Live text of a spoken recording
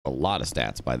lot of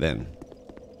stats by then.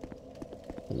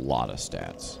 A lot of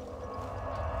stats.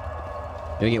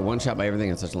 Gonna get one shot by everything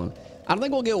in such a long... I don't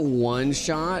think we'll get one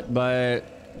shot, but...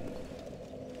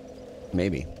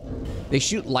 maybe. They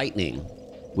shoot lightning.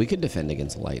 We could defend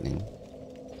against lightning.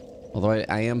 Although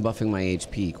I am buffing my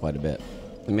HP quite a bit.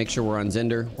 And make sure we're on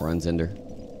Zender. We're on Zender.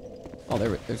 Oh,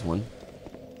 there's one.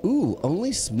 Ooh,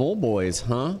 only small boys,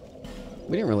 huh?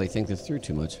 We didn't really think this through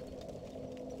too much.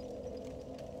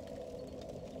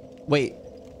 Wait.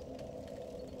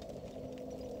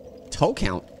 Toe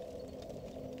count.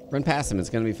 Run past him. It's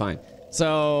going to be fine.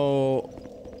 So,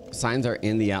 signs are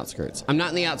in the outskirts. I'm not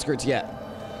in the outskirts yet.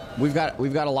 We've got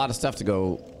a lot of stuff to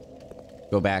go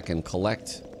back and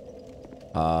collect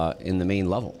in the main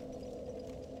level.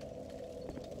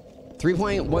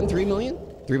 3.13 million?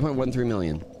 3.13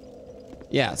 million.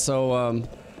 Yeah, so,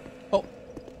 oh.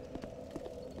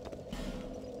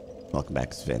 Welcome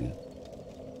back, Sven.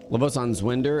 Lobos on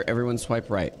Zwinder, everyone swipe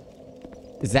right.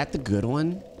 Is that the good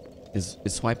one? Is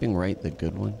swiping right the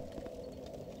good one?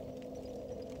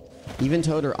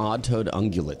 Even-toed or odd-toed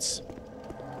ungulates?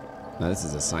 No, this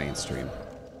is a science stream.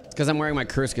 It's because I'm wearing my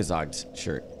Kurskazog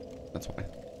shirt. That's why.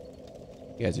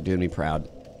 You guys are doing me proud.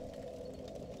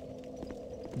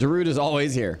 Darude is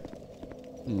always here.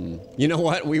 You know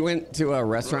what? We went to a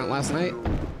restaurant last night,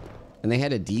 and they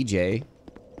had a DJ,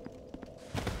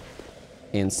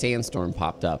 and Sandstorm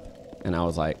popped up, and I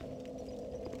was like,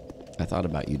 I thought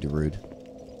about you, Darude.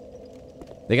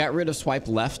 They got rid of swipe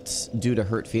left due to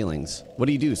hurt feelings. What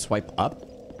do you do? Swipe up?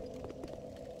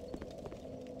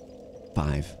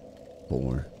 5,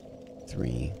 4,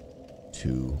 3, 2,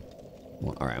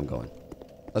 1. All right, I'm going.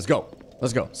 Let's go.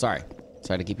 Let's go. Sorry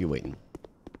to keep you waiting.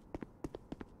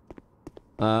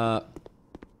 Can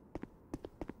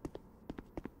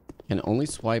only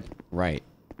swipe right.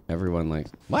 Everyone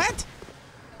likes... What?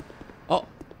 Oh.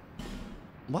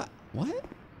 What? What?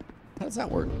 How does that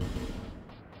work?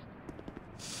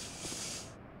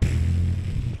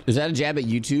 Is that a jab at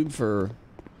YouTube for...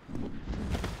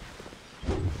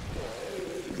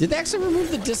 Did they actually remove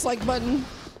the dislike button?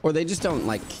 Or they just don't,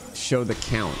 like, show the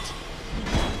count?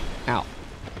 Ow.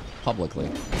 Publicly.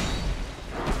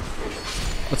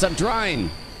 What's up, Drine?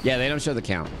 Yeah, they don't show the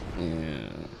count. Yeah.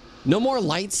 No more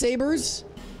lightsabers?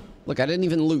 Look, I didn't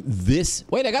even loot this.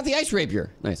 Wait, I got the ice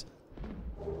rapier. Nice.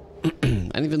 I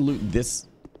didn't even loot this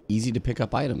easy to pick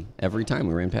up item every time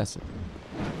we ran past it.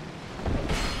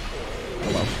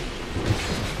 Hello.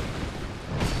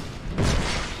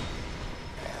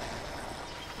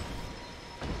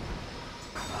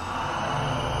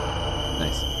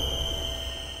 Nice.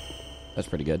 That's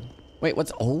pretty good. Wait,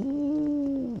 what's... Oh.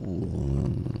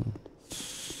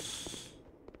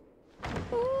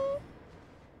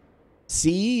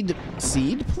 Seed,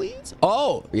 please?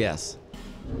 Oh, yes.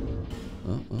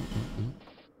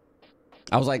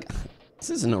 I was like,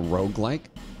 this isn't a roguelike.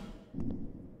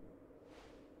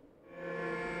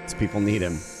 These people need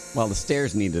him. Well, the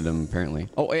stairs needed him, apparently.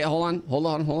 Oh, wait, hold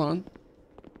on.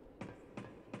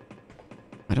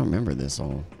 I don't remember this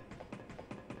all.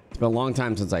 It's been a long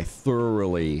time since I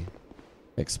thoroughly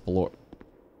explored.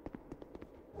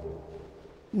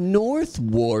 North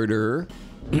Warder.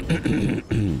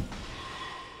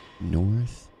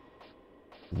 North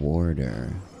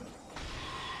Warder.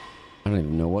 I don't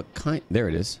even know what kind. There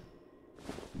it is.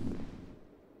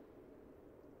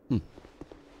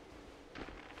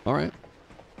 All right.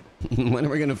 When are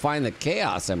we going to find the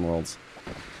Chaos Emeralds?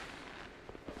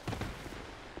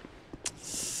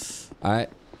 All right.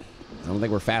 I don't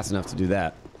think we're fast enough to do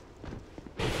that.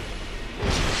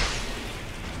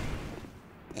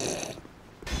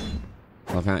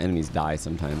 I love how enemies die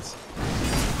sometimes.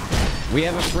 We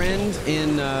have a friend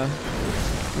in,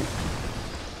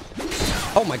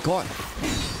 oh my god.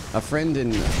 A friend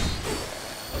in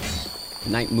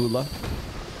Night Moolah,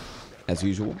 as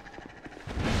usual.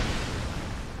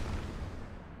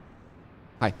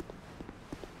 Hi.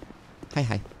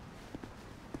 Hi.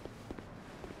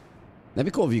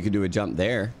 That'd be cool if you could do a jump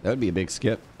there. That would be a big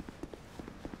skip.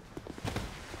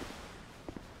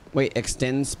 Wait,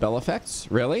 extend spell effects?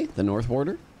 Really? The North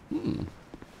Warder?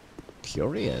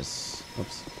 Curious.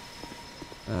 Oops.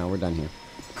 We're done here.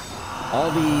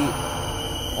 All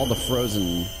the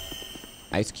frozen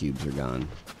ice cubes are gone.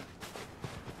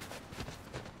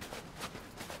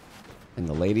 And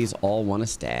the ladies all want to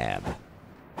stab.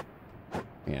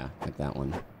 Yeah, like that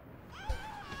one.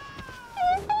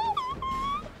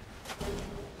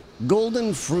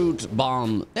 Golden fruit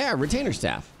bomb. Yeah, retainer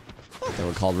staff. I thought they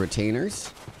were called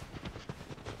retainers.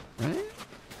 Right?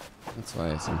 That's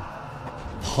why I said.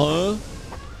 Huh?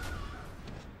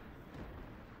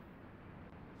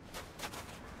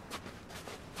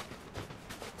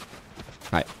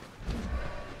 Hi.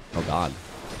 Oh, God.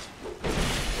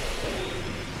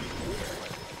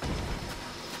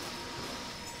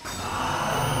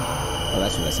 Oh,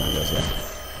 that's where that sound goes, yeah.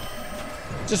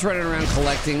 Just running around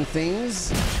collecting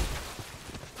things.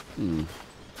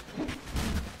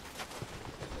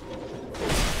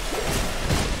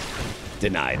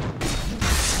 Denied.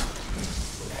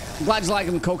 I'm glad you like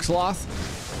him, Coke Sloth.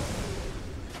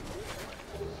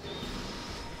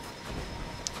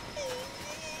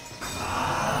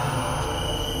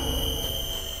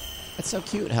 That's so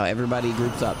cute how everybody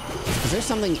groups up. Is there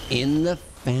something in the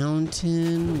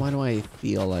fountain? Why do I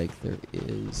feel like there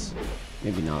is?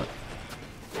 Maybe not.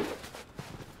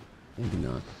 Maybe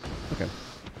not. Okay.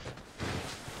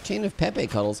 Chain of Pepe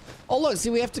cuddles. Oh, look. See,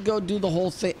 we have to go do the whole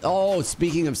thing. Oh,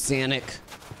 speaking of Sanic.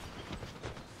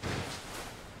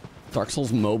 Dark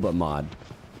Souls MOBA mod.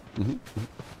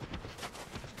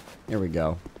 Here we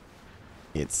go.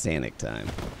 It's Sanic time.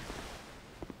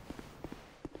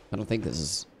 I don't think this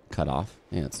is cut off.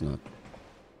 Yeah, it's not.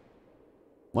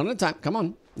 One at a time. Come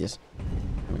on. Yes.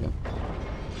 Here we go.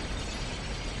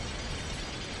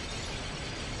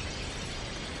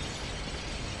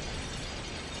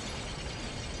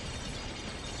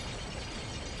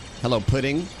 Hello,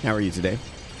 Pudding. How are you today?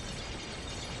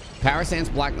 Power Sands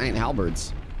Black Knight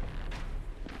Halberds.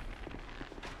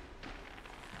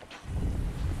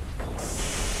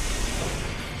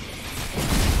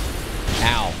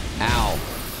 Ow. Ow.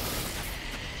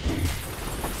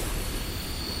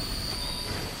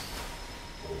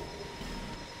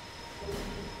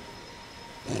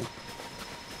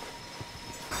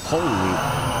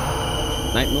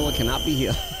 Holy. Night Mula cannot be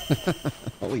healed.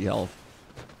 Holy hell.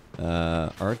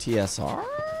 RTSR?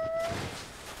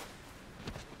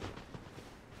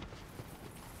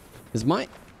 Is my...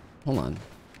 Hold on.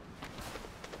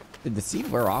 Did the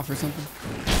seed wear off or something?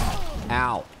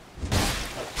 Ow.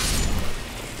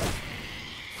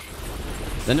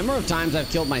 The number of times I've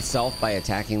killed myself by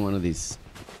attacking one of these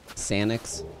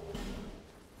Sanics.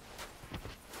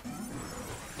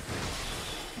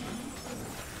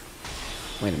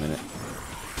 Wait a minute.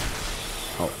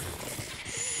 Oh.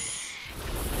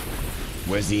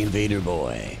 Where's the invader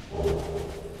boy?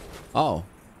 Oh.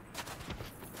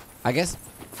 I guess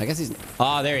he's...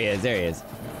 Oh, there he is. There he is.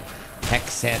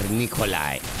 Hexer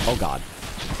Nikolai. Oh, God.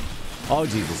 Oh,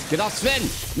 Jesus. Get off, Sven!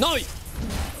 No!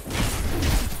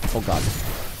 Oh, God.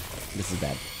 This is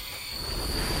bad.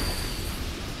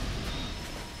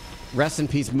 Rest in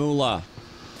peace, Moolah.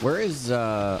 Where is,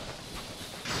 Oh,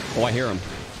 I hear him.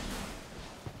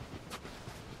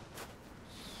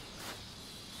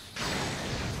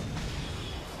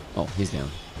 Oh, he's down.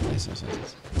 Nice, nice, nice,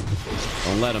 nice.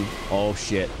 Don't let him. Oh,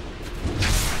 shit.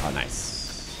 Oh,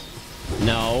 nice.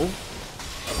 No.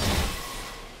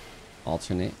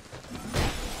 Alternate.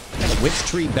 Witch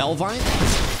Tree Bellvine?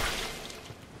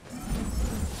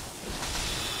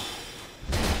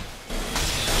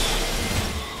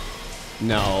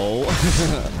 No.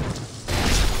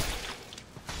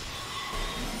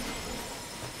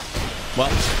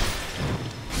 Well.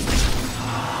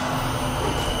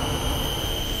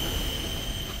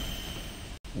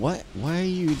 What? Why are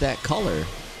you that color?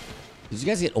 Did you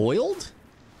guys get oiled?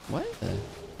 What?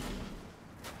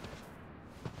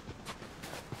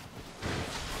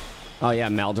 Oh, yeah,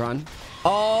 Maldron.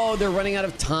 Oh, they're running out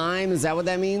of time. Is that what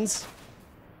that means?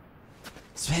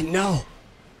 Sven, no.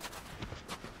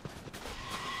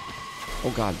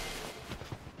 Oh, God.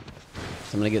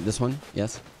 So I'm going to get this one.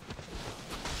 Yes.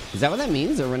 Is that what that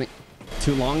means? They're running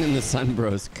too long in the sun,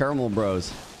 bros. Caramel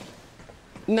bros.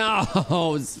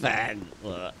 No, Sven.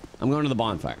 Ugh. I'm going to the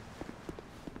bonfire.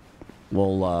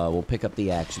 We'll pick up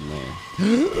the action there.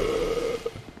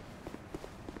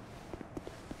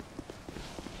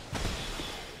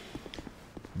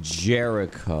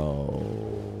 Jericho.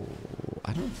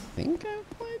 I don't think I've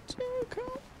played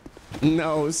Jericho.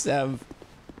 No, Sev.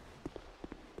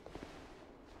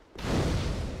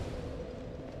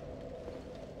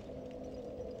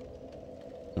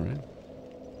 All right.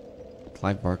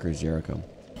 Clive Barker's Jericho.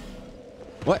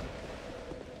 What?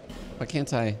 Why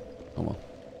can't I? Oh, well.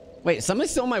 Wait, somebody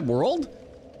stole my world?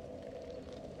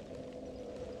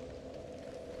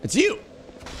 It's you!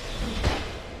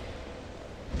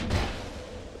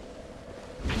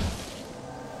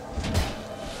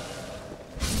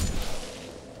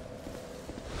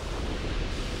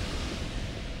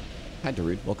 Hi,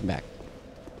 Darude. Welcome back.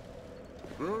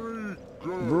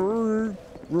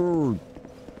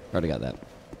 Already got that.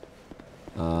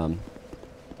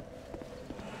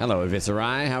 Hello,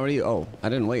 Eviscerai. How are you? Oh, I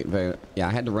didn't wait very... Yeah,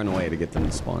 I had to run away to get them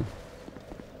to spawn.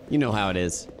 You know how it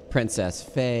is. Princess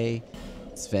Faye.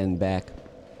 Sven back.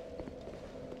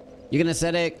 You can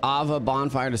ascetic Ava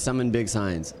bonfire to summon big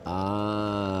signs.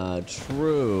 Ah,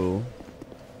 true.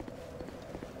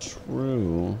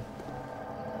 True.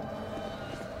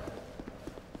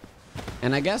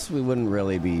 And I guess we wouldn't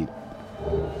really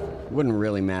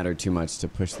matter too much to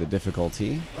push the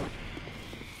difficulty.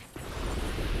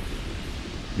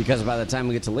 Because by the time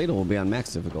we get to later, we'll be on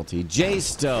max difficulty.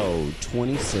 J-Stow,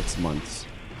 26 months.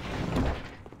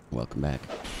 Welcome back.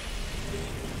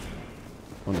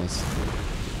 Oh, nice.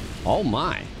 Oh,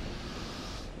 my.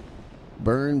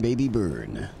 Burn, baby,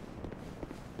 burn.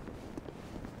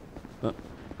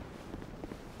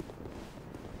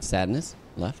 Sadness,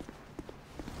 left.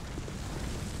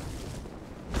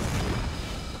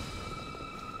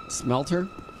 Smelter.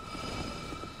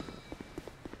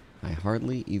 I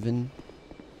hardly even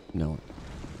know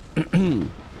it. You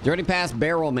already passed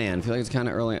Barrel Man. I feel like it's kind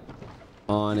of early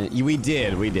on it. We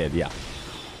did, yeah.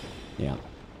 Yeah.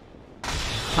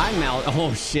 Hi, Mal.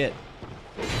 Oh, shit.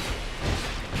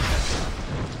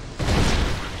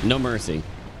 No mercy.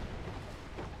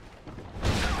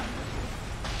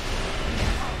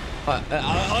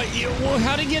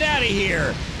 How to get out of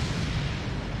here?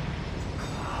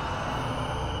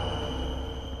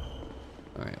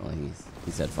 All right. Well,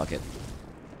 he said fuck it.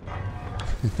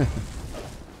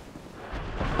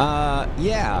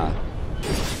 Yeah.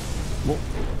 Well,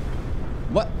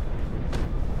 what?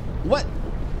 What?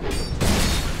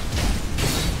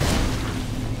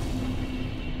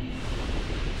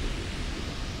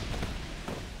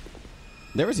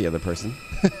 There was the other person.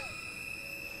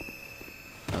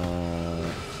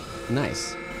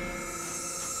 Nice.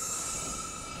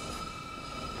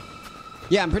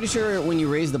 Yeah, I'm pretty sure when you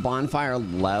raise the bonfire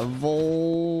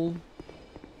level,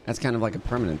 that's kind of like a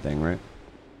permanent thing, right?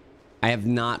 I have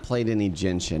not played any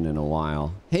Genshin in a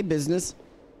while. Hey, business.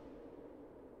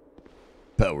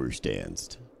 Power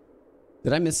stance.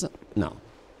 Did I miss some? No.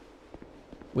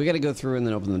 We got to go through and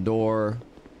then open the door.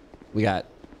 We got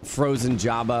frozen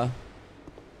Jabba.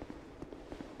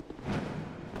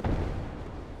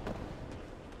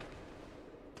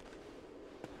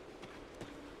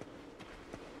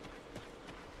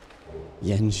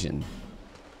 Genshin.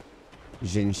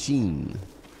 Genshin.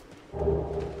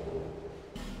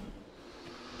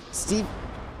 Steve.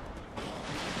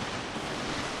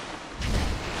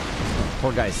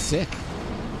 Poor guy's sick.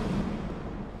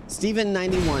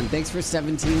 Steven91, thanks for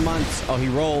 17 months. Oh, he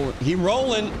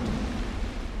rolling.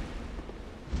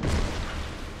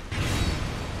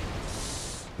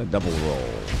 The double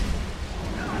roll.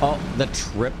 Oh, the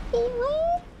triple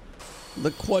roll?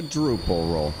 The quadruple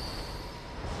roll.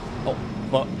 Oh,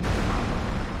 fuck.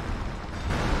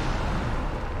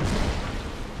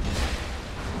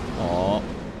 Oh.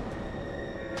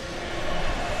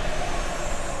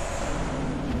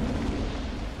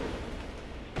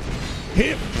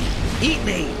 Hip! Eat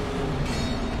me!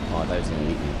 Oh, I thought he was gonna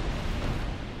eat me.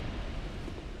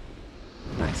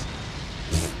 Nice.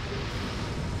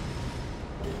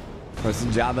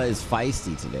 Person Jabba is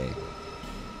feisty today.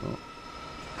 Oh.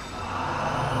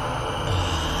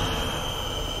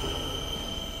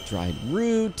 Dried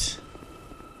root.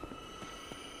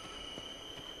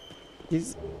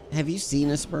 Have you seen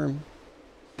a sperm?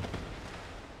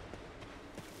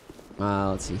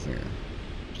 Let's see here.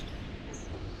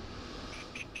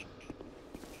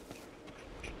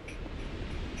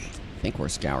 I think we're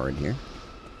scoured here.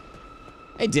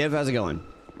 Hey Div, how's it going?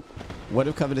 What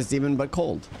if covetous demon but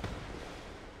cold?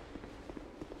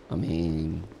 I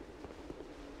mean,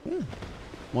 yeah,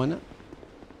 why not?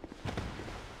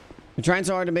 I'm trying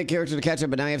so hard to make character to catch up,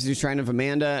 but now you have to do Shrine of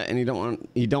Amanda, and you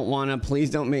don't want to. Please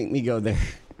don't make me go there.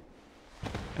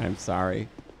 I'm sorry.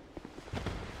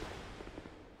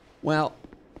 Well,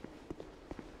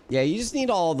 yeah, you just need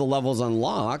all the levels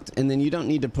unlocked, and then you don't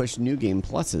need to push new game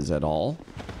pluses at all.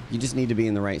 You just need to be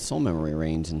in the right soul memory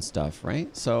range and stuff,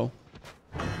 right? So,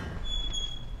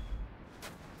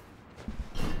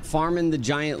 farming the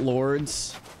giant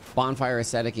lords, bonfire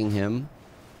asceticing him.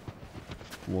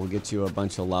 We'll get you a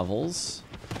bunch of levels.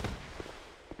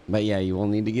 But yeah, you will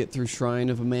need to get through Shrine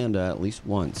of Amanda at least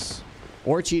once.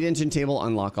 Or cheat engine table,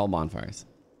 unlock all bonfires.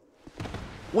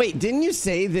 Wait, didn't you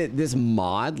say that this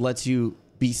mod lets you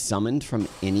be summoned from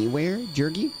anywhere,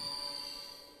 Jergy?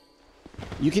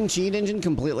 You can cheat engine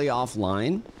completely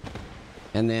offline.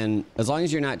 And then, as long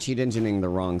as you're not cheat engineering the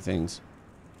wrong things.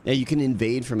 Yeah, you can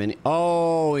invade from any...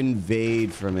 Oh,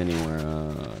 invade from anywhere.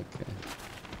 Okay.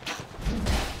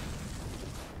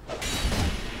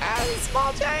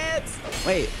 Small giants!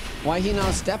 Wait, why he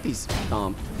not steppy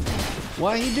stomp?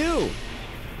 Why he do?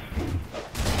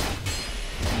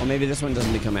 Or maybe this one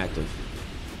doesn't become active.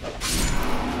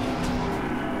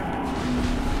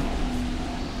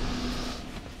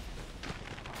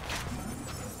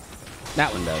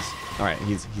 That one does. All right,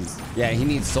 yeah, he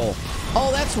needs soul.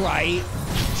 Oh, that's right.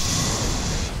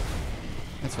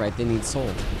 That's right, they need soul.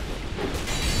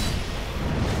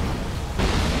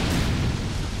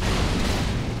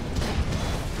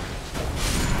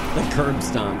 The curb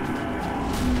stomp.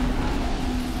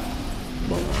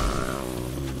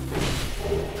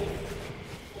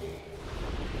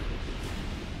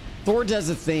 Thor does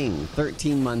a thing.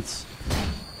 13 months.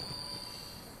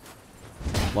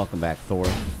 Welcome back, Thor.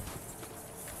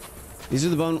 These are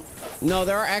the bone... No,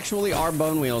 there actually are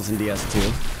bone wheels in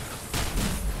DS2.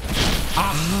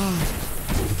 Ah!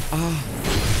 Ah!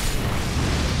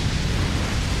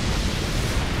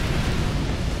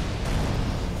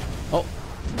 Oh.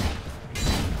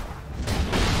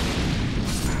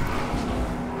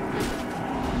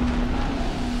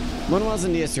 Bone wheels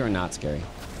in DS2 are not scary.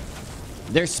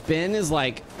 Their spin is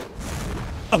like...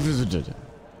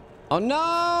 Oh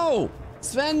no!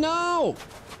 Sven, no!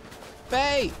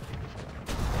 Faye!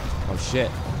 Oh shit.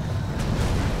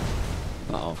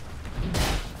 Uh-oh.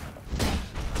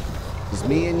 It's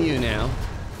me and you now.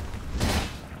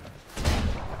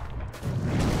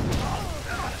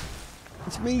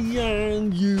 It's me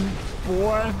and you,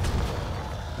 boy.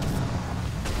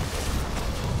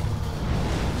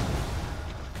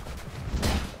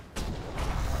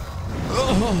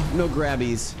 Oh, no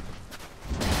grabbies.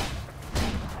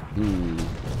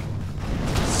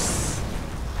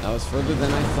 That was further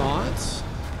than I thought.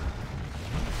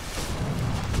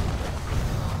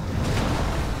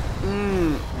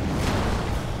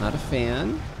 Not a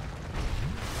fan.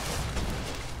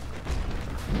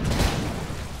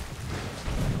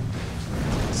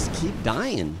 Just keep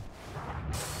dying.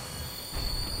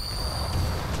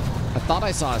 I thought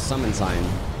I saw a summon sign.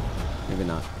 Maybe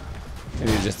not.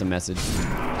 Maybe it's just a message.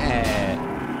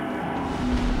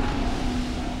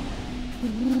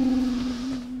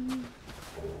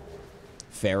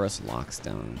 Ferris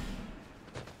Lockstone.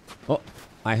 Oh,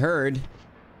 I heard.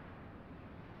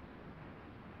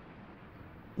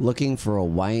 Looking for a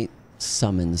white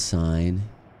summon sign.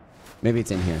 Maybe it's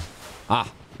in here.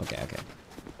 Ah, okay, okay.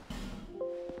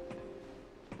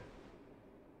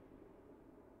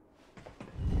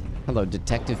 Hello,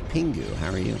 Detective Pingu.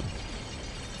 How are you?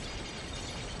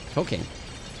 Cocaine.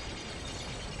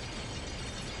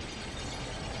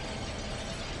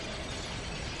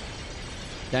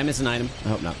 Did I miss an item? I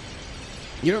hope not.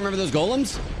 You don't remember those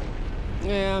golems?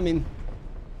 Yeah, I mean...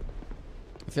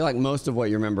 I feel like most of what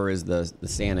you remember is the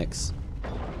Sanix.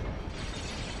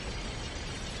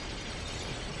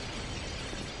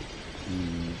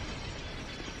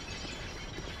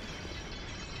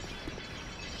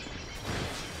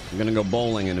 I'm gonna go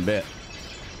bowling in a bit.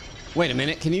 Wait a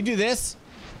minute, can you do this?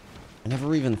 I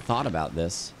never even thought about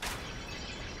this.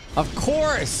 Of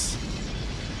course!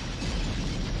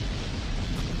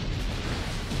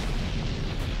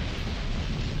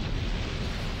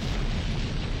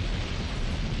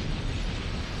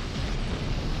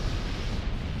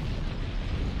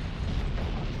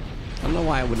 I don't know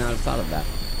why I would not have thought of that.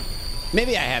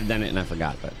 Maybe I have done it and I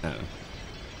forgot, but I don't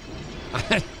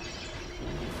know.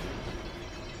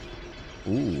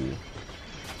 Ooh.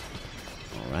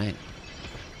 All right.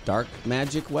 Dark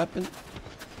magic weapon.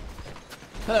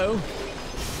 Hello.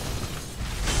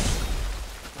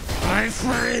 Hi,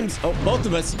 friends. Oh, both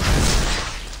of us.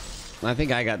 I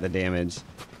think I got the damage.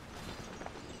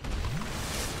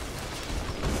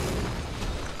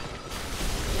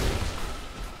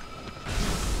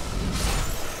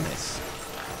 Nice.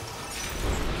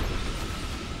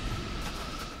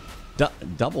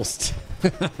 Double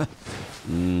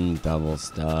double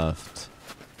stuffed.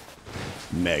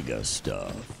 Mega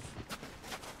stuff.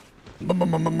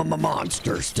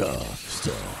 Monster stuff.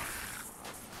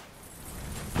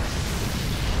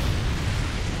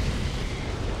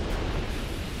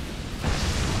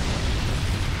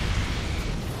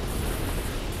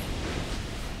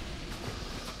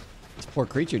 This poor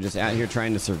creature just out here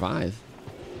trying to survive.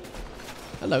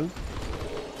 Hello.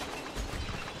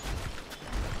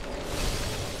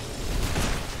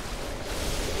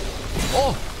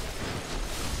 Oh!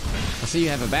 I see you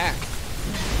have a back.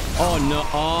 Oh no!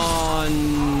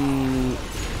 On.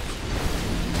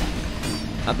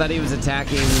 I thought he was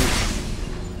attacking.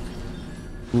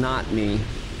 Not me.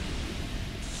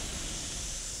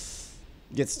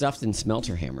 Get stuffed in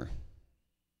smelter hammer.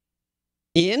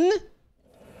 In?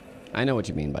 I know what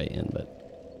you mean by in, but.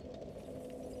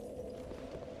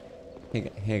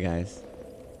 Hey guys.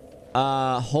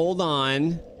 Hold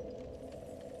on.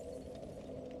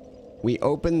 We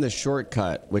opened the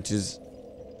shortcut, which is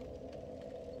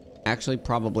actually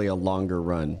probably a longer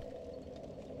run.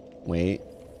 Wait.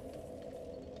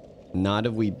 Not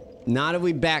if we Not if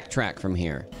we backtrack from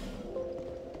here.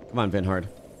 Come on, Vinhard.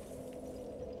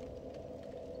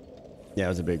 Yeah, it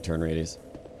was a big turn radius.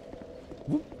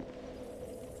 Whoop.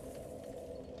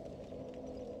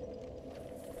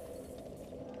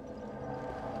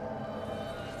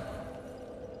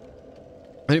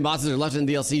 How many bosses are left in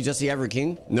DLC? Just the Ever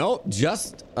King? No,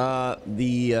 just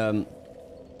the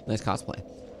nice cosplay.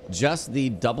 Just the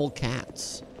double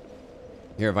cats.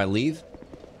 Here, if I leave.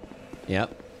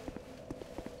 Yep.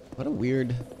 What a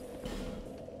weird.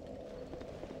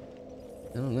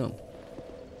 I don't know.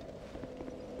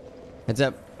 Heads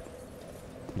up.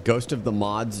 Ghost of the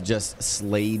Mods just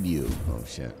slayed you. Oh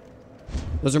shit.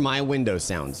 Those are my Windows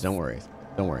sounds. Don't worry.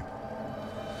 Don't worry.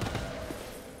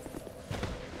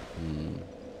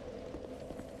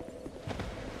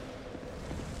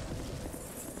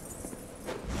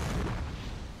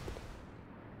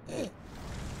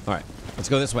 All right, let's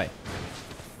go this way.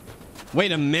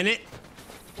 Wait a minute.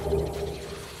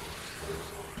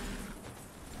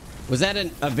 Was that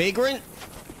a vagrant?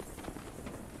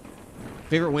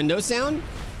 Favorite Windows sound?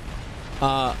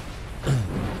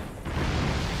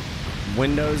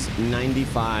 Windows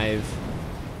 95.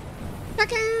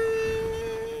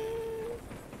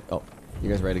 Oh, you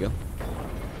guys ready to go?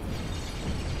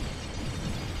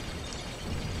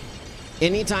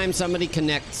 Anytime somebody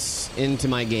connects into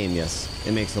my game, yes,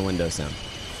 it makes the Windows sound.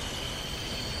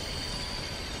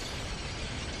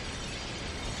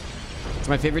 It's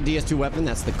my favorite DS2 weapon.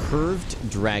 That's the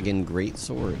curved dragon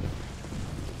greatsword.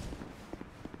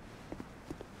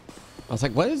 I was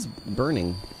like, what is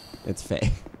burning? It's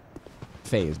Faye.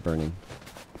 Faye is burning.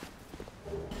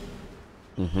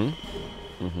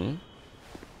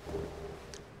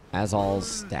 Azal's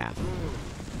staff.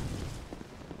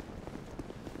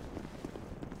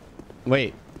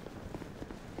 Wait.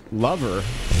 Lover?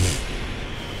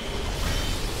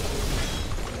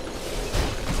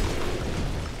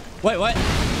 Wait, what?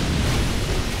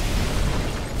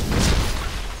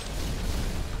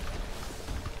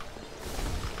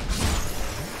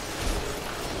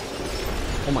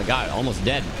 Oh my god, almost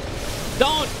dead.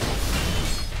 Don't!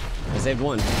 I saved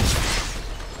one.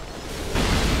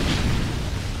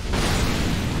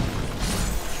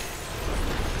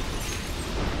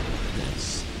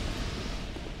 Nice.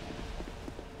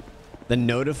 The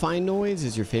notify noise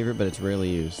is your favorite, but it's rarely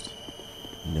used.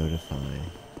 Notify.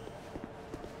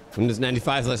 Windows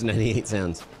 95 less 98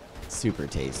 sounds. Super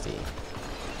tasty.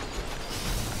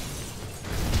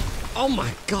 Oh my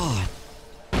god.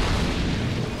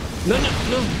 No, no,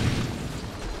 no.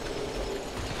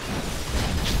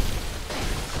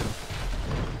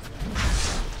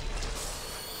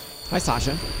 Hi,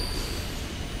 Sasha.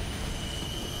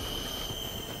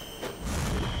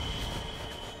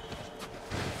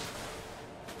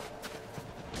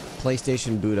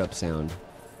 PlayStation boot up sound.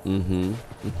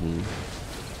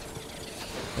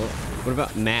 Well, what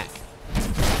about Mac?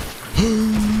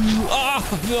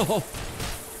 Oh, no.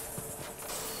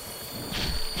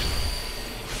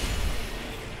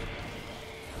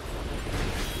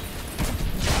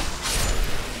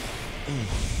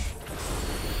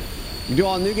 You do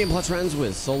all New Game Plus runs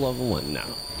with Soul Level 1? No.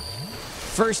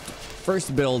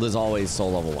 First build is always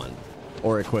Soul Level 1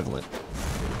 or equivalent.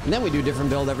 And then we do a different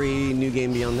build every new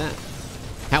game beyond that.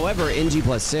 However, NG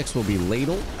plus 6 will be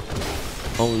ladle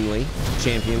only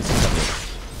champions.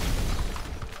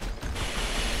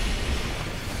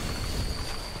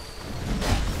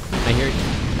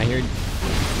 I hear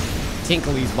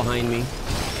Tinkly's behind me.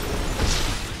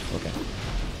 Okay.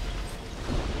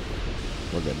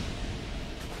 We're good.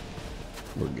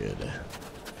 We're good.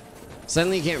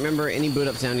 Suddenly you can't remember any boot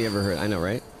up sound you ever heard. I know,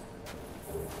 right?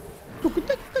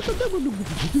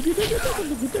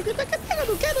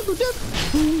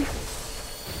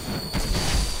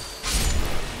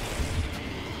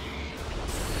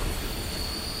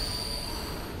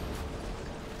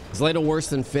 Is ladle worse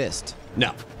than fist?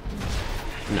 No.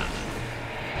 No.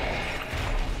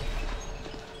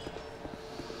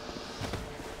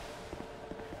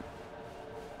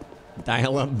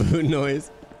 Dial-up boot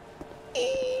noise.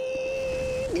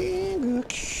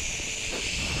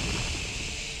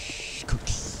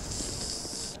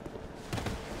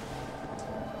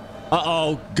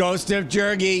 Uh-oh, Ghost of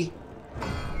Jergy.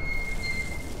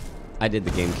 I did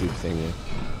the GameCube thing, yeah.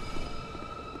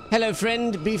 Hello,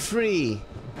 friend, be free.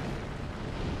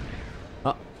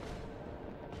 Oh.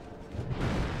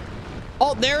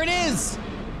 Oh, there it is!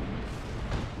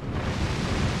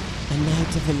 A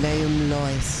knight of Aleum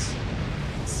Lois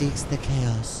seeks the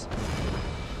chaos.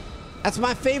 That's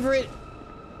my favorite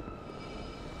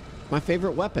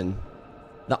weapon.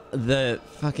 The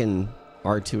fucking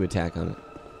R2 attack on it.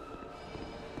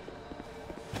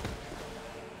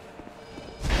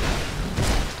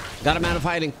 Got him out of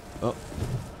hiding. Oh.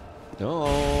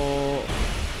 Oh.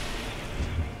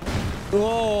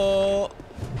 Oh.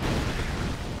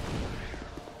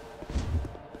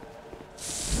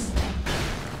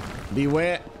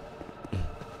 Beware.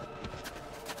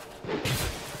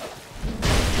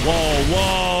 Whoa,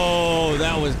 whoa.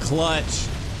 That was clutch.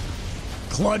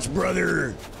 Clutch,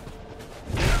 brother.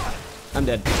 I'm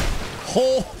dead.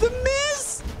 Oh, the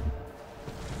miss.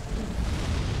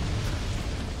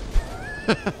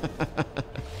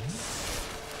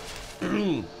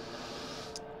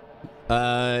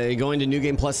 Going to new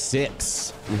game plus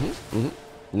 6.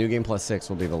 New game plus 6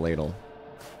 will be the ladle.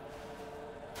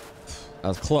 I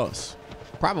was close.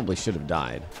 Probably should have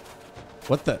died.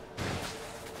 What the?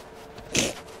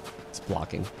 It's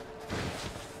blocking.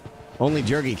 Only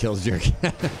Jerky kills Jerky.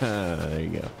 There you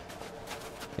go.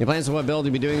 Any plans for what build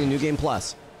you'll be doing in new game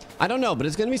plus? I don't know, but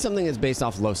it's going to be something that's based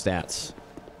off low stats.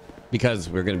 Because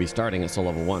we're going to be starting at soul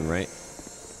level 1, right?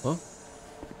 Huh?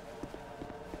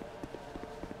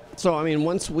 So, I mean,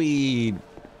 once we...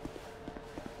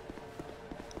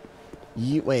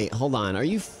 Wait, hold on. Are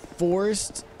you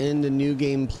forced into New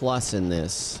Game Plus in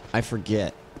this? I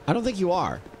forget. I don't think you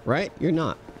are, right? You're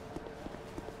not.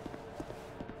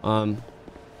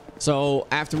 So,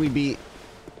 after we beat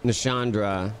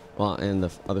Nishandra, well, and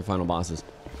the other final bosses,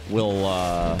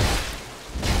 we'll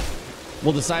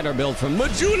decide our build from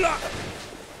Majula!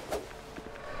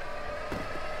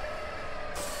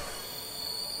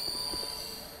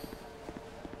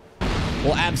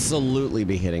 We'll absolutely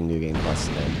be hitting New Game Plus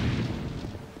today.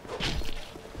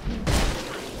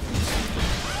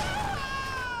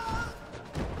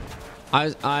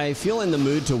 I feel in the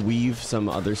mood to weave some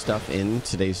other stuff in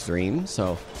today's stream,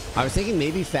 so I was thinking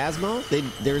maybe Phasmo.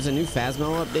 There's a new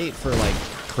Phasmo update for like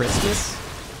Christmas.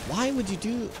 Why would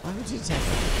you attack that?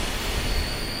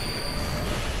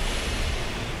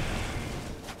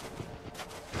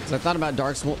 So I thought about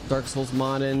Dark Souls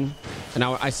modding, and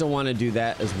I still want to do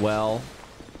that as well.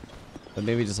 But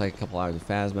maybe just like a couple hours of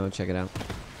Phasmo. Check it out.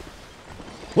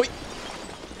 Wait!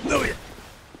 No, yeah.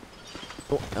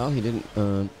 Oh, he didn't.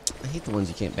 I hate the ones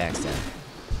you can't backstab.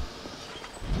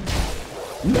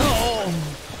 No!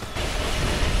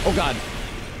 Oh God!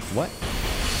 What?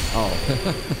 Oh, I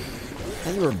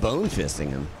thought you were bone fisting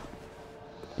him.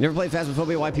 You never played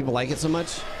Phasmophobia? Why people like it so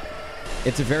much?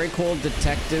 It's a very cool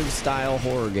detective-style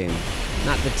horror game.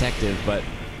 Not detective, but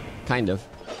kind of.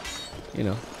 You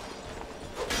know.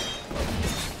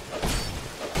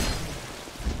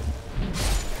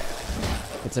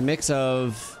 It's a mix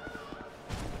of...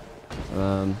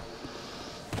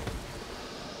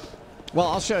 well,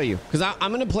 I'll show you. Because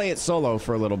I'm going to play it solo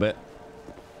for a little bit.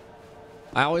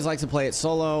 I always like to play it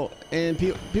solo. And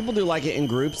people do like it in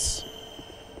groups.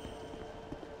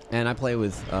 And I play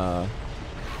with...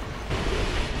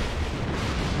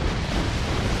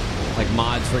 like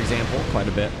mods, for example, quite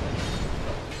a bit.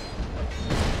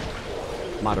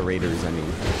 Moderators, I mean.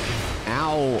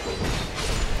 Ow.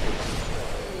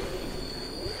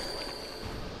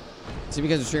 See,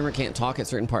 because the streamer can't talk at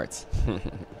certain parts.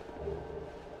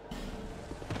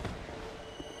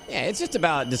 Yeah, it's just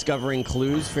about discovering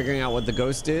clues, figuring out what the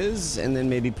ghost is, and then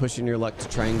maybe pushing your luck to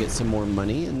try and get some more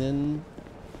money, and then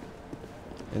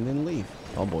leave.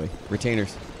 Oh boy,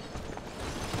 retainers.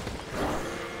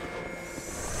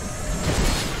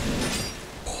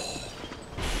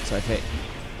 Sorry, Fate.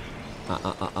 No.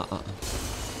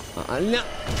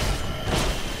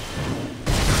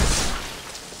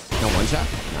 No, one shot?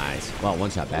 Nice. Well,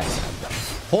 one shot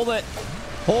backstab. Hold it.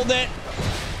 Hold it.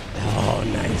 Oh,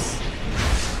 nice.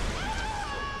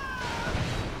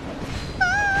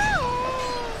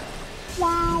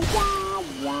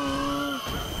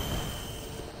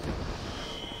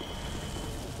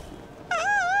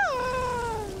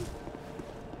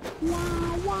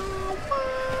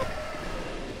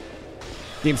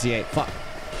 DMC8. Fuck.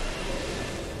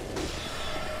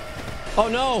 Oh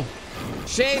no!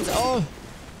 Shades! Oh!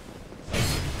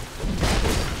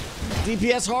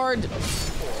 DPS hard!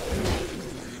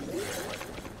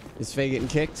 Is Faye getting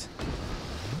kicked?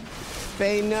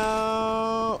 Faye,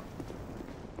 no!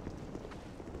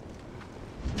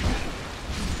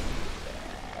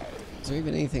 Is there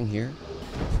even anything here?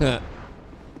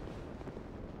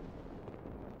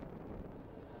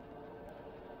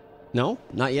 No?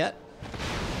 Not yet?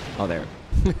 Oh, there.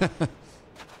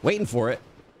 Waiting for it.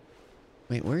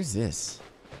 Wait, where's this?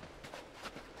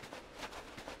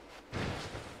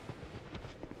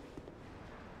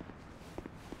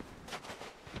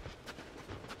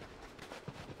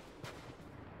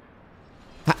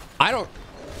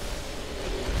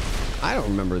 I don't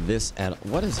remember this at all.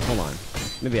 What is... Hold on.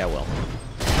 Maybe I will.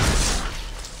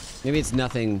 Maybe it's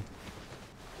nothing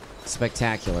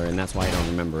spectacular, and that's why I don't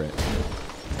remember it.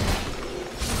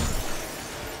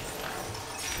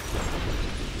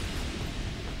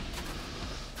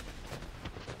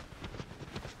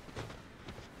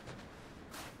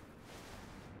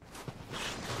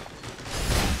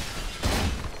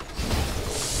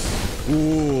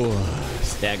 Ooh,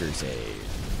 stagger save.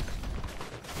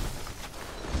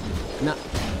 No.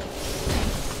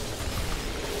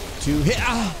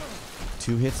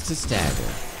 2 hits to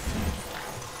stagger.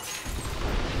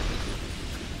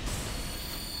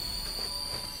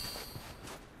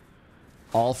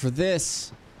 All for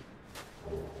this.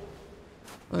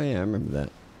 Oh yeah, I remember that.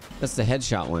 That's the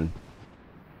headshot one.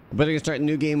 But I can start a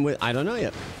new game with... I don't know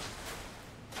yet.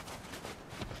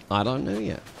 I don't know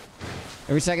yet.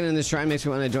 Every second in this shrine makes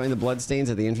me want to join the bloodstains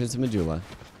at the entrance of Majula.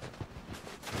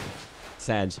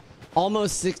 Sag.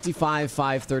 Almost 65,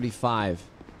 535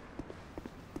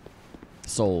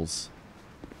 souls.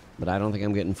 But I don't think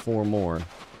I'm getting 4 more.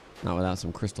 Not without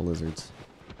some crystal lizards.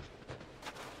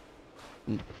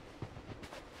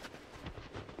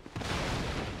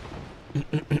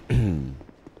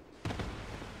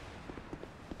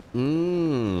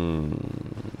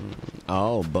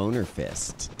 Oh, boner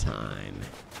fist time.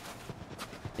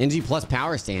 NG plus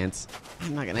power stance.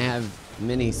 I'm not gonna have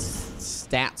many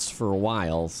stats for a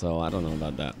while, so I don't know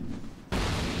about that.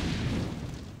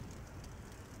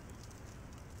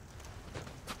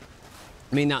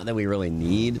 I mean, not that we really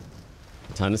need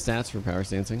a ton of stats for power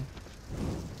stancing.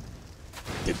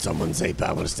 Did someone say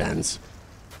power stance?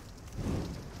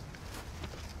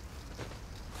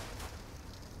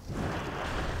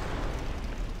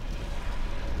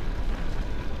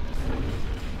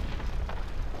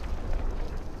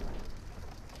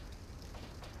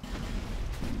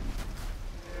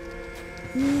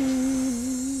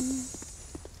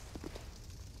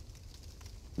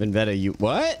 Vendetta, you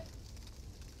what?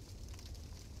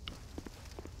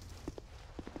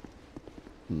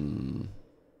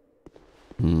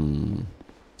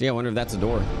 Gee, I wonder if that's a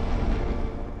door.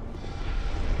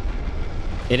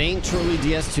 It ain't truly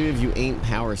DS2 if you ain't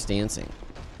power stancing.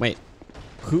 Wait,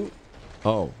 who?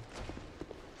 Oh.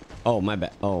 Oh, my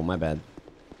bad. Oh, my bad.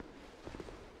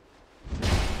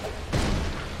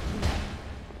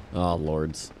 Oh,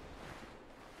 lords.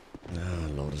 Ah,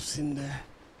 Lord of Cinder.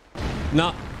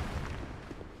 No.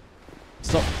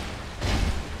 Stop.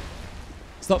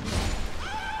 Stop.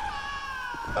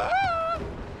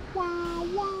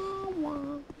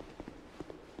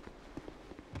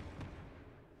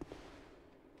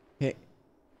 Okay.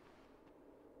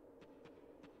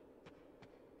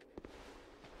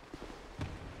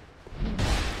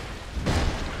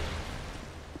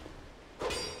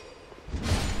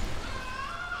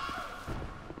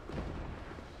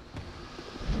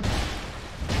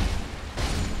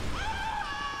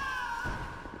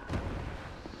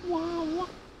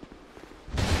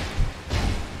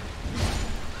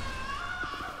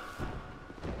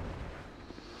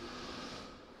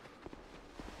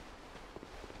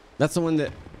 That's the one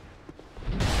that...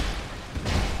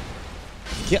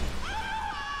 Yeah.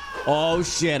 Oh,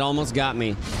 shit. Almost got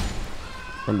me.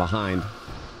 From behind.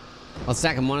 I'll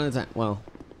stack them one at a time. Well,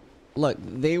 look.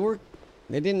 They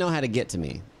didn't know how to get to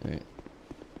me. All right.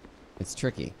 It's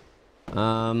tricky.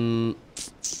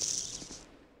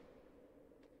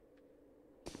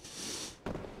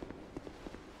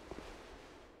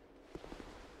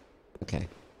 Okay.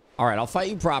 All right. I'll fight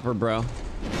you proper, bro.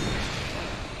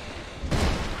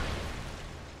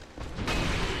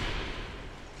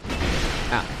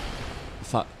 Ah.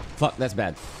 Fuck. Fuck, that's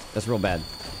bad. That's real bad.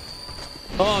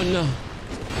 Oh, no.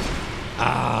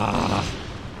 Ah.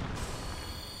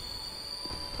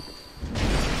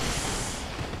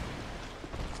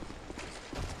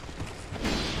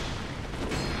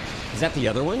 Is that the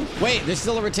other one? Wait, there's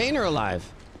still a retainer alive.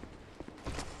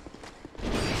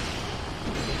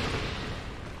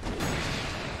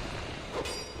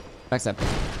 Backstab.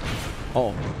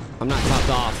 Oh, I'm not topped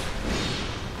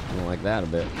off. I don't like that a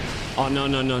bit. Oh, no,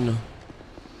 no, no, no.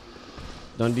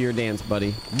 Don't do your dance,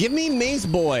 buddy. Give me Mace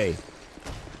Boy.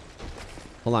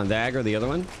 Hold on, the aggro, the other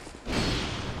one.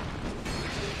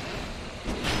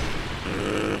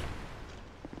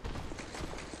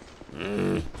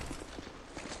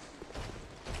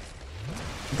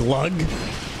 Glug.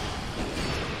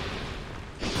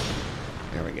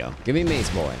 There we go. Give me Mace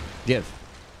Boy. Give.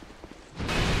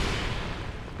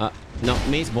 No,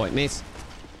 Mace Boy. Mace.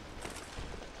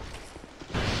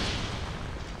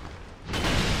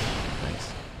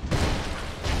 Nice.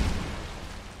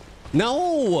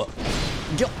 No!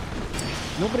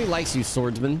 Nobody likes you,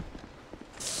 swordsman.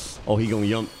 Oh, he gonna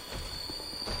yump.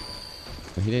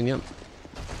 Oh, he didn't yump.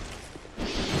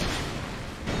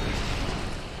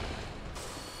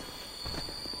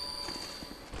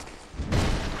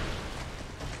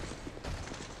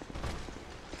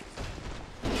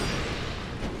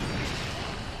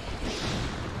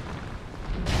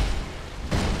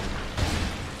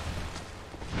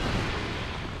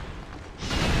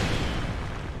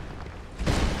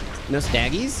 No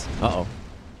staggies? Uh-oh.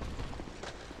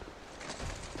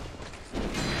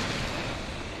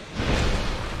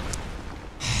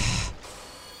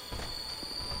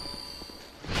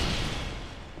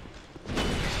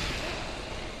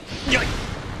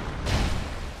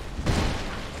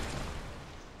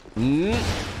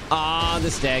 Ah, the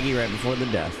staggy right before the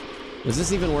death. Was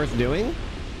this even worth doing?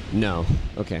 No.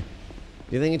 Okay.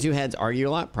 Do you think the two heads argue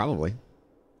a lot? Probably.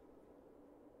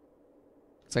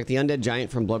 It's like the undead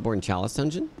giant from Bloodborne Chalice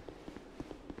Dungeon.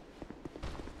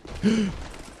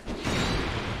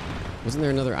 Wasn't there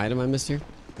another item I missed here?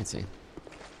 Let's see.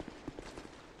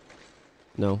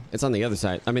 No, it's on the other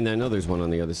side. I mean, I know there's one on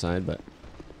the other side, but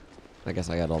I guess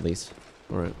I got all these.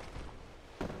 All right.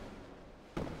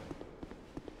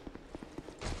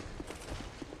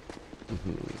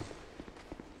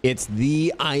 It's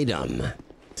the item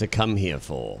to come here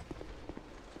for.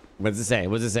 What does it say?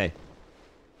 What does it say?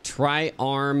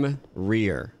 Tri-arm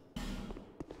rear.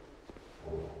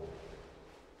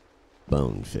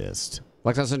 Bone fist.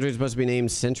 Black House Sentry is supposed to be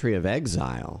named Sentry of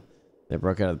Exile. They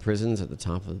broke out of the prisons at the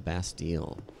top of the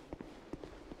Bastille.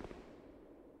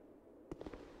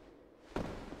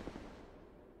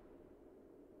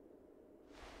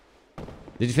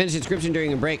 Did you finish Inscription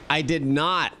during a break? I did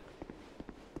not.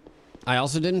 I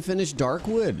also didn't finish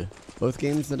Darkwood. Both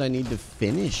games that I need to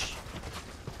finish.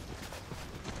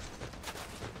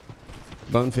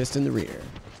 Bone fist in the rear.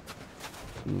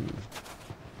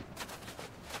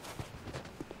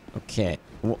 Okay.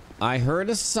 Well, I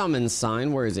heard a summon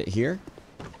sign. Where is it? Here?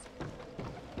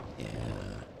 Yeah.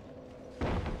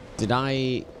 Did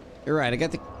I... You're right. I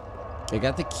got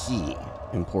the key.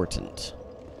 Important.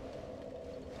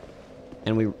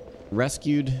 And we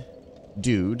rescued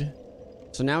dude.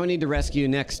 So now we need to rescue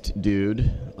next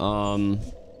dude. Come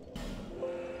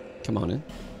on in.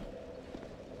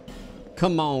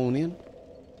 Come on in.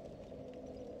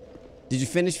 Did you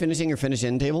finish your finish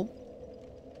end table?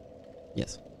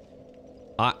 Yes.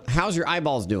 How's your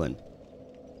eyeballs doing?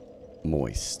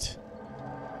 Moist.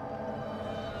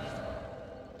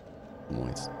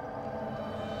 Moist.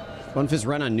 One fist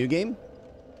run on new game?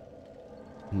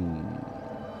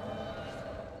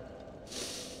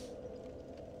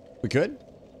 We could.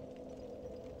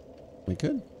 We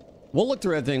could. We'll look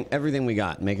through everything we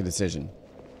got and make a decision.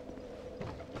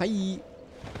 Hi.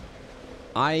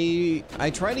 I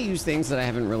try to use things that I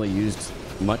haven't really used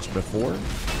much before.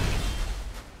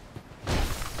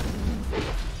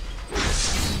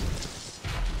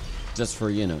 Just for,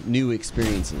 you know, new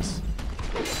experiences.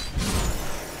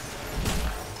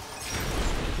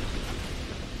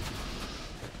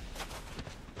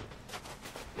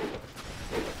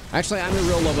 Actually, I'm the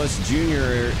real Lobos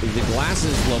Jr. The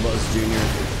glasses Lobos Jr.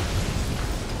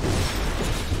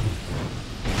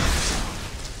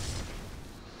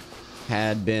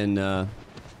 had been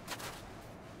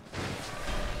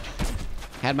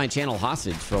had my channel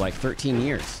hostage for like 13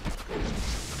 years.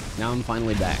 Now I'm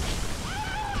finally back.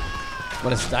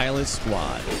 What a stylish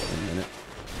squad. Wait a minute.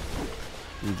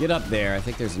 You get up there. I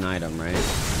think there's an item, right?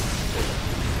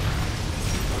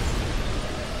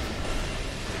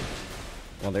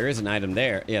 Well, there is an item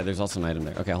there. Yeah, there's also an item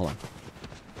there. Okay, hold on.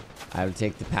 I would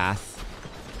take the path.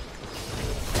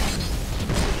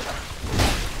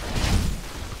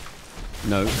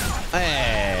 No.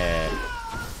 Hey.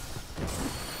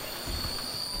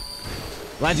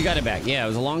 Glad you got it back. Yeah, it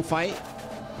was a long fight,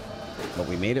 but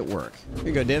we made it work. Here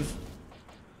you go, Div.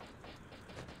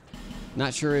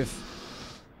 Not sure if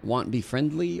want be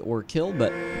friendly or kill,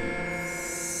 but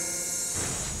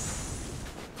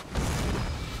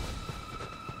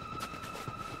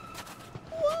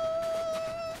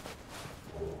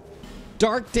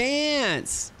Dark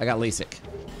Dance. I got LASIK.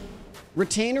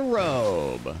 Retainer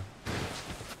robe.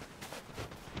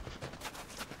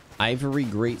 Ivory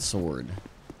greatsword.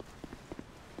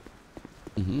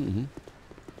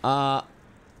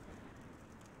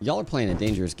 Y'all are playing a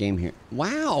dangerous game here.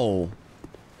 Wow.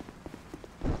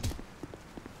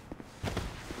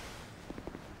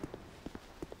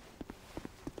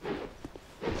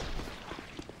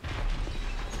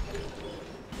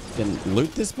 Didn't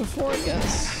loot this before, I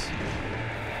guess.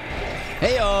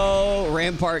 Heyo,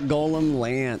 Rampart Golem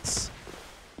Lance.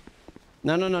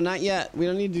 No, not yet. We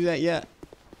don't need to do that yet.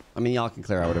 I mean, y'all can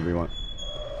clear out whatever you want.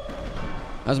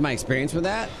 That was my experience with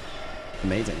that.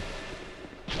 Amazing.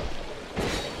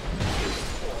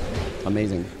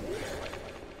 Amazing.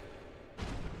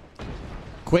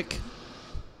 Quick.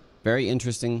 Very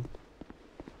interesting.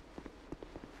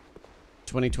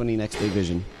 2020 next big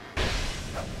vision.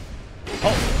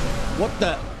 Oh, what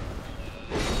the?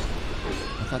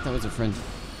 I thought that was a friend.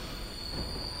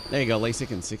 There you go,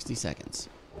 LASIK in 60 seconds.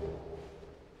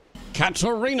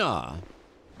 Katarina.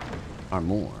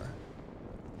 Armor.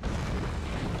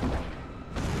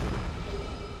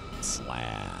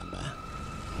 Slab.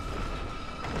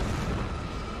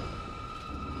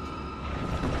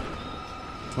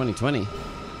 $20.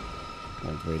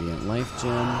 Like Radiant Life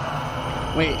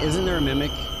Gem. Wait, isn't there a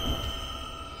mimic?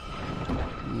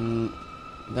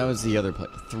 That was the other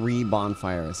place. 3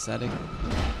 bonfire aesthetic.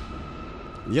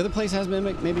 The other place has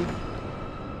mimic, maybe?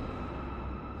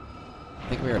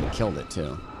 I think we already killed it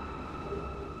too.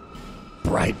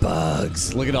 Bright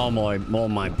bugs. Look at all my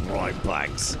bright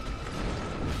bugs.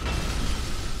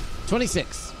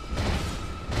 26.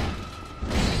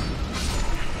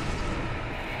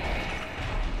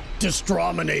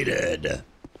 Distrominated.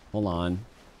 Hold on.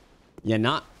 Yeah,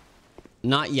 not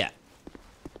yet.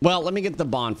 Well, let me get the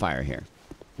bonfire here.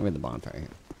 Let me get the bonfire here.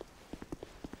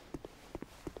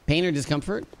 Pain or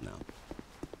discomfort? No.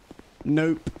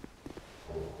 Nope.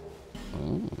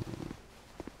 Oh.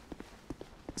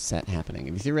 Set happening.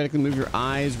 If you theoretically move your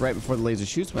eyes right before the laser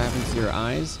shoots, what happens to your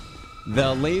eyes?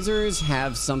 The lasers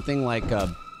have something like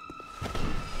a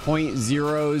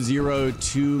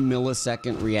 0.002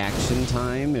 millisecond reaction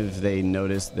time if they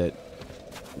notice that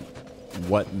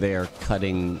what they're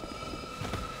cutting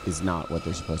is not what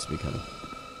they're supposed to be cutting.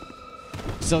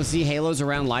 So see halos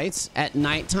around lights at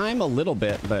nighttime a little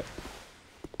bit, but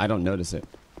I don't notice it.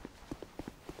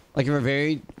 Like you're a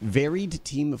very varied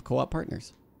team of co-op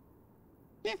partners.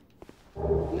 Yeah.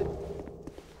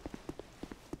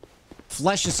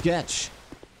 Flesh a Sketch.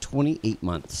 28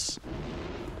 months.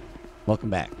 Welcome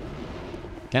back.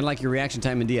 Kind of like your reaction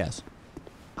time in DS.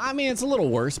 I mean, it's a little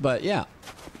worse, but yeah.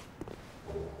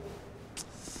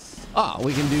 Ah,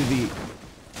 we can do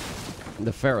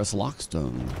the Ferris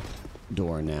Lockstone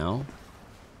door now.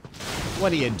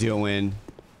 What are you doing?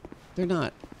 They're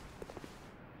not.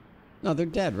 No, they're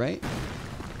dead, right?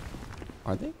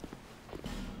 Are they?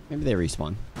 Maybe they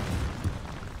respawn.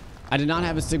 I did not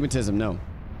have astigmatism, no.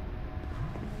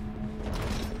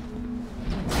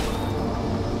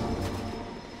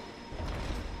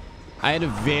 I had a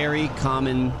very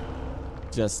common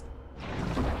just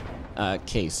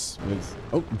case with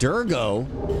Durgo.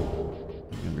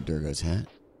 Remember Durgo's hat?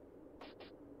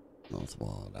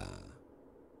 Northwald.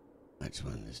 Which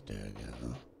one is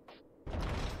Durgo?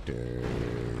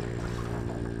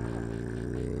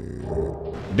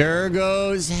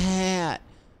 Durgo's hat.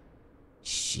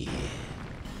 Shit.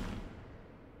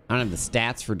 I don't have the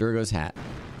stats for Durgo's hat.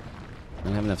 I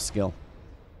don't have enough skill.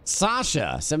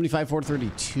 Sasha,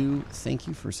 75432. Thank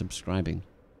you for subscribing.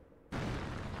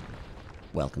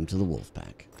 Welcome to the wolf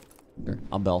pack. Here,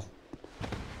 I'll bell.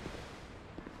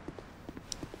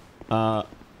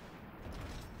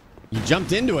 You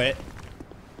jumped into it.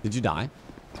 Did you die?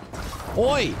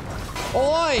 Oi!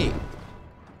 Oi!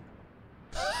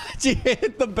 Did you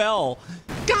hit the bell?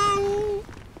 Gong!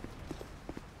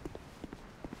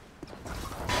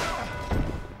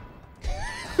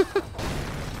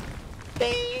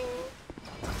 Ding!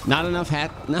 Not enough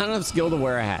hat, not enough skill to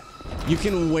wear a hat. You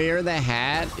can wear the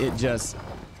hat, it just...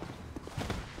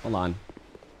 Hold on.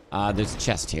 There's a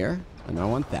chest here. I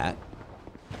don't want that.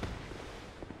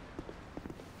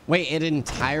 Wait, it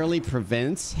entirely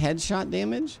prevents headshot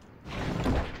damage?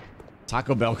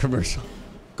 Taco Bell commercial.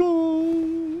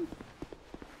 Go.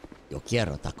 Yo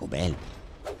quiero Taco Bell.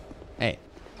 Hey.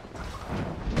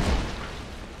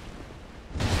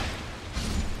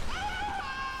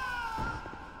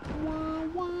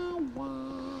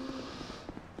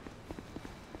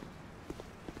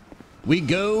 We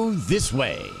go this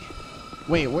way.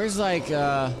 Wait, where's like,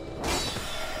 there's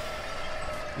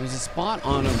a spot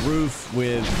on a roof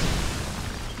with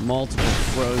multiple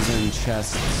frozen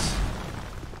chests.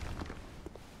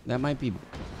 That might be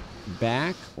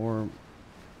back or...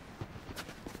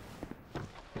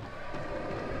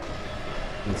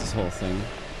 What's this whole thing?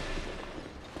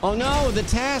 Oh no, the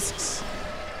tasks!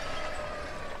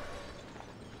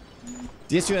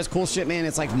 DS2 has cool shit, man.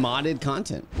 It's like modded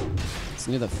content. It's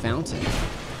near the fountain.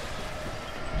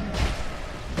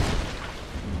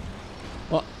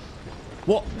 What?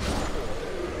 What?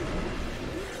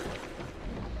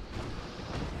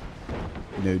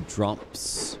 No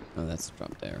drops. Oh, that's a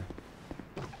drop there.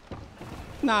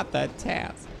 Not that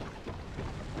task.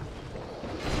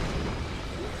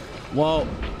 Whoa.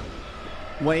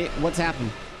 Wait, what's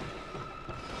happened?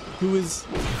 Who is...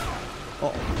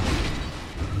 Oh.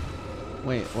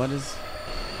 Wait, what is...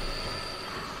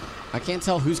 I can't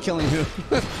tell who's killing who.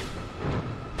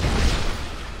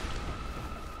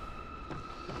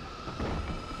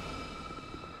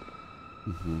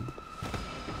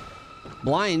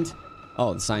 Blind.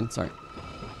 Oh, the sign. Sorry.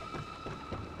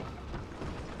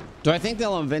 Do I think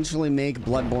they'll eventually make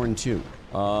Bloodborne 2?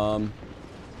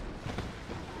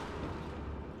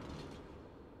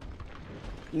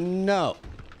 No.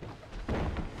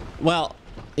 Well,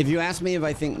 if you ask me if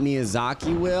I think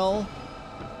Miyazaki will,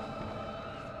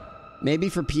 maybe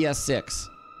for PS6.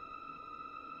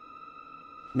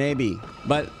 Maybe.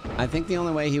 But I think the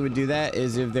only way he would do that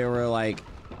is if there were like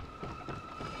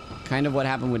kind of what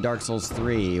happened with Dark Souls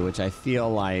 3, which I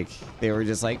feel like they were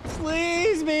just like,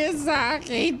 please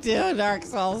Miyazaki, do Dark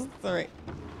Souls 3.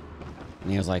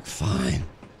 And he was like, fine.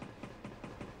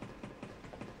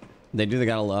 They do, they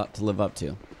got a lot to live up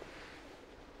to.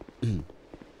 I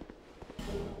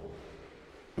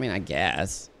mean, I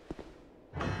guess.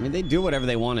 I mean, they do whatever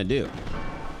they want to do.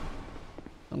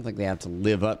 I don't think they have to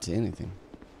live up to anything.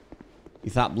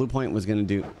 You thought Blue Point was going to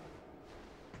do...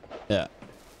 Yeah.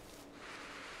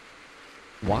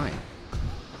 Why?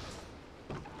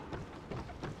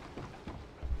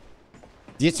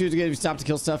 DS2 is good if you stop to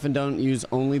kill stuff and don't use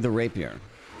only the rapier.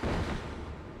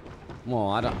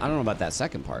 Well, I don't know about that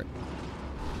second part.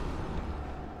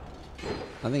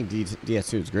 I think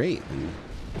DS2 is great.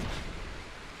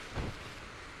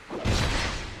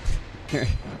 Here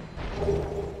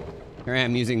I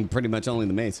am using pretty much only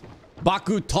the mace.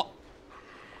 Baku to...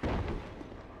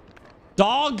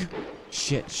 Dog!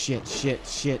 Shit.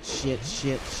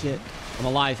 I'm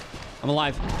alive. I'm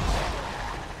alive.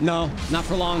 No, not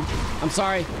for long. I'm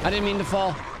sorry. I didn't mean to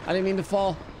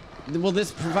fall. Will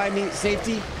this provide me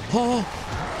safety? Oh,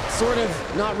 sort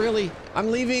of. Not really.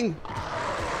 I'm leaving.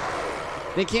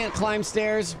 They can't climb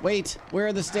stairs. Wait, where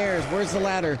are the stairs? Where's the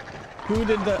ladder? Who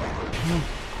did the...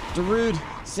 Darude,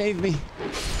 save me.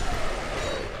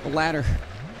 The ladder.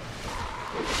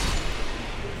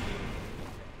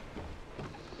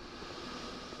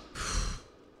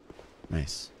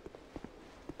 Nice.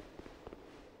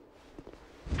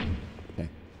 Okay.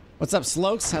 What's up,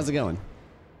 Slokes? How's it going?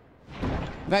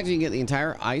 In fact, you can get the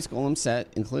entire Ice Golem set,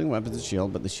 including weapons and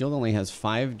shield, but the shield only has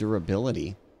 5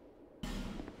 durability.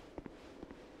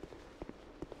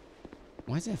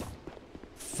 Why is that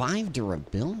 5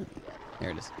 durability? There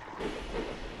it is.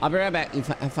 I'll be right back. You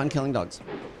have fun killing dogs.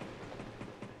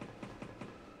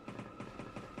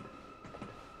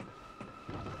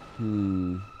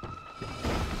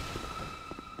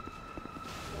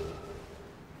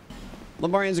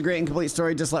 Bloodborne's a great and complete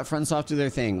story. Just let FromSoft do their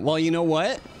thing. Well, you know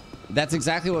what? That's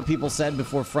exactly what people said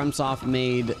before FromSoft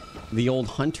made the old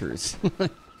Hunters.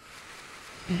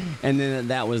 And then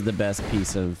that was the best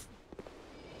piece of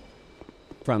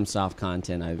FromSoft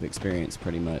content I've experienced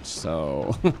pretty much,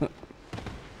 so...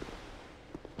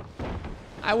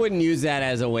 I wouldn't use that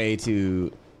as a way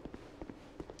to...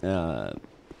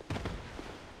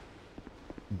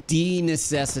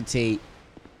 de-necessitate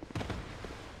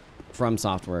From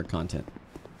Software content.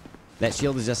 That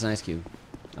shield is just an ice cube.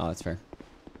 Oh, that's fair.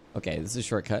 Okay, this is a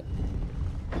shortcut.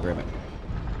 I'll be right back.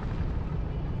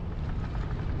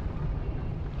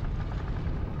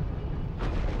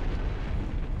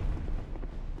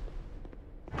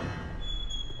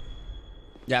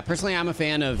 Yeah, personally, I'm a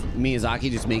fan of Miyazaki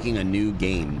just making a new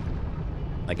game,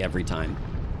 like, every time.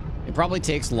 It probably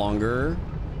takes longer.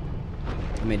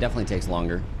 I mean, it definitely takes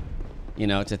longer, you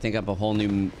know, to think up a whole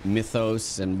new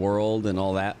mythos and world and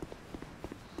all that.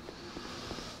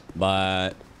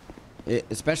 But,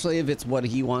 especially if it's what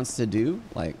he wants to do,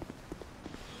 like,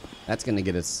 that's going to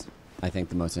get us, I think,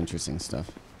 the most interesting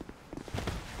stuff.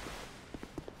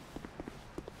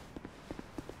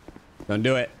 Don't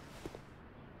do it.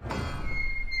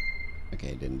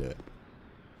 Okay, didn't do it.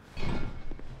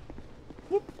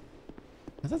 Whoop.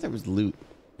 I thought there was loot.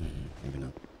 Maybe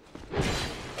not.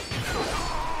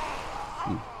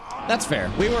 That's fair.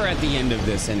 We were at the end of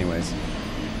this anyways.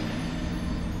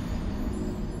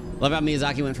 Love how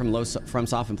Miyazaki went from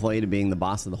FromSoft employee to being the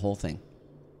boss of the whole thing.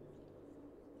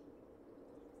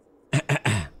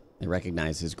 They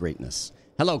recognize his greatness.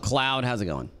 Hello, Cloud. How's it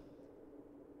going?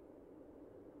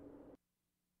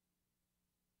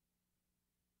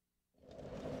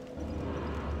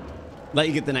 Let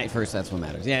you get the night first. That's what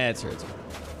matters. Yeah, it's her.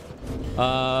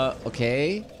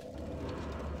 Okay.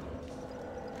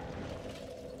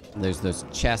 There's those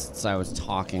chests I was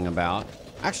talking about.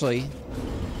 Actually,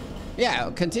 yeah,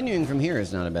 continuing from here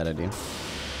is not a bad idea.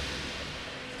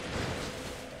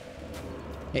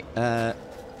 Hey,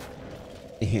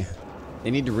 yeah. They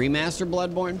need to remaster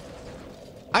Bloodborne?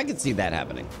 I could see that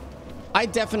happening. I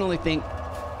definitely think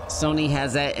Sony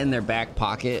has that in their back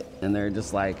pocket, and they're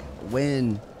just like,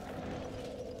 when's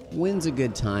a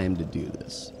good time to do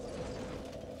this?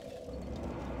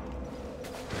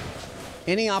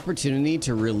 Any opportunity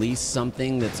to release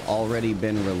something that's already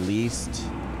been released?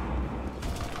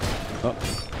 Oh.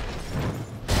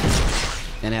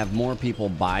 and have more people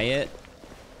buy it,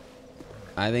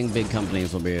 I think big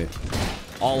companies will be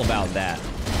all about that.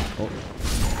 Oh.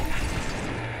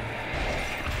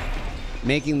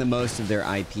 Making the most of their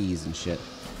IPs and shit.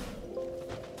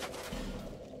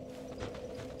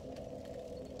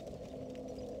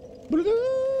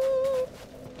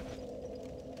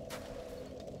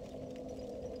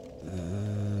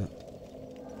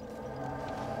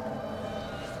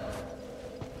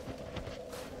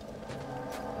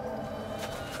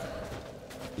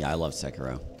 Yeah, I love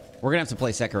Sekiro. We're gonna have to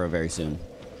play Sekiro very soon.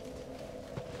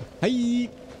 Hey!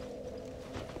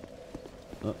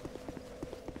 Oh.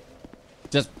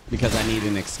 Just because I need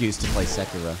an excuse to play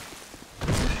Sekiro.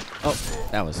 Oh,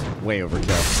 that was way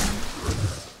overkill.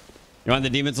 You want the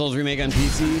Demon Souls remake on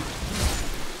PC?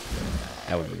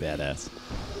 That would be badass.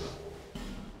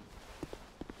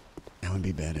 That would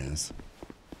be badass.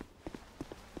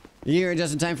 You're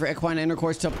just in time for equine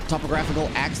intercourse topographical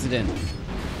accident.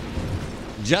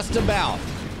 Just about.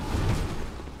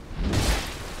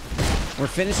 We're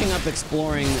finishing up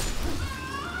exploring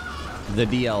the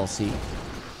DLC.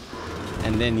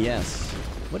 And then, yes.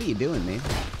 What are you doing, man?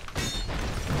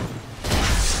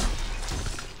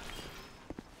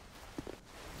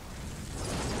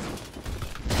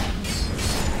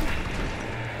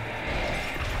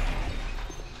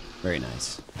 Very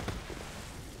nice.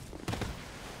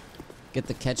 Get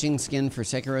the catching skin for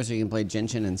Sekiro so you can play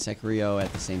Genshin and Sekiro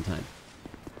at the same time.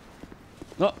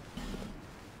 Oh!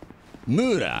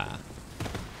 Mura!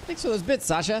 Thanks for those bits,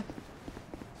 Sasha.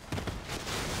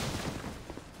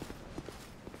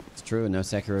 It's true, no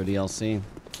Sekiro DLC.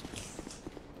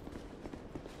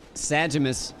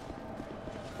 Sagimus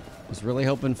was really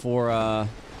hoping for, oh,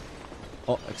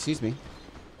 excuse me.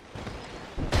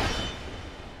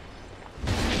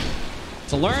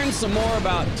 To learn some more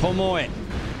about Tomoe.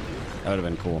 That would have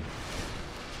been cool.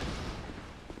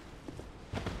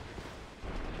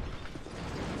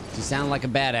 You sound like a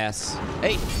badass.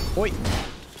 Hey, oi.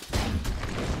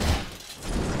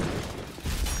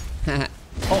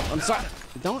 Oh, I'm sorry.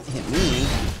 Don't hit me.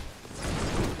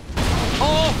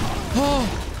 Oh, oh.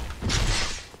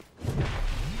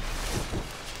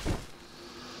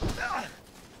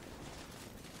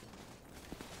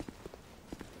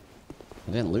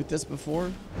 I didn't loot this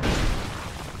before.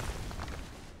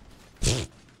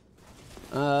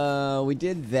 We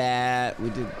did that. We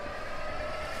did.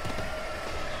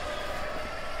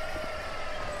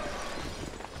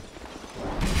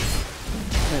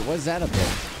 Wait, what's that up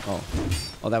there? Oh.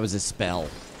 Oh, that was a spell.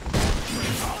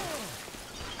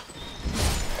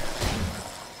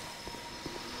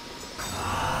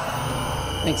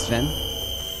 Thanks, Sven.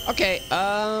 Okay,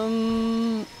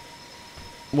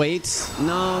 wait.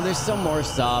 No, there's still more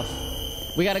stuff.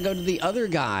 We gotta go to the other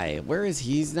guy. Where is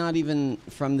he? He's not even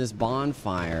from this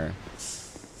bonfire.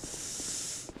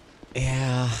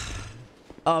 Yeah.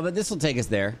 Oh, but this will take us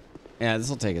there. Yeah, this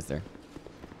will take us there.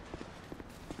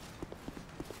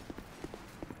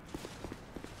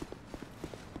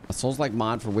 A Souls-like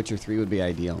mod for Witcher 3 would be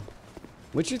ideal.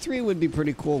 Witcher 3 would be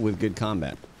pretty cool with good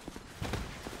combat.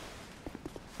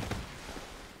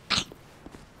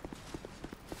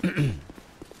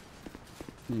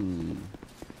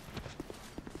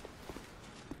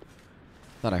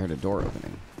 Thought I heard a door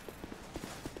opening.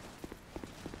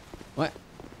 What?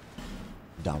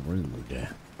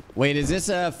 Darude. Wait, is this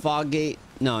a fog gate?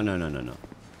 No.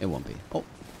 It won't be. Oh.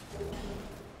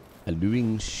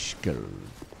 Alluring skull.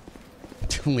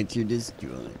 Witcher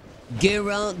destroyed.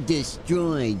 Geralt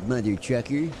destroyed, mother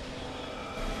trucker.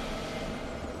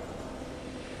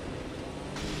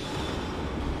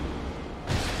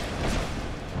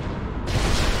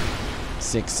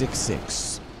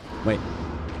 $666. Wait.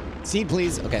 Seed,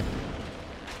 please. Okay.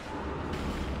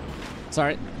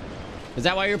 Sorry. Is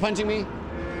that why you're punching me?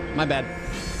 My bad.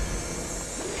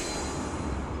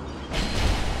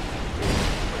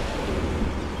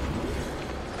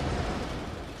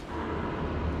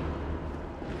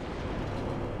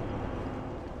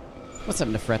 What's up,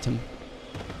 Nefretum?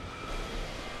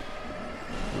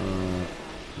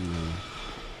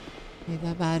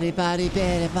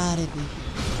 Body.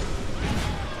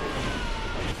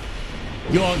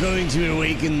 You are going to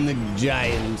awaken the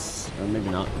giants. Or maybe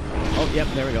not. Oh, yep,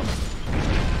 there we go.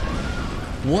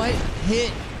 What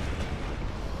hit?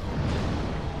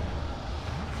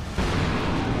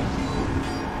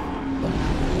 Oh,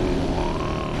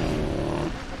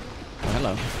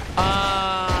 hello.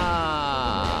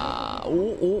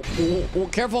 Oh,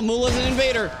 careful, Mula's an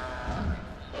invader.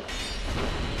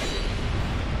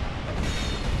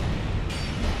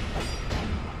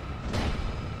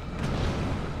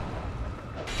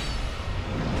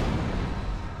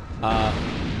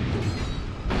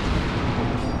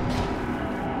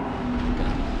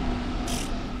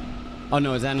 Oh,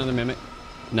 no, is that another mimic?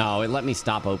 No, it let me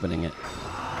stop opening it.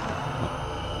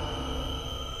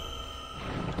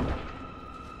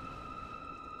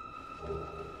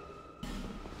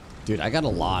 Dude, I got a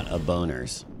lot of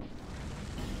boners.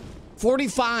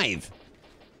 45!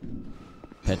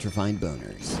 Petrified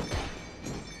boners.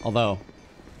 Although,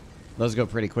 those go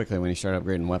pretty quickly when you start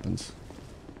upgrading weapons.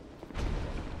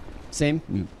 Same?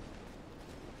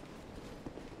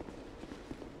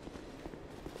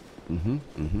 Mm-hmm.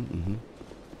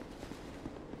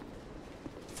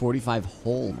 45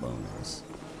 whole boners.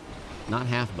 Not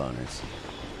half boners.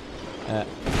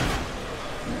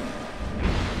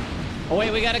 Oh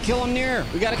wait, we gotta kill him near.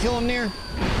 We gotta kill him near.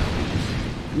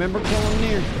 Remember, kill him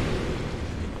near.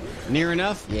 Near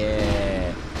enough?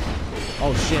 Yeah.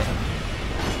 Oh shit.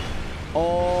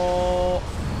 Oh.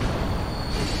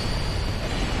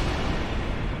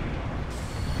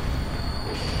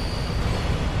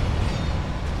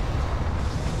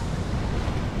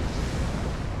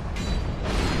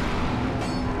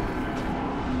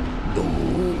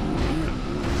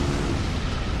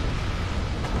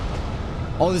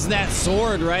 Oh, this is that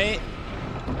sword, right?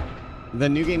 The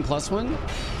New Game Plus one?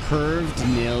 Curved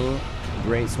nil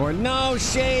great sword. No,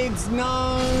 Shades,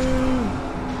 no!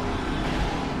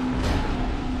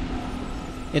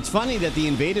 It's funny that the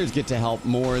invaders get to help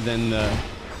more than the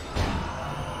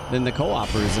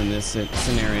co-opers in this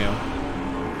scenario.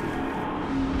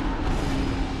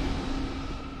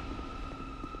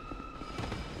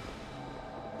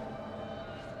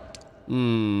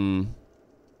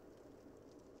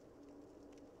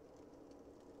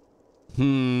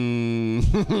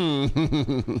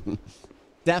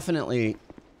 Definitely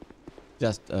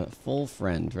just a full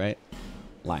friend, right?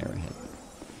 Liar ahead.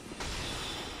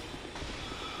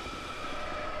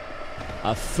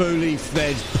 A fully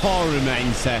fledged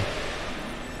pyromancer.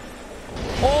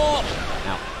 Oh!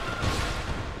 Ow.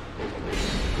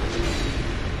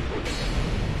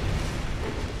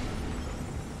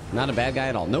 Not a bad guy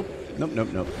at all. Nope.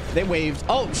 Nope. They waved.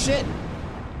 Oh, shit.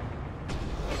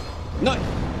 No.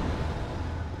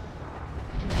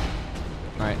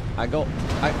 All right, oh.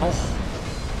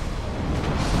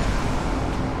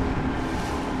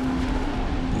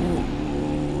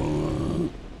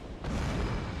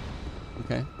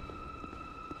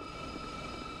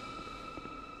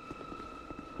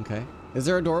 Okay. Is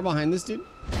there a door behind this dude?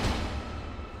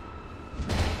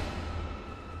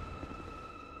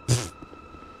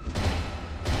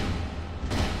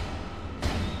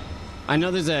 I know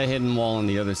there's a hidden wall on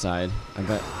the other side. I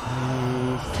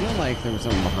feel like there was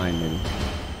something behind me.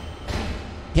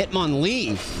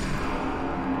 Hitmonlee.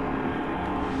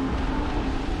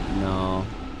 No.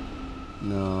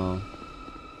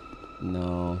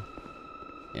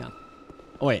 Yeah.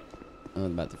 Oh, wait. What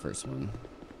about the first one?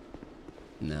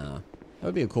 No. That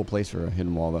would be a cool place for a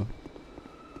hidden wall, though.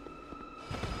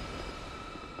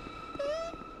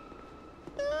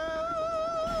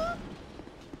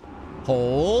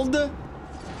 Hold.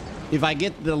 If I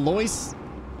get the Lois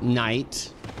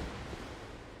Knight,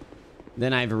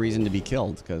 then I have a reason to be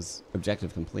killed, because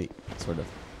objective complete, sort of.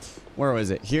 Where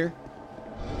was it? Here?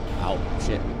 Ow,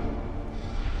 shit.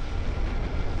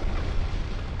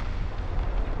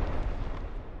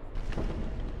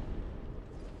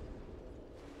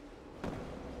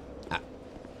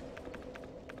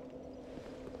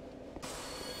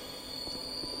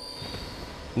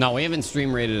 No, we haven't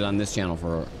stream rated on this channel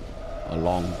for a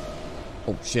long...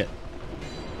 Oh, shit.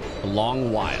 A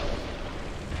long while.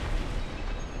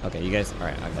 Okay, you guys...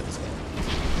 Alright, I got this one.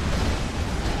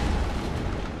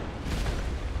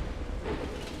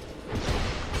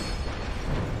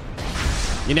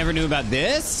 You never knew about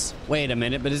this? Wait a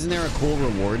minute, but isn't there a cool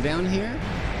reward down here?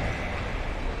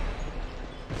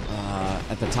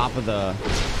 At the top of the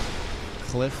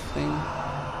cliff thing?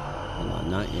 Hold on,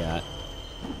 not yet.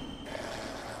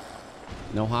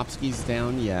 No hopskis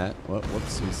down yet.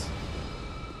 Whoopsies.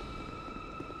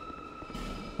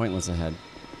 Pointless ahead.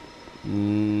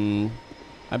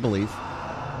 I believe.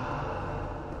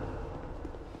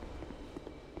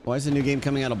 Why is the new game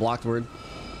coming out a blocked word?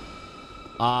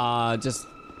 Just...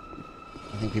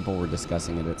 I think people were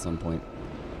discussing it at some point.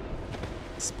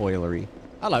 Spoilery.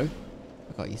 Hello.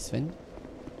 I got you, Sven.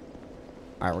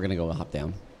 Alright, we're gonna go hop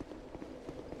down.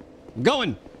 I'm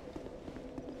going!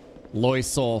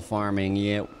 Loisol farming,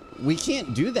 yeah. We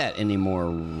can't do that anymore,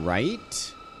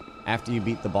 right? After you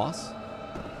beat the boss?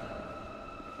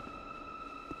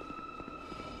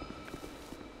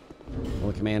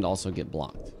 Will the command also get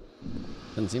blocked?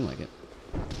 Doesn't seem like it.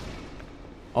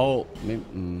 Oh, maybe,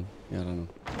 yeah, I don't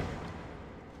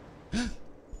know.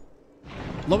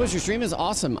 Lobos, your stream is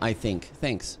awesome, I think.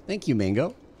 Thanks. Thank you,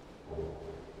 Mango.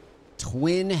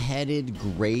 twin-headed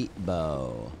great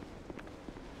bow.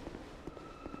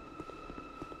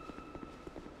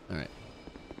 All right.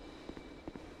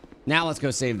 Now let's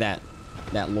go save that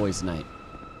Lois Knight.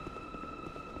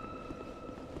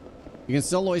 You can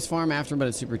still Lois farm after, but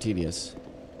it's super tedious.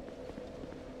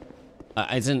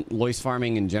 Isn't Lois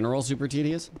farming in general super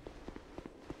tedious?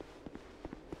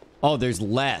 Oh, there's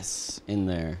less in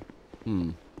there.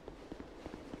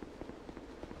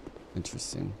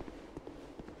 Interesting.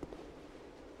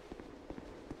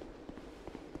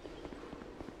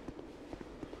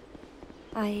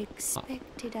 I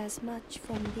expected as much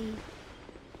from thee.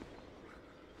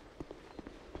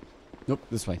 Nope,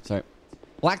 this way. Sorry.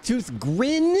 Blacktooth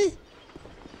Grin.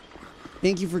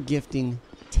 Thank you for gifting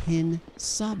 10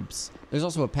 subs. There's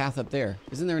also a path up there.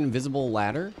 Isn't there an invisible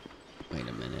ladder? Wait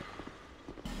a minute.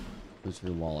 Goes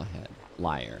your wall ahead.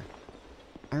 Liar.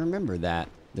 I remember that.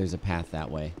 There's a path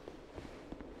that way.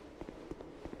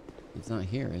 It's not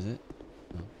here, is it?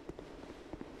 No.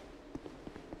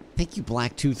 Thank you,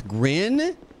 Blacktooth Grin.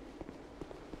 Is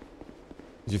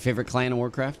your favorite clan in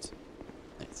Warcraft?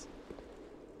 Nice.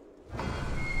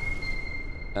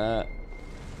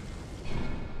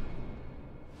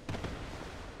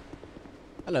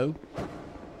 Hello.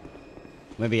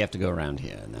 Maybe you have to go around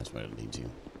here, and that's where it leads you.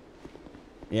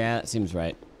 Yeah, that seems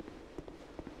right.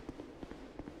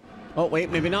 Oh, wait,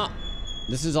 maybe not.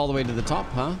 This is all the way to the top,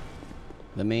 huh?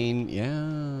 The main,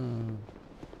 yeah.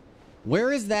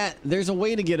 Where is that? There's a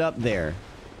way to get up there.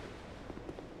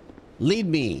 Lead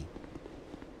me.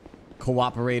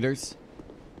 Cooperators.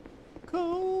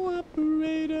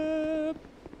 Cooperator.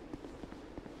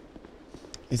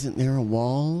 Isn't there a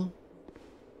wall?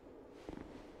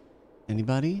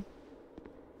 Anybody?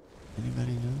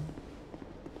 Anybody know?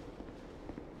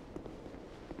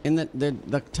 In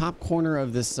the top corner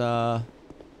of this other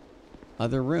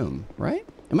room, right?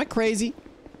 Am I crazy?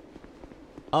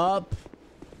 Up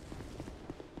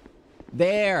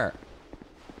there.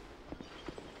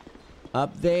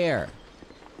 Up there.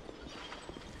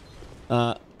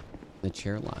 The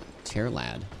chair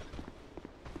lad.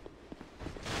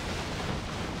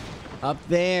 Up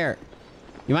there.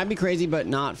 You might be crazy, but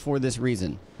not for this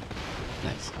reason.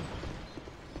 Nice.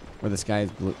 Where the sky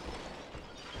is blue.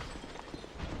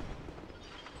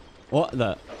 What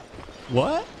the?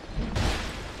 What?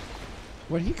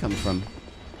 Where'd he come from?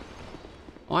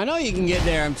 Oh, I know you can get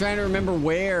there. I'm trying to remember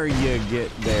where you get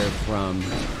there from.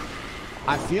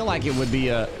 I feel like it would be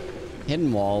a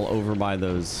hidden wall over by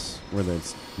those, where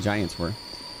those giants were.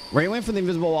 Where you went for the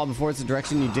invisible wall before, it's the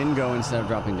direction you didn't go instead of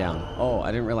dropping down. Oh,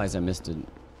 I didn't realize I missed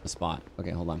a spot.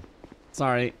 Okay, hold on.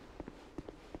 Sorry.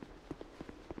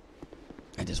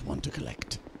 I just want to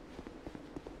collect.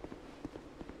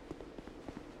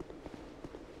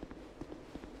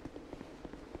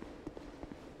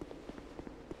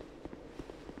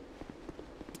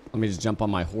 Let me just jump on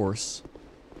my horse.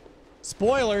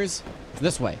 Spoilers!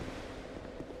 This way.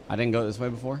 I didn't go this way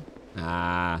before?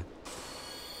 Ah.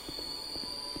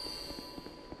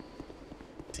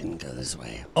 Didn't go this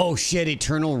way. Oh shit,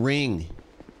 Eternal Ring.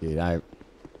 Dude,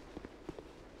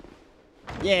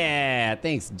 yeah,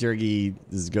 thanks,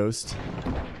 Jergy's ghost.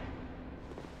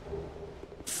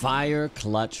 Fire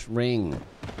Clutch Ring.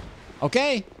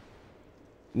 Okay.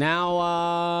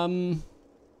 Now,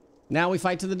 now we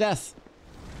fight to the death.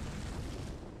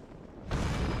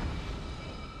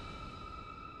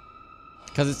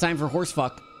 Because it's time for horse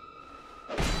fuck.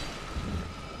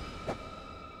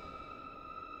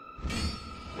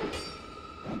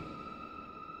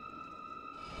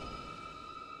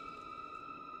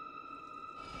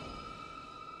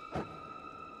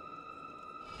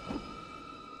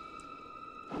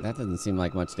 That doesn't seem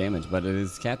like much damage, but it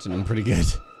is catching him pretty good.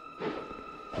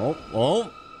 Oh,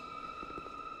 oh.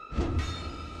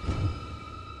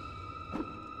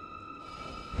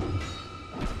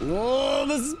 Whoa,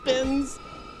 the spins.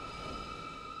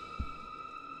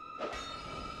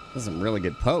 Those are some really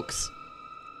good pokes.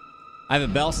 I have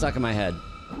a bell stuck in my head.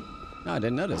 No, I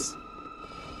didn't notice.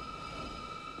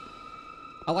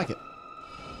 I like it.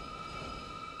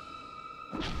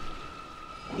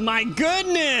 My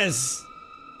goodness!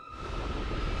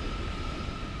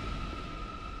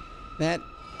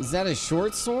 Is that a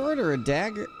short sword or a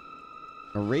dagger?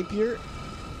 A rapier?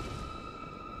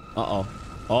 Uh-oh.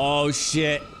 Oh,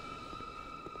 shit.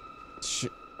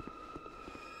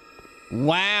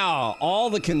 Wow. All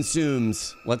the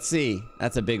consumes. Let's see.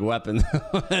 That's a big weapon.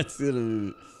 That's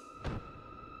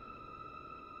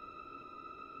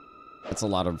a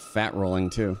lot of fat rolling,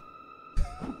 too.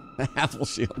 Apple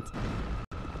shield.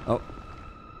 Oh.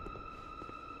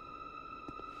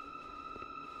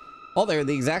 Oh, they're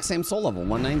the exact same soul level,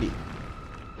 190.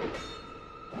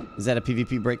 Is that a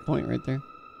PvP breakpoint right there?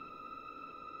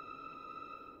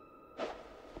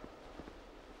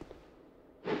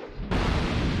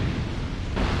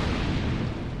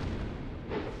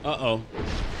 Uh-oh.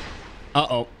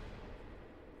 Uh-oh.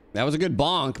 That was a good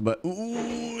bonk, but...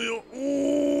 Ooh.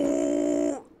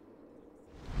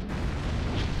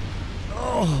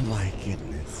 Oh, my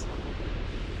goodness.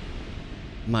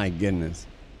 My goodness.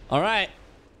 All right.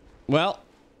 Well...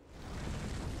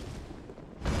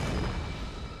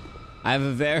 I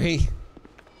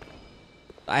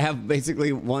have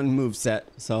basically one move set,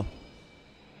 so...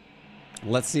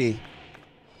 Let's see.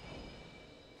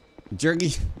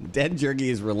 Dead Jergy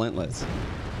is relentless.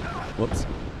 Whoops.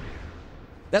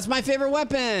 That's my favorite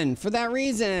weapon for that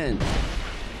reason.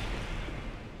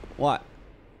 What?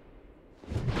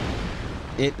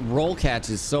 It roll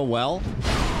catches so well.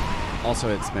 Also,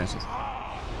 it smashes.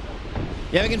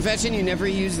 You have a confession? You never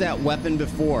used that weapon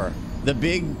before. The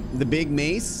big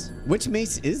mace? Which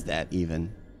mace is that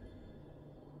even?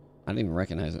 I didn't even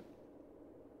recognize it.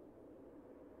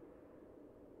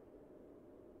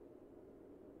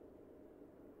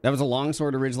 That was a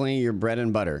longsword originally, your bread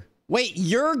and butter. Wait,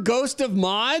 you're Ghost of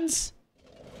Mods?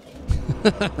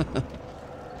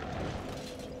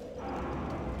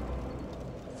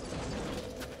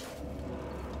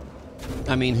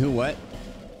 I mean, who what?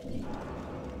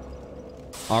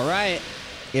 All right,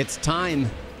 it's time.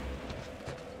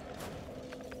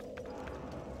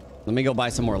 Let me go buy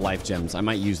some more life gems. I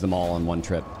might use them all on one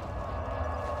trip.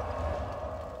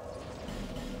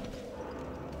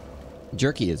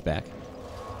 Jerky is back.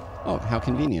 Oh, how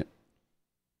convenient.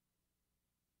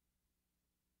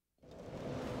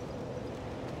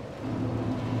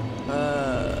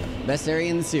 Best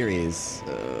area in the series.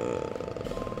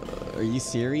 Are you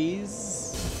serious?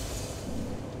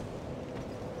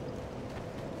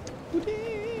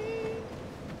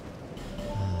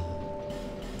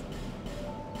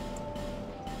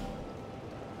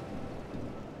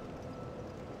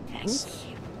 Thank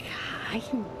you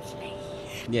kindly.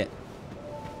 Yeah.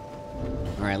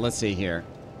 All right, let's see here.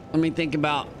 Let me think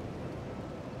about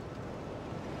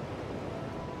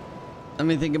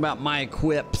my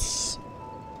equips.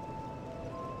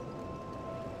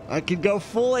 I could go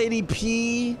full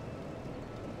ADP.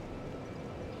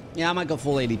 Yeah, I might go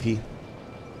full ADP.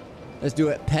 Let's do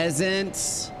it.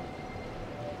 Peasant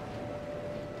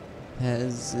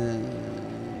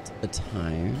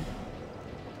attire.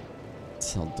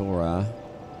 Seldora.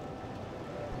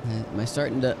 Am I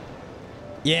starting to...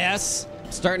 Yes!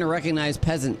 Starting to recognize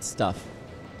peasant stuff.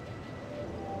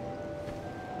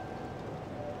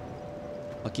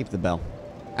 I'll keep the bell.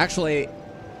 Actually,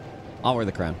 I'll wear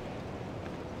the crown.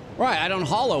 Right, I don't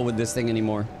hollow with this thing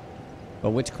anymore.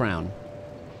 But which crown?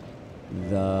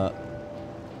 The...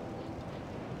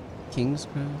 King's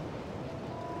crown?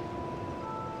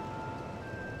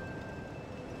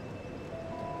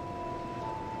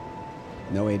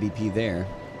 No ADP there.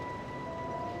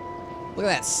 Look at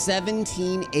that,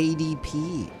 17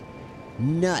 ADP.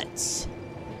 Nuts.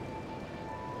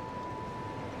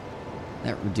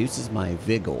 That reduces my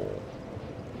vigor.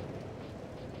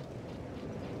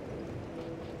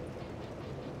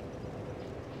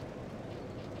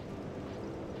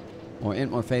 More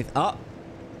int, more faith. Oh!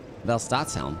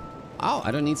 Velstat's helm. Oh, I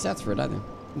don't need stats for it either.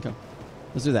 Okay.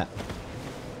 Let's do that.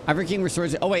 Ivory King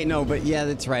restores it. Oh, wait, no, but yeah,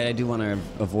 that's right. I do want to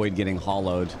avoid getting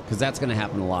hollowed, because that's going to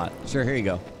happen a lot. Sure, here you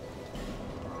go.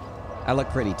 I look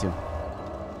pretty, too.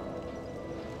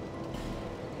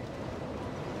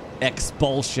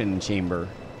 Expulsion Chamber.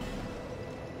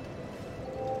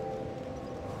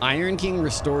 Iron King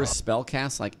restores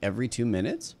spellcast like every 2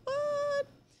 minutes? What?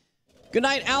 Good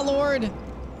night, Allord.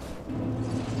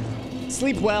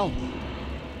 Sleep well.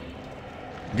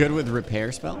 Good with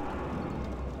repair spell?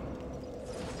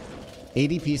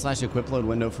 ADP/equip load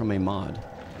window from a mod.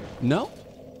 No?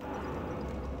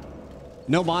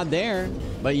 No mod there,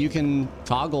 but you can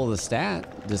toggle the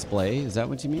stat display. Is that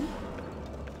what you mean?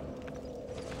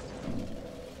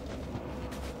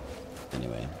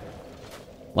 Anyway,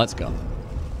 let's go.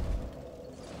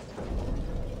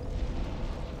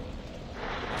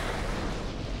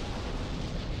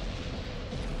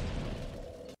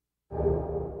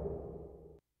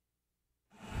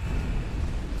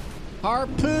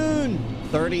 Harpoon!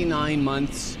 39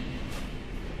 months.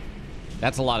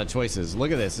 That's a lot of choices.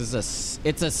 Look at this.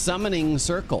 It's a summoning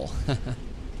circle.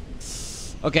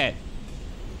 Okay.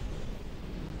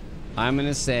 I'm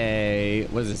gonna say,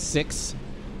 what is it, 6?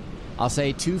 I'll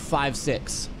say 2, 5,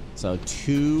 6. So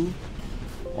 2,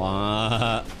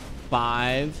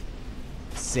 5,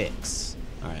 6.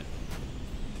 All right.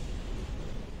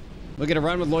 We're gonna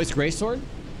run with Lois Greysword.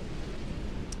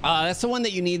 That's the one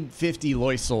that you need 50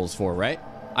 Lois souls for, right?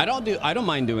 I don't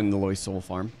mind doing the Lois soul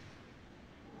farm.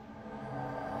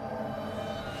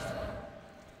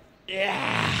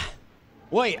 Yeah.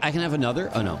 Wait, I can have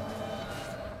another? Oh no.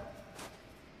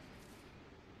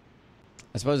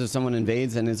 I suppose if someone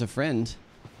invades and is a friend.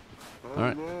 All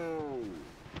right.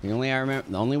 The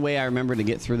only way I remember to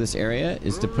get through this area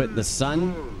is to put the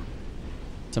sun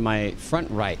to my front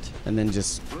right and then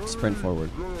just sprint forward.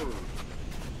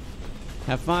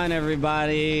 Have fun,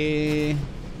 everybody.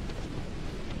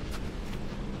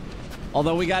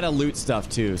 Although we gotta loot stuff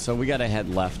too, so we gotta head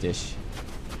leftish.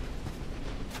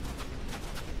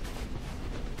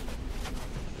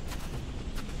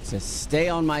 Just stay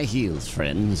on my heels,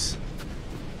 friends.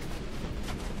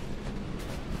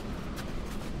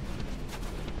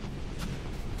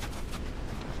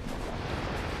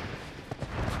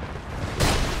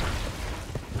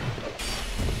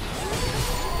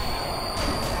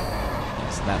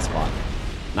 That spot.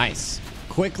 Nice.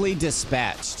 Quickly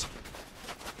dispatched.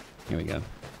 Here we go.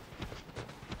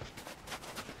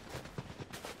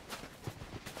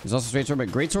 There's also straight sword,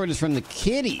 but great sword is from the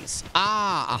kiddies.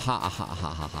 Ah, aha, aha, aha,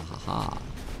 aha, aha, aha.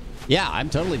 Yeah, I'm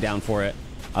totally down for it.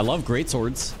 I love great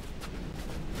swords.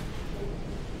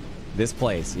 This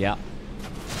place, yeah.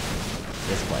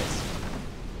 This place.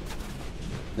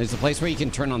 There's a place where you can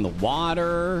turn on the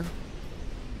water.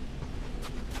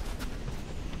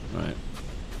 All right.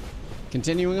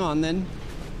 Continuing on, then.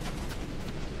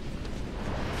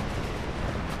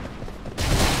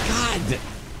 God!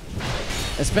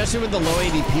 Especially with the low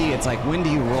ADP, it's like, when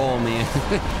do you roll, man?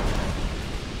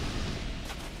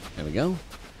 There we go.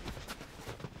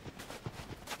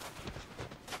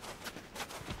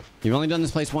 You've only done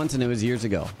this place once, and it was years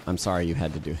ago. I'm sorry you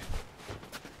had to do it.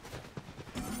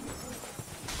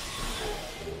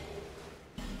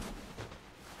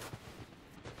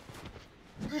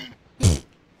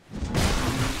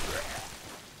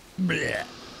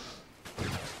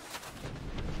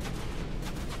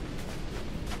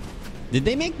 Did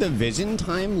they make the vision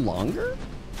time longer?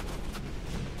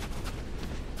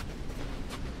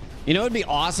 You know what would be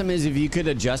awesome is if you could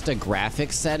adjust a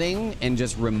graphics setting and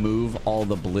just remove all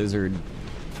the Blizzard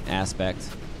aspects.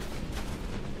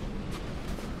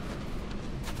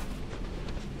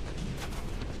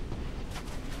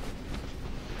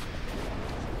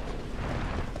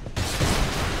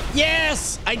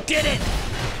 Yes! I did it!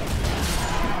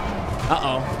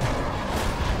 Uh-oh.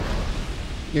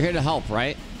 You're here to help,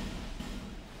 right?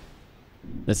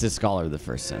 This is Scholar of the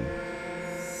First Sin.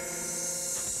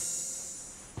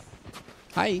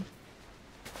 Hi.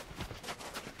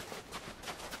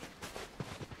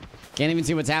 Can't even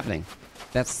see what's happening.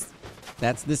 That's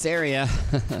this area.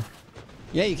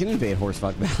 Yeah, you can invade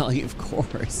Horsefuck Valley, of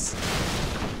course.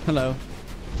 Hello.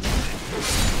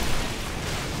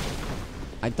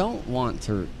 I don't want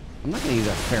to... I'm not going to use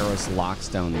a Pharaoh's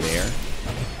Lockstone there.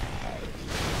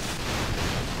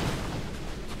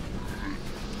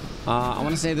 I want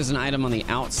to say there's an item on the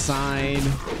outside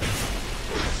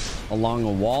along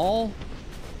a wall.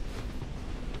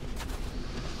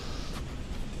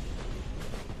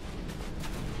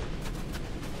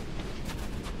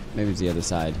 Maybe it's the other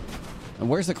side. And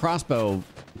where's the crossbow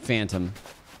phantom?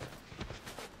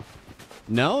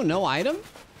 No item?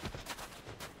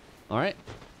 All right.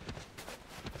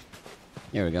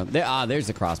 Here we go. There's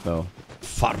the crossbow.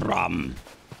 Faramsman.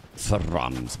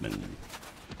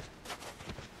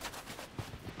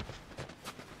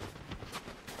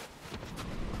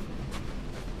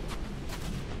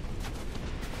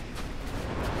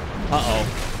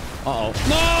 Uh-oh.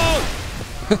 No!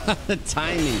 The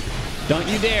timing. Don't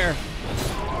you dare.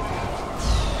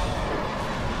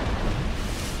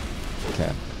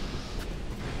 Okay.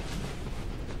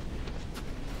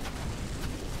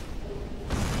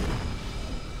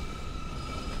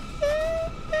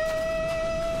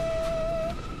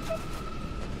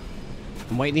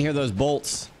 I'm waiting to hear those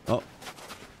bolts. Oh,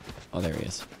 there he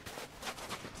is.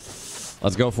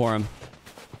 Let's go for him.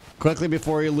 Quickly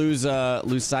before you lose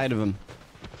sight of him.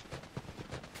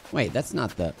 Wait, that's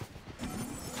not the...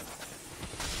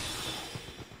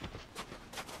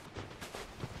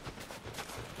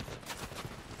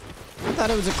 I thought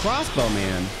it was a crossbow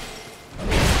man.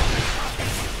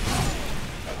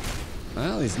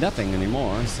 Well, he's nothing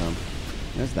anymore, so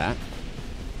there's that.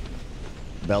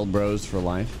 Bell Bros for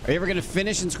life. Are you ever gonna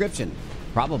finish Inscription?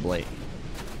 Probably.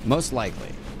 Most likely.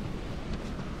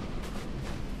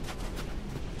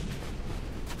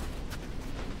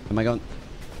 Am I going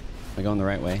the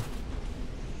right way?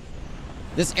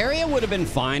 This area would have been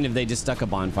fine if they just stuck a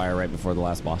bonfire right before the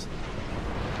last boss.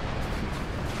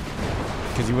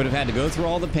 Because you would have had to go through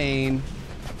all the pain.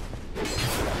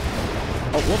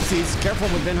 Oh, whoopsies. Careful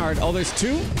with Vinhard. Oh, there's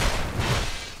two?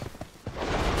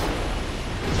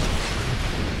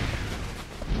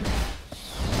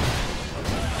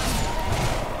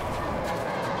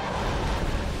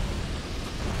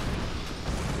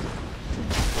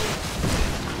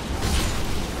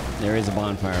 There is a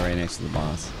bonfire right next to the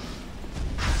boss.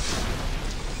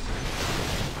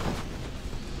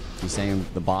 You saying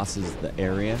the boss is the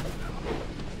area?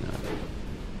 No.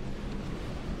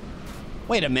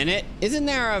 Wait a minute. Isn't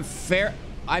there a fair...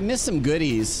 I missed some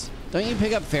goodies. Don't you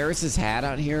pick up Ferris's hat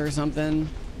out here or something?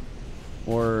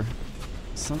 Or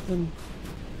something?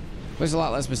 There's a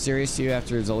lot less mysterious to you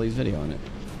after Zoli's video on it.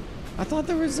 I thought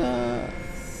there was a...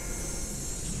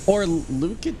 Or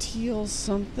Lucatiel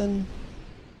something?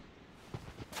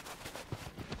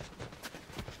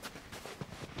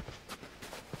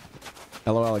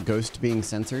 LOL, a ghost being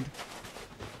censored?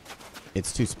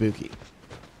 It's too spooky.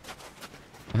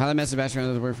 How that message bash around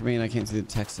doesn't work for me and I can't see the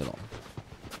text at all.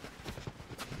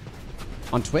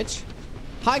 On Twitch?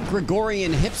 Hi,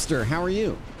 Gregorian Hipster. How are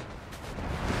you?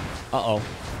 Uh-oh.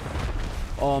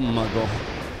 Oh, my God.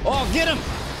 Oh, get him!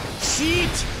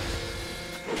 Cheat!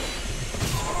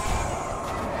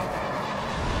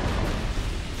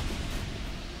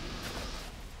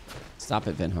 Stop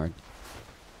it, Vinhard.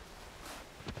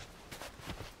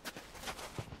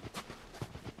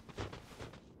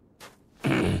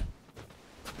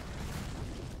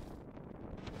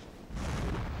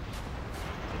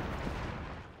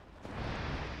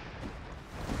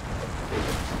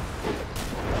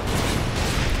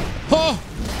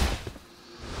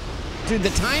 Dude, the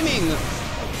timing.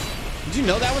 Did you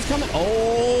know that was coming?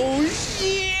 Oh,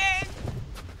 shit.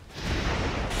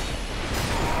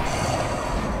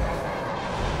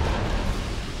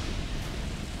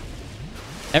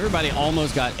 Everybody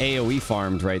almost got AoE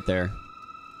farmed right there.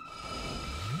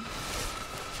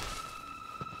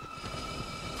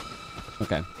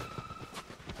 Okay.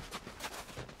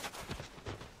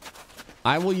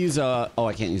 I will use a... Oh,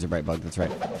 I can't use a bright bug. That's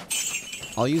right.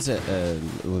 I'll use a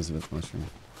Elizabeth mushroom.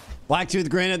 Blacktooth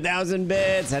granted 1,000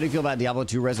 bits. How do you feel about Diablo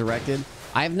 2 Resurrected?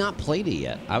 I have not played it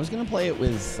yet. I was going to play it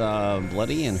with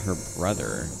Bloody and her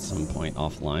brother at some point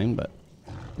offline, but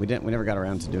we never got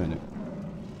around to doing it.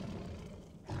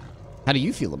 How do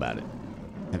you feel about it?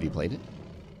 Have you played it?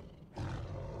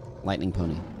 Lightning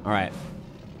Pony. All right.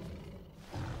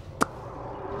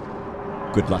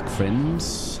 Good luck,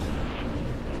 friends.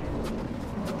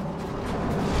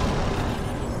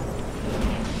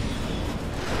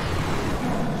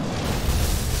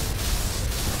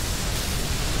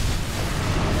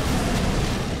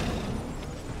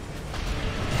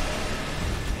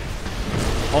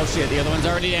 Oh shit, the other one's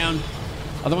already down.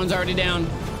 Other one's already down.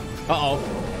 Uh-oh.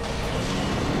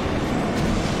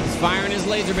 He's firing his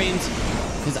laser beams.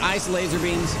 His ice laser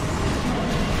beams.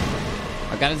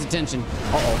 I got his attention.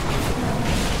 Uh-oh.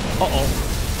 Uh-oh.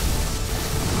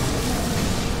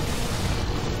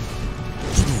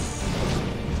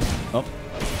 Oh.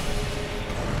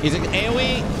 He's an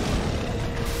AoE.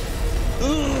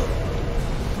 Ooh.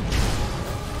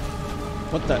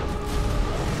 What the?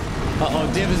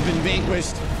 Uh-oh, Div has been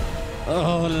vanquished.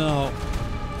 Oh, no.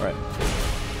 All right.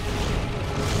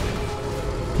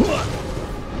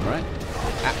 All right.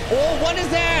 Oh, what is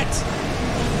that?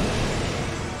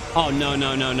 Oh, no,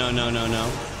 no, no, no, no, no, no.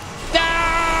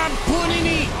 Ah,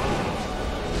 Punini!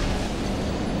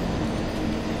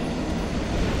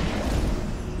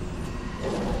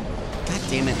 God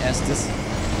damn it, Estes.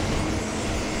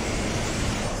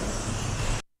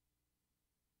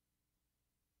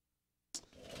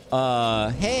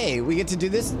 Hey, we get to do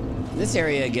this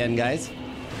area again, guys.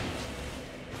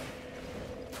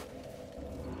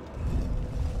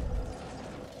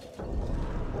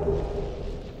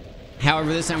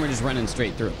 However, this time we're just running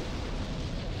straight through.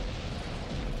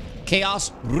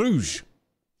 Chaos Rouge.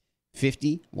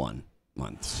 51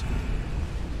 months.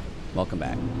 Welcome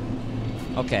back.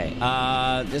 Okay,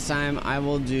 this time I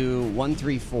will do 1,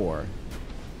 3, 4.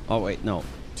 Oh, wait, no.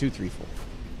 2, 3, 4.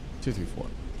 2, 3, 4.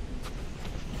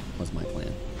 Was my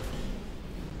plan.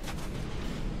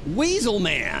 Weasel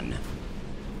Man.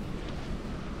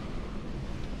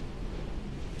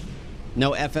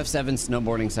 No FF7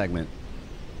 snowboarding segment.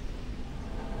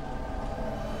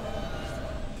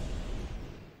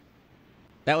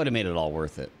 That would have made it all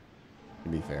worth it, to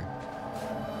be fair.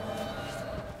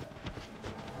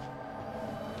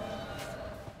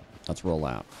 Let's roll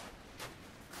out.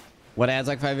 What adds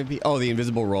like 5 AP? Oh, the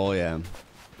invisible roll, yeah.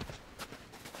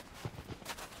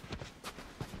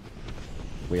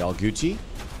 We all Gucci?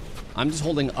 I'm just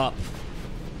holding up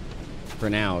for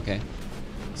now, okay?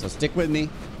 So stick with me.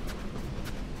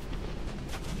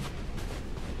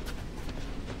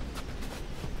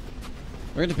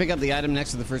 We're going to pick up the item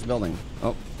next to the first building.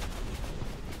 Oh.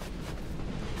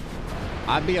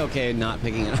 I'd be okay not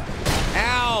picking it up.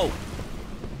 Ow!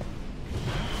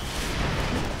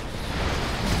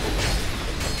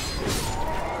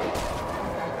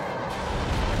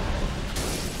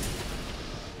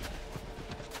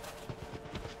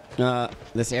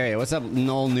 This area. What's up,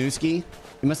 Noel Newski?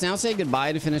 You must now say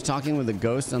goodbye to finish talking with a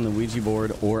ghost on the Ouija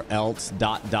board or else ...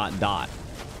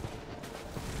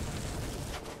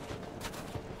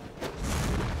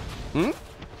 Hmm?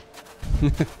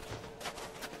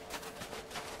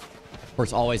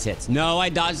 Horse always hits. No, I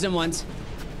dodged him once.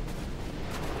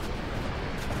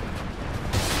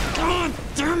 God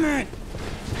damn it!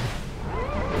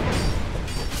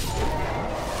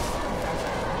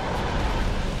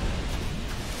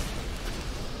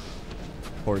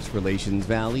 Horse Relations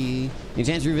Valley. Any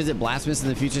chance to revisit Blasphemous in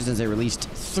the future since they released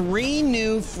 3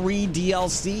 new free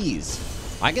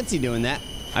DLCs? I could see doing that.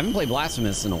 I haven't played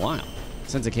Blasphemous in a while,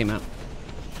 since it came out.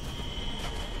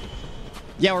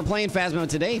 Yeah, we're playing Phasmo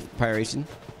today, Pyration.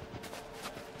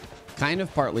 Kind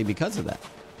of partly because of that.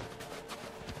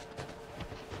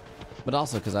 But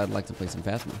also because I'd like to play some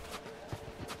Phasmo.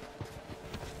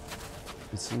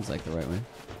 It seems like the right way.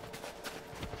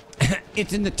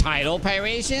 It's in the title,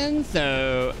 Pyration,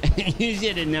 so you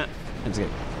should have known. I'm just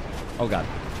kidding. Oh, God.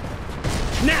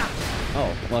 Now!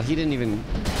 Oh, well, he didn't even...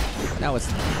 That was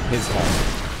his fault.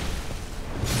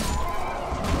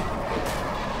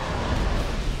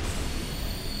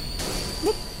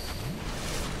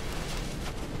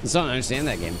 I still don't understand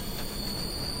that game.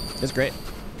 It's great.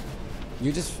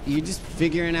 You're just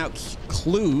figuring out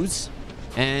clues,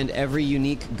 and every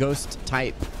unique ghost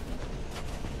type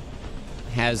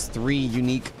has 3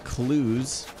 unique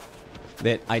clues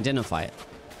that identify it.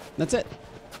 That's it.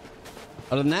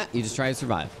 Other than that, you just try to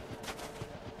survive.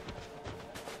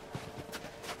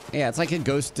 Yeah, it's like a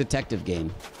ghost detective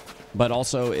game, but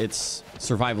also it's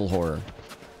survival horror.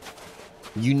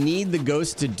 You need the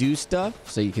ghost to do stuff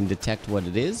so you can detect what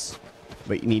it is,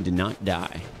 but you need to not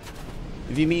die.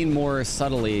 If you mean more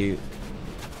subtly, you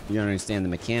don't understand the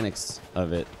mechanics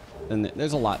of it, then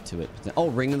there's a lot to it. Oh,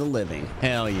 Ring of the Living.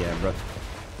 Hell yeah, bro.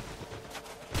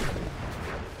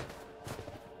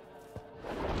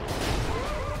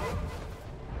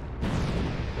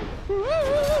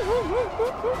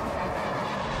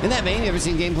 In that vein, you ever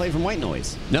seen gameplay from White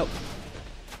Noise? Nope.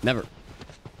 Never.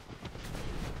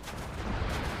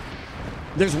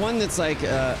 There's one that's like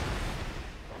an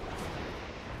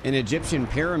Egyptian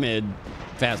pyramid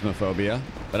phasmophobia,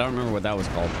 but I don't remember what that was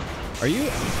called. Are you?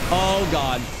 Oh,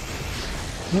 God.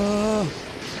 Oh,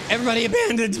 everybody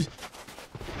abandoned.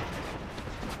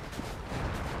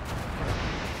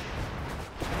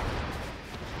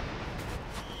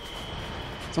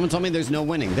 Someone told me there's no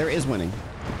winning. There is winning.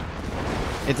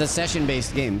 It's a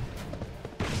session-based game.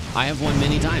 I have won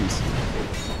many times.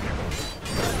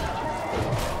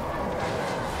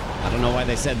 I don't know why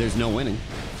they said there's no winning.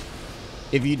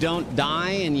 If you don't die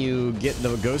and you get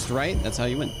the ghost right, that's how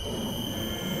you win.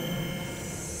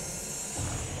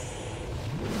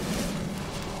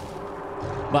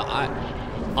 But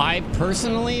I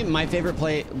personally, my favorite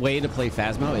way to play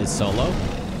Phasmo is solo.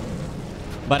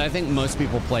 But I think most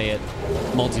people play it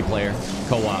multiplayer,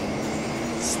 co-op.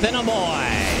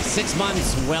 Spinaboy, 6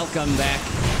 months, welcome back.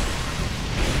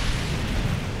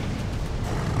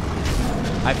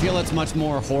 I feel it's much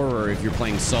more horror if you're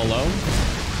playing solo.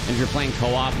 If you're playing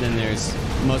co-op, then there's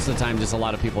most of the time just a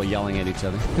lot of people yelling at each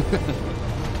other.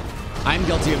 I'm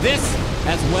guilty of this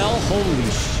as well.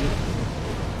 Holy shit.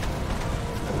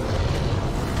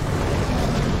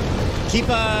 Keep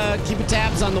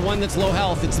tabs on the one that's low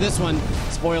health. It's this one.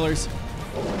 Spoilers.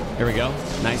 Here we go.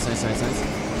 Nice, nice, nice, nice.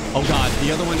 Oh God,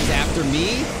 the other one is after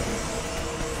me?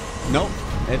 Nope.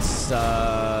 It's,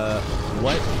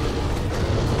 what?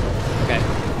 Okay,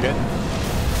 good.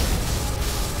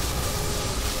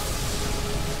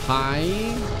 Hi.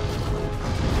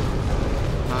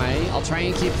 Hi. I'll try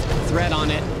and keep thread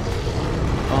on it.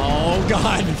 Oh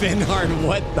God, Vinhard,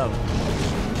 what the?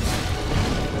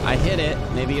 I hit it.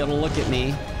 Maybe it'll look at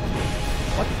me.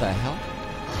 What the hell?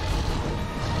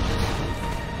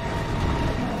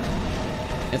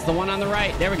 It's the one on the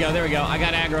right. There we go. There we go. I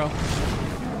got aggro.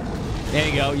 There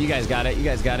you go. You guys got it. You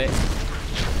guys got it.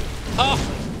 Oh!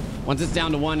 Once it's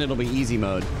down to 1, it'll be easy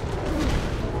mode.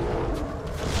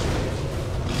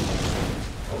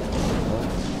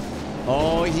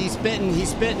 Oh, he's spitting.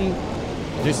 He's spitting.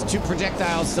 There's 2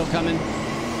 projectiles still coming.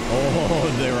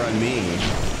 Oh, they're on me.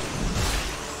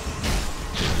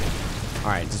 All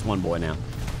right, just 1 boy now.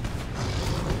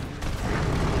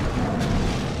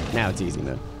 Now it's easy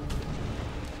mode.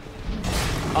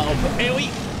 Oh, AoE.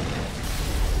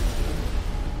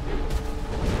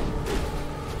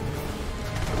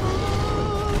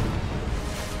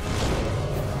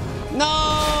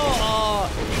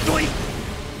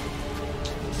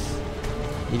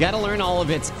 You gotta learn all of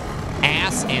its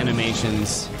ass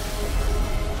animations.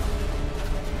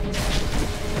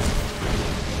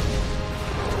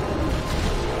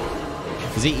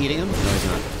 Is he eating them? No, he's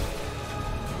not.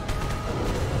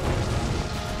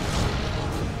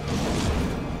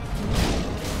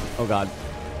 Oh, God.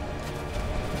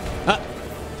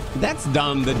 That's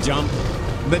dumb, the jump.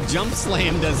 The jump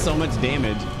slam does so much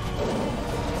damage.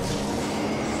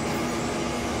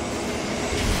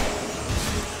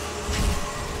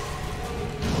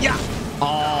 Yeah!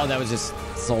 Oh, that was just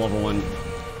soul level 1.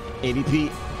 ADP.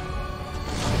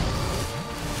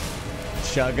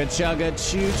 Chugga chugga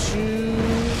choo choo.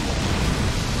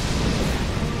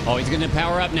 Oh, he's gonna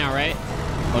power up now, right?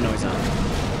 Oh no, he's not.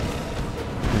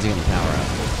 When's he gonna power up?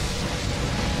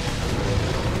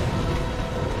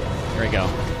 Here we go.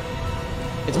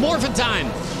 It's morphin'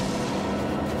 time!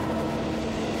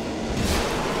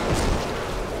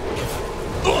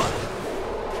 Ugh.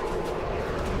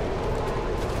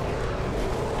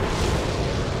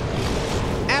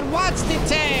 And what's the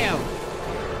tail?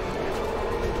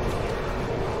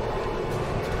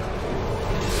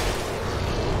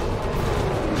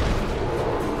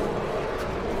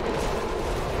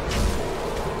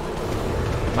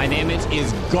 My damage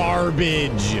is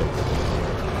garbage.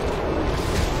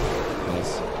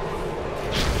 Nice.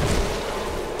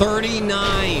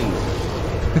 39.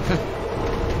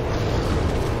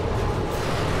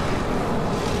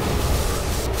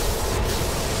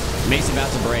 Mace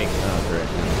about to break. Oh, great.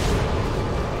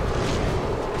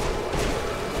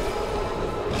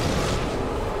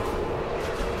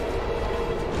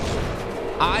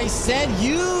 I said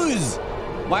use.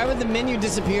 Why would the menu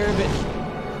disappear if it...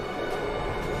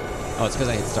 Oh, it's because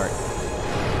I hit start.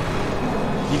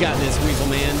 You got this, Weasel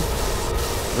Man.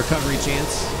 Recovery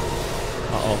chance.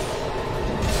 Uh-oh.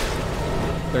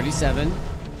 37.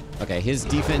 Okay, his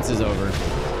defense is over.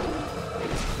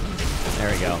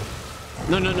 There we go.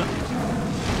 No, no, no.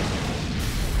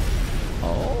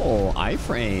 Oh,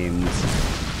 iframes.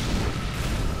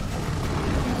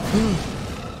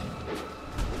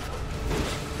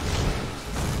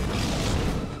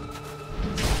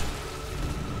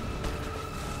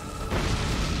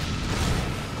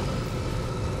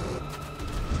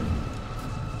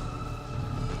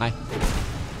 Hi.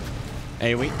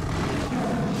 Hey, wait.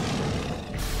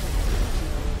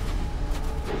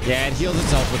 Yeah, it heals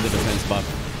itself with the defense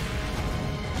buff.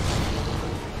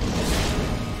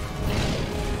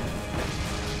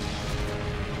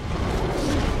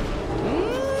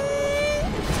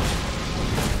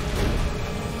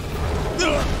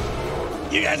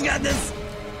 You guys got this.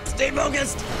 Stay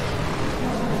focused.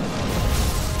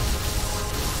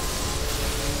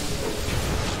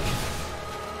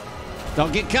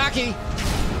 Don't get cocky.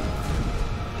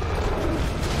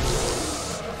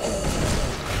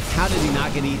 How did he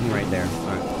not get eaten right there? All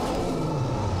right.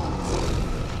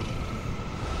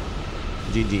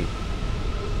 GG.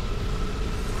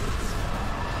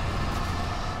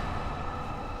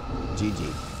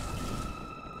 GG.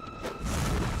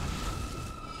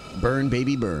 Burn,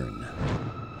 baby, burn.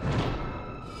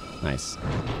 Nice.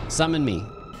 Summon me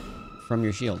from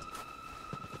your shield.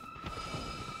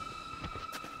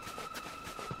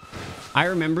 I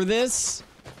remember this.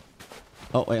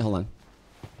 Oh, wait, hold on.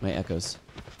 My echoes.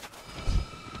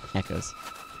 Echoes.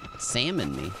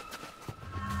 Salmon me.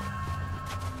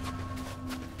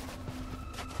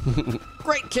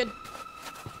 Great, kid.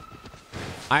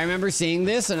 I remember seeing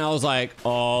this and I was like,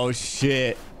 oh,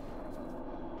 shit.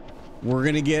 We're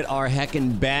gonna get our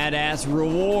heckin' badass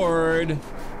reward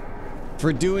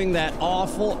for doing that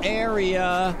awful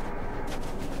area.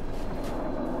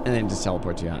 And then just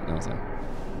teleport you out. And I was like,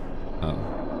 oh.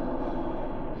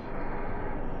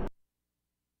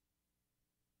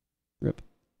 Rip.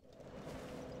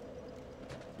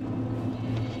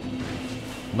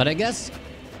 But I guess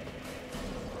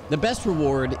the best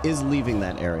reward is leaving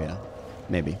that area.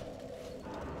 Maybe.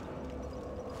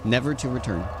 Never to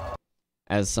return.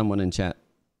 As someone in chat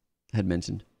had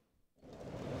mentioned.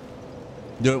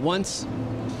 Do it once.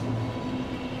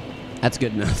 That's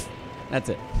good enough. That's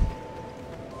it.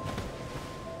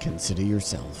 Consider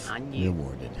yourself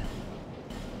rewarded.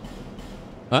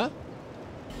 Huh?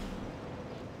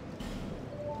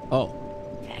 Oh.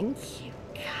 Thank you,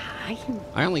 kind.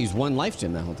 I only used one life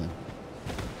gem that whole time.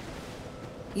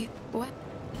 You what?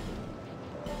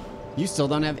 You still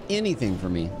don't have anything for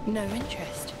me. No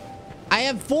interest. I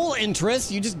have full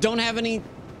interest. You just don't have any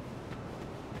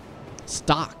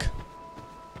stock.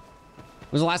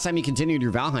 When was the last time you continued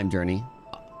your Valheim journey?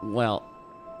 Well,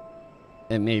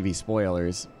 it may be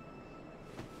spoilers.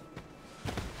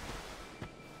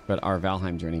 But our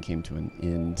Valheim journey came to an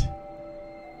end.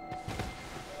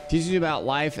 Teaches you about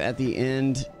life at the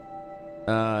end.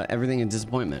 Everything in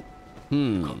disappointment.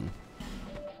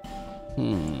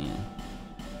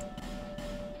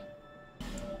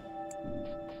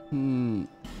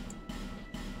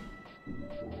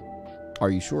 Are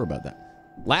you sure about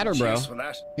that? Ladder, bro. Cheers for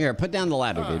that. Here, put down the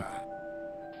ladder, dude.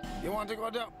 You want to go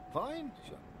down? Fine.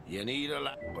 Sure. You need a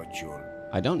ladder, but you'll...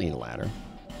 I don't need a ladder.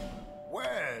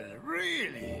 Well,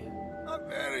 really? Not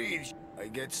very... I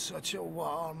get such a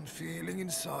warm feeling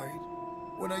inside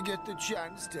when I get the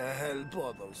chance to help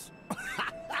others.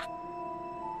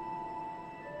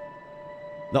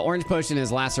 The orange potion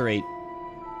is lacerate.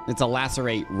 It's a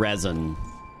lacerate resin.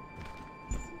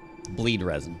 Bleed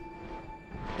resin.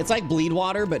 It's like bleed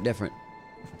water, but different.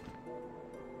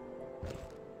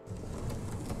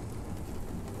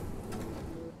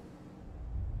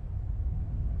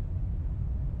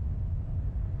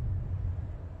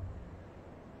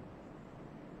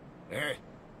 Hey,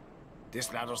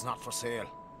 this ladder's not for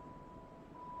sale.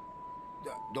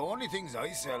 The only things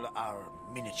I sell are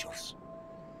miniatures.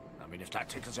 I mean, if that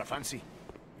tickles your fancy,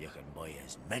 you can buy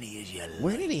as many as you like.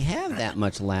 Where did he have that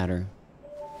much ladder?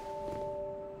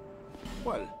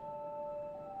 Well,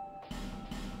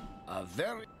 a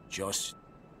very... just...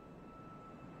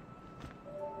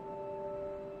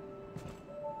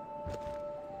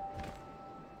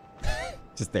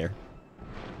 Just there.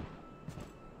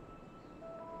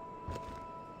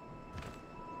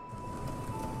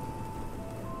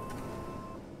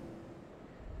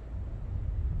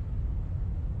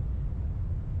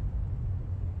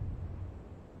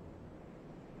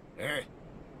 Hey,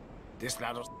 this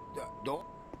ladder's... don't...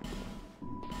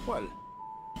 Well,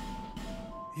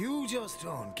 you just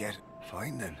don't get it.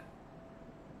 Fine then.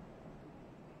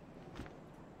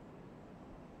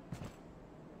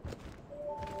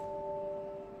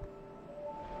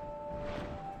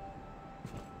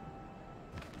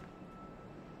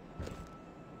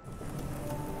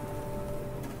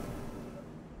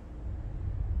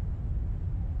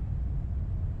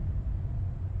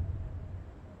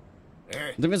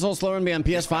 Hey, The Invincible Slower and be on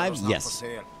this ladder's PS5? not Yes. for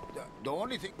sale. The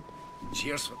only thing...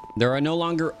 Cheers for... There are no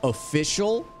longer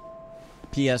official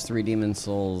PS3 Demon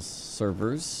Souls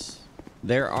servers.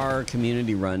 There are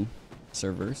community-run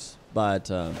servers, but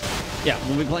yeah,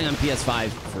 we'll be playing on PS5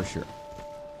 for sure.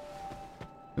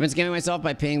 I've been scamming myself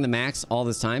by paying the max all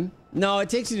this time. No, it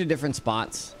takes you to different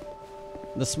spots.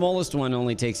 The smallest one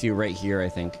only takes you right here, I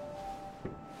think.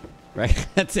 Right?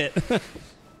 That's it.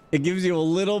 It gives you a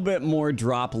little bit more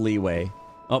drop leeway.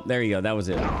 Oh, there you go. That was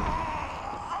it.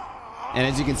 And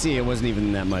as you can see, it wasn't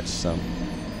even that much, so.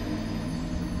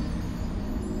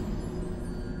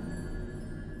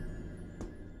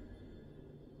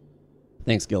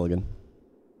 Thanks, Gilligan.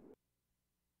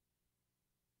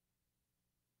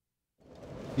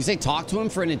 You say talk to him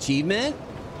for an achievement?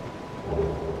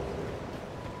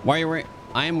 Why are you wearing...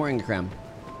 I am wearing a crown.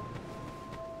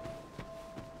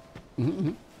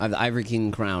 I have the Ivory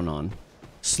King crown on.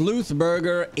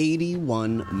 Sleuthburger,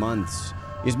 81 months.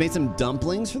 You just made some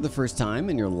dumplings for the first time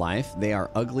in your life. They are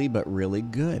ugly, but really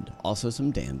good. Also some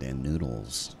Dan Dan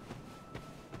noodles.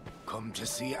 Come to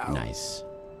see our... Nice.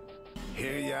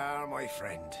 Here you are, my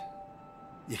friend.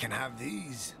 You can have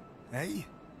these, eh?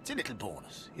 It's a little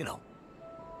bonus, you know,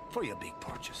 for your big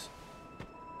purchase.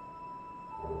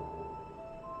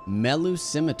 Melu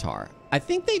Scimitar. I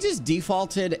think they just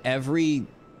defaulted every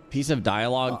piece of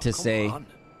dialogue to come say... on.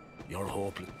 You're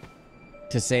hopeless.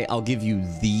 To say, I'll give you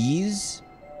these.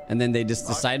 And then they just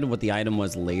decided what the item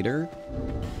was later.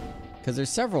 Because there's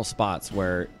several spots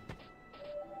where...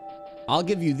 I'll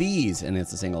give you these, and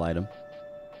it's a single item.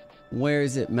 Where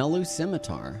is it? Melu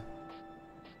Scimitar.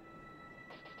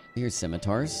 Here's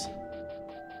scimitars.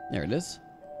 There it is.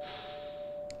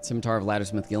 Scimitar of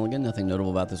Laddersmith Gilligan. Nothing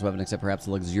notable about this weapon except perhaps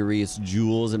the luxurious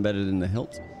jewels embedded in the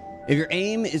hilt. If your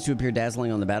aim is to appear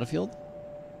dazzling on the battlefield.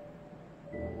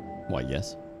 Why,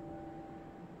 yes.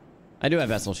 I do have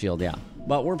Vessel Shield, yeah.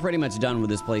 But we're pretty much done with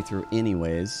this playthrough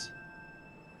anyways.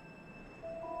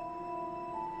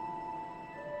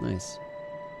 Nice.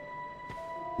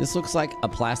 This looks like a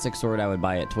plastic sword I would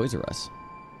buy at Toys R Us.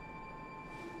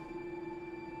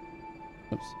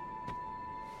 Oops.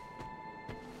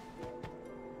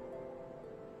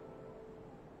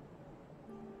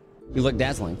 You look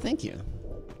dazzling. Thank you.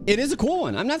 It is a cool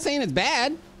one. I'm not saying it's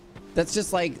bad. That's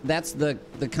just like, that's the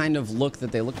kind of look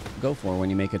that they go for when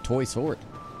you make a toy sword.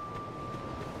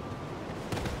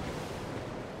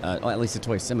 Well, at least a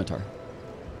toy scimitar.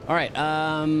 All right.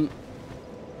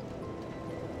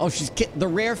 Oh, she's the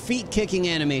rare feet kicking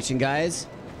animation, guys.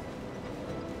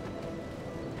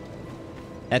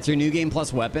 That's your new game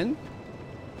plus weapon.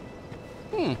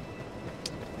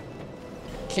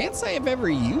 Can't say I've ever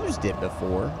used it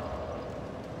before.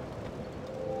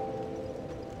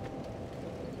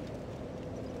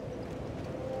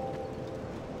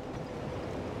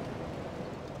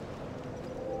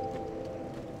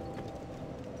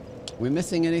 We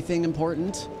missing anything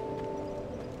important?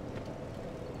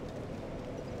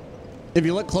 If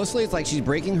you look closely, it's like she's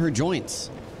breaking her joints.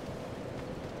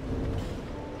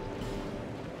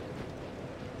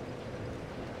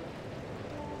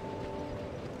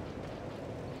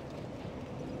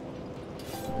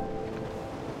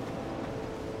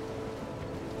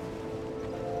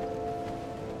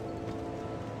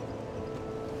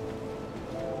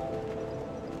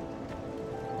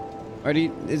 Or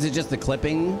is it just the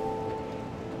clipping?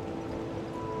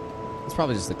 It's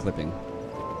probably just the clipping.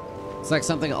 It's like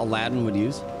something Aladdin would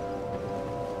use.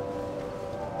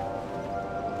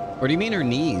 Or do you mean her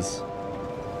knees?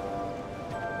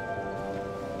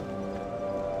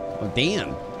 Oh,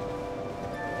 damn.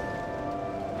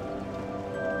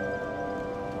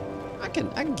 I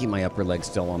can keep my upper leg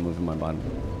still while moving my bottom.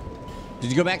 Did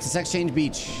you go back to Sex Change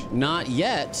Beach? Not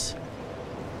yet.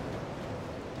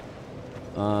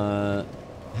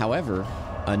 However,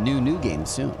 a new game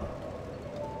soon.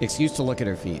 Excuse to look at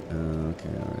her feet. Okay,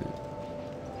 all right.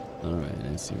 All right,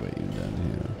 I see what you've done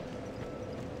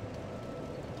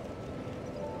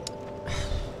here.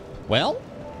 Well,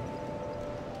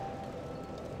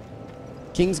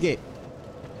 King's Gate.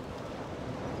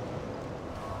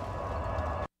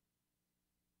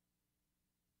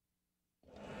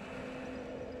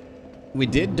 We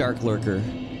did Dark Lurker,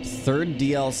 third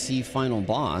DLC final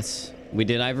boss. We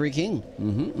did Ivory King.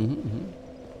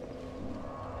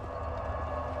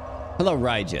 Hello,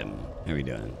 Ryjim. How are we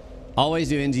doing? Always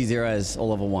do NG0 as O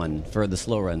level 1 for the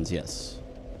slow runs, yes.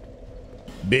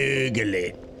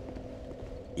 Boogle.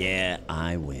 Yeah,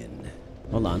 I win.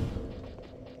 Hold on.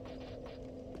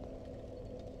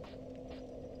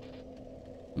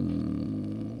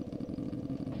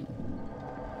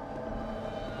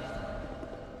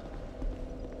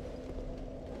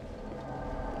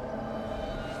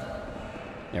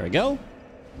 There we go.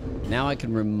 Now I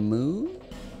can remove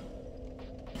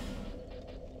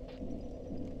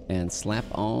and slap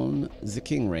on the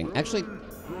king ring. Actually,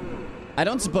 I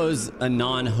don't suppose a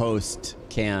non-host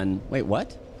can... Wait,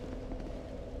 what?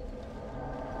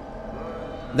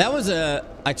 That was a...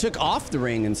 I took off the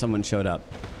ring and someone showed up.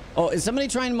 Oh, is somebody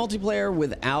trying multiplayer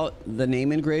without the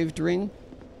name engraved ring?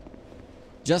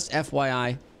 Just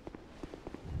FYI.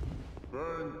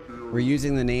 We're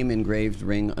using the name engraved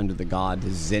ring under the god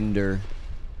Zender.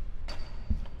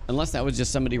 Unless that was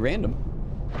just somebody random.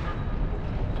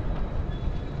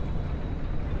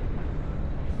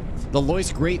 The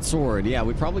Lois Great Sword. Yeah,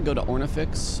 we'd probably go to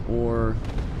Ornifix or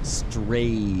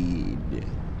Strayed.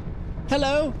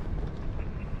 Hello?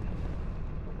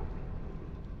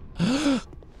 My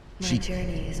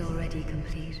journey is already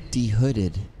complete.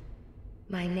 Dehooded.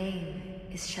 My name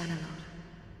is Shanalot.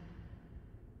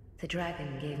 The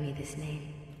dragon gave me this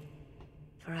name,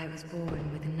 for I was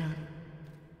born with none.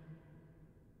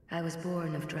 I was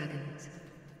born of dragons,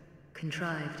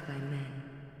 contrived by men.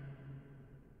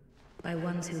 By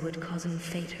ones who would cozen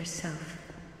fate herself.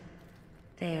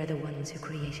 They are the ones who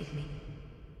created me.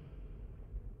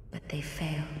 But they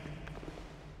failed.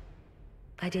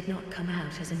 I did not come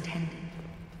out as intended.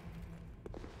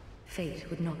 Fate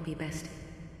would not be bested,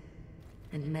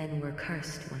 and men were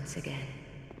cursed once again.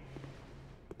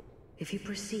 If you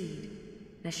proceed,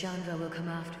 Nashandra will come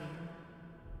after you,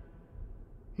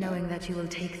 knowing that you will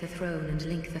take the throne and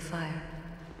link the fire.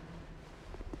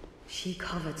 She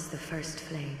covets the first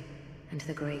flame and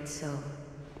the great soul.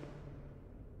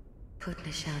 Put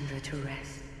Nashandra to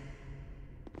rest.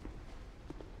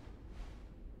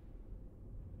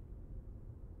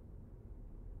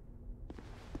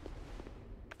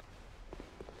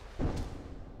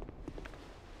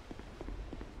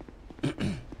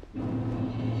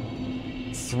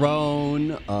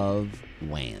 Throne of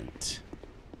Want.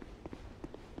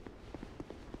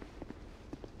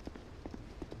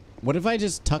 What if I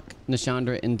just tuck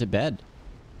Nashandra into bed?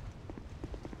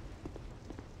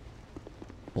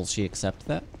 Will she accept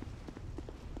that?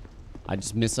 I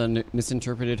just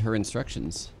misinterpreted her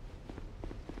instructions.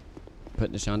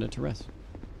 Put Nashandra to rest.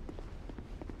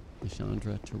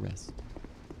 Nashandra to rest.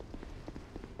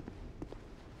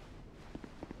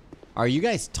 Are you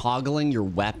guys toggling your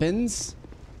weapons?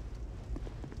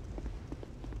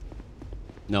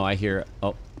 No, I hear...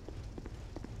 Oh.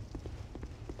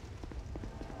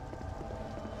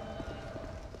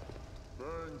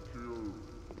 Thank you.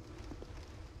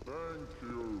 Thank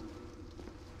you.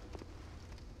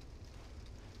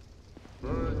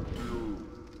 Thank you.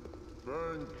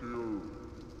 Thank you.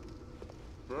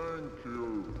 Thank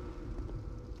you.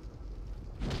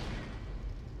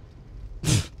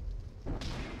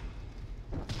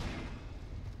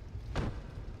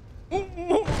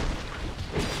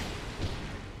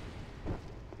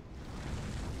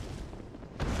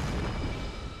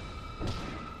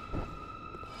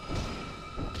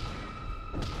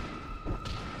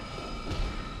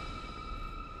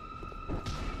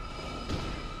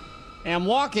 Hey, I'm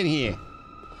walking here.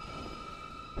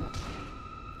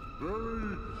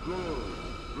 Very good.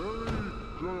 Very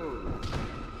good.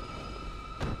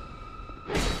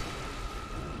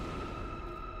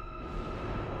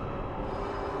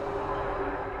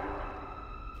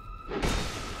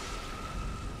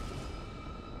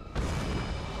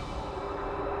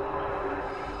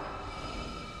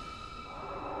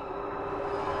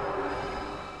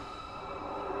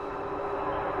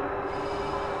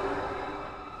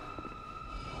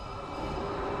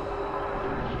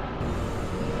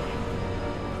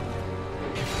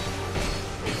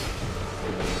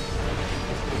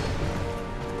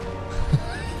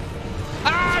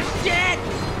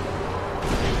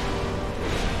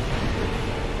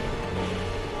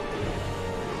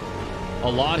 Oh,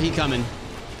 Lord, he coming.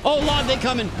 Oh, Lord, they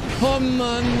coming. Oh,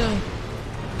 man.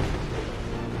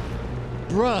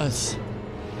 Bruh.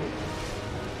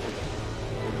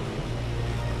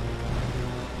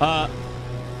 Oh.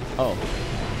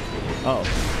 Oh.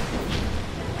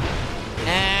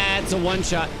 It's a one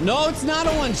shot. No, it's not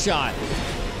a one shot.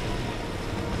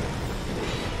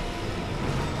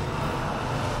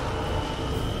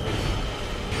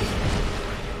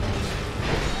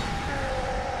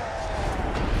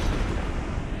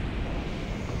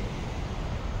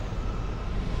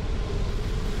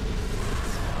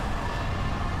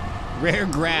 Rare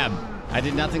grab. I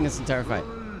did nothing this entire fight.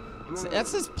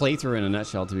 That's this playthrough in a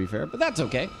nutshell, to be fair, but that's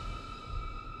okay.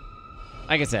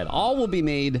 Like I said, all will be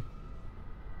made.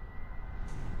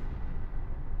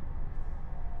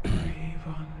 Brave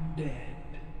undead.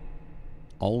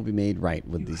 All will be made right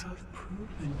with these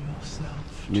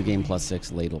new game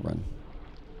 +6 ladle run.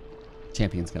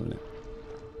 Champions Covenant.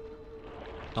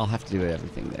 I'll have to do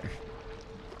everything there.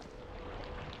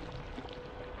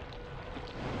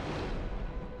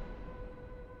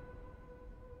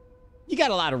 You got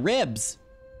a lot of ribs.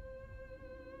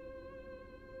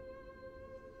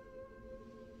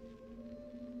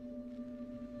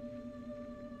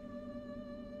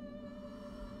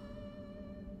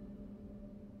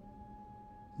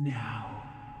 Now,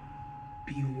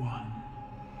 be one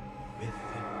with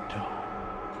the dawn.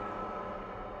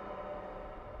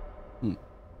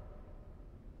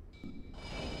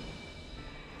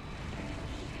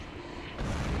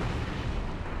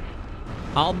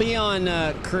 I'll be on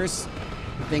curse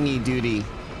thingy duty.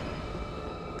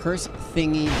 Curse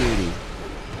thingy duty.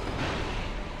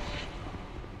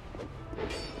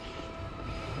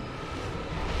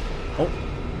 Oh.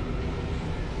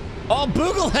 Oh,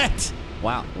 Booglehead!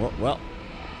 Wow. Well.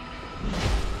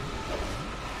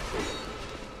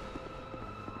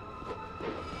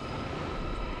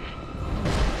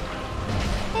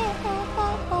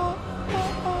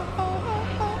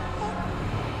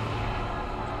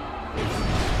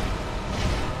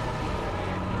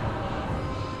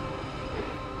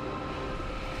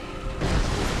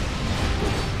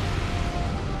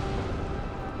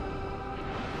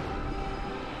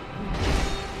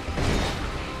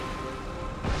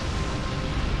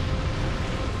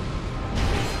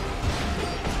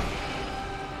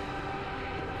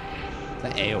 The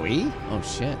AoE? Oh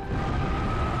shit.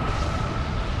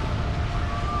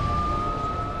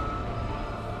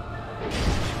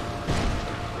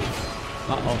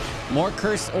 Uh-oh. More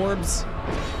curse orbs.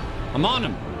 I'm on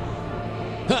him.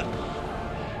 Huh.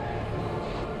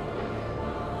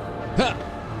 Huh.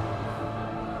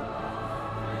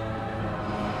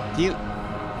 You.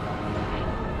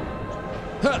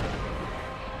 Huh.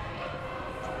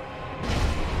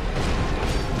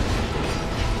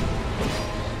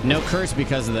 No curse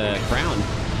because of the crown.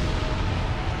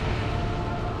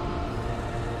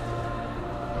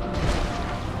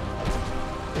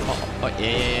 Oh,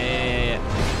 yeah.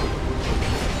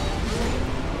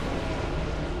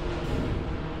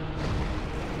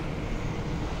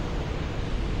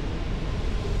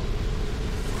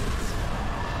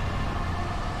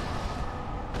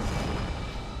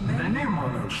 Many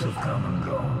monarchs have come and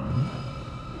gone.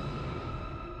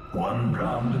 One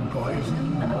drowned in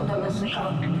poison, another was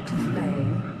enchanted to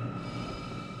flame.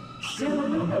 Still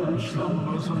another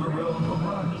slumbers in the realm of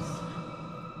ice.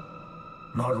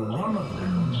 Not one of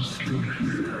them stood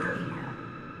here.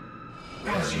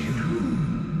 As you do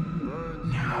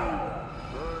now.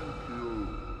 Thank you.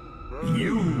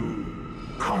 You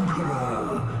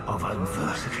conqueror of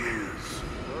adversities.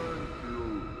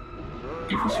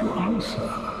 Give us your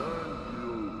answer.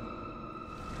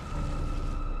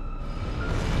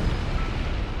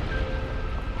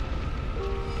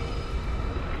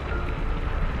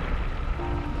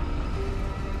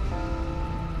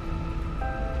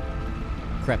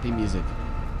 Crappy music.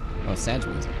 Oh, sad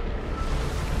music.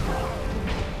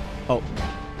 Oh.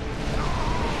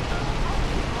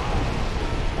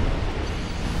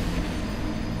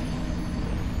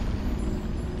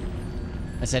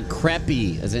 I said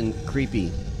crappy, as in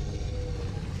creepy.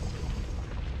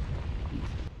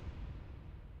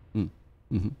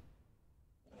 Mm-hmm.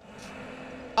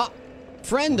 Oh,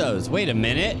 friendos. Wait a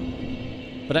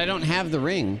minute. But I don't have the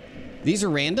ring. These are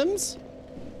randoms?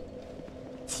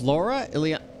 Flora,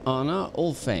 Ileana,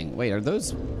 Ulfang. Wait, are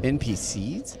those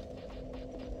NPCs?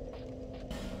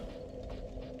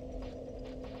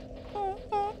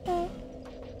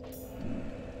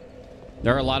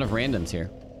 There are a lot of randoms here.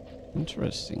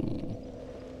 Interesting.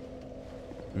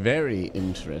 Very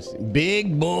interesting.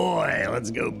 Big boy.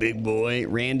 Let's go, big boy.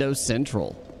 Rando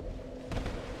Central.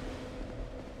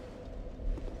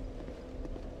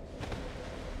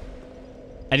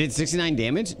 I did 69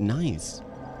 damage? Nice.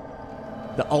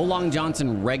 The Olong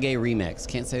Johnson Reggae Remix.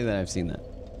 Can't say that I've seen that.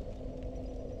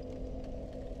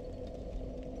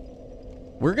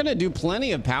 We're gonna do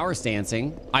plenty of power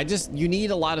stancing. You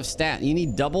need a lot of stat. You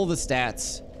need double the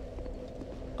stats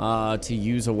to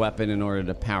use a weapon in order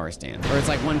to power stance. Or it's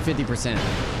like 150%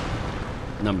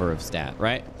 number of stat,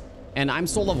 right? And I'm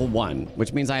still level 1,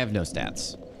 which means I have no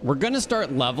stats. We're gonna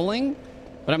start leveling,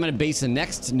 but I'm gonna base the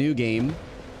next new game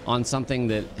on something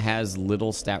that has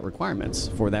little stat requirements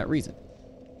for that reason.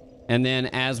 And then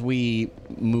as we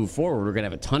move forward, we're gonna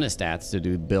have a ton of stats to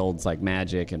do builds like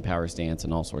magic and power stance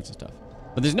and all sorts of stuff.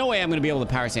 But there's no way I'm gonna be able to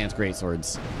power stance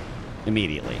greatswords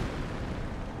immediately.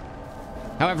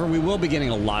 However, we will be getting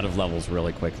a lot of levels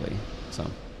really quickly, so.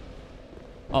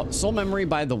 Oh, soul memory,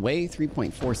 by the way,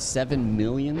 3.47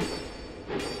 million.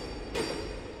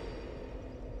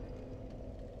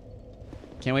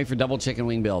 Can't wait for double chicken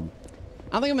wing build.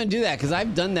 I don't think I'm gonna do that because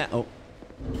I've done that. Oh.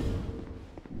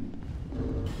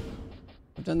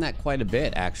 I've done that quite a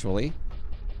bit, actually.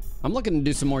 I'm looking to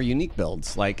do some more unique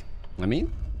builds. Like, I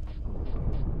mean,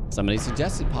 somebody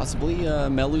suggested possibly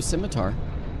Melu Scimitar.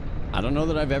 I don't know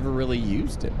that I've ever really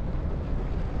used it.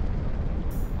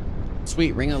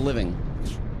 Sweet, Ring of Living.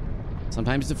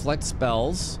 Sometimes deflect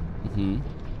spells.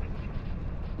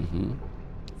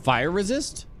 Fire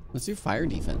resist? Let's do fire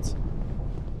defense.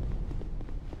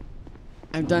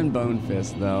 I've done Bone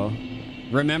Fist, though.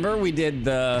 Remember we did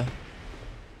the...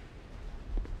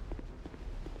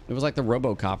 It was like the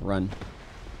RoboCop run.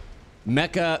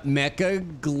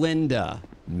 Mecha Glinda.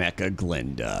 Mecha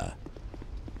Glinda.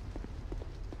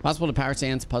 Possible to power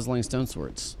stance, puzzling stone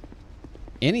swords.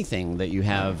 Anything that you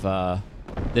have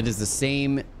that is the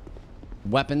same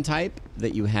weapon type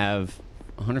that you have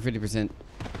 150%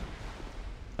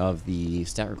 of the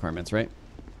stat requirements, right?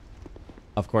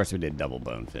 Of course we did double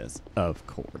Bone Fist. Of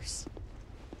course.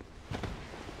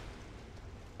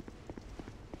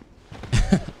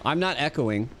 I'm not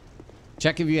echoing.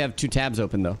 Check if you have 2 tabs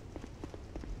open, though.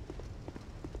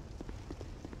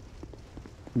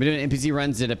 I've been doing NPC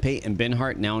runs at a Pate and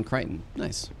Benhart, now in Crichton.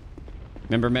 Nice.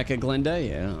 Remember Mecha Glinda?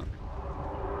 Yeah.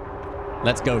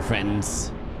 Let's go, friends.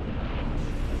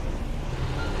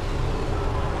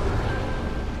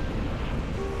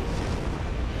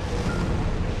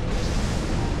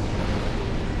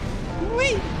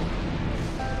 Whee!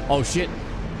 Oh, shit.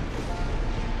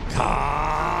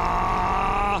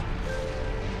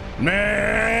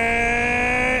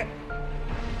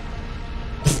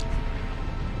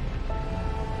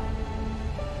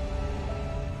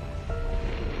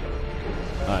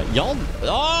 Y'all...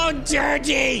 Oh,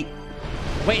 dirty!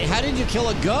 Wait, how did you kill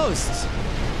a ghost?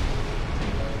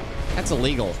 That's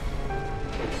illegal.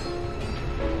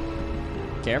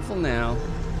 Careful now.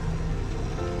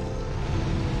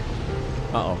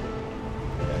 Uh-oh.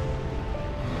 Okay.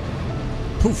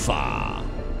 Poofa!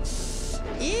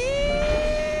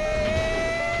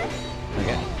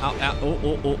 Okay. Ow, ow, oh,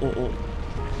 oh, oh, oh, oh.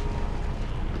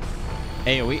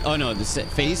 AoE. Oh, no, this is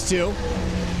phase 2.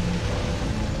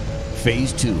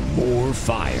 Phase 2, more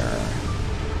fire.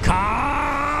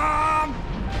 Come!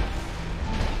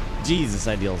 Jesus,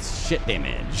 I deal shit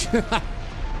damage.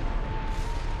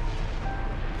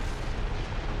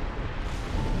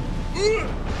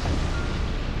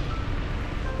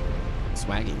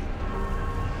 Swaggy.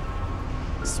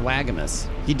 Swagamus.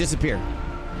 He disappeared.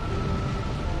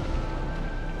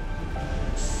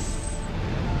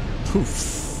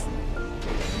 Poof.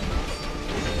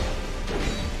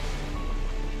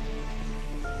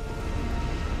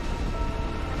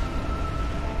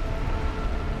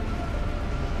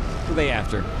 Who are they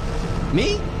after?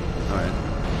 Me? All right.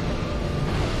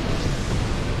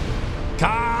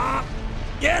 Cop!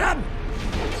 Get him!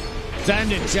 Time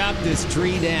to chop this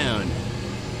tree down.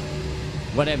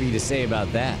 What have you to say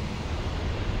about that?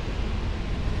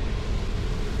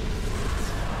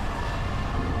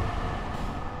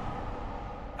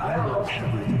 I lost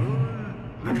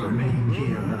everything, but remained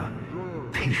here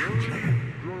patiently.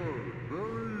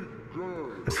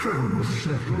 The throne was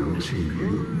certainly receive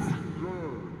you,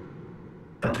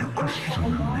 but the question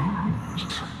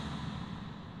remains.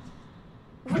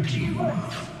 What do you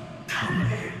want? Tell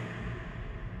me.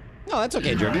 No, that's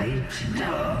okay, Jerky. Light,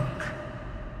 dark,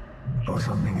 or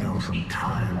something else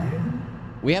entirely?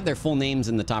 We have their full names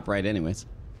in the top right anyways.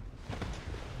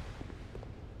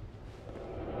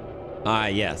 Ah,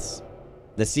 yes.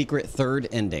 The secret third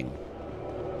ending.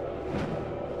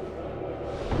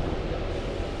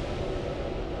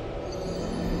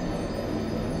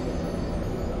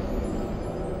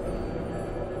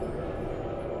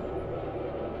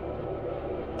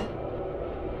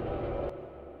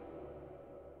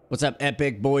 What's up,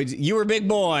 epic boys? You were big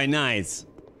boy. Nice.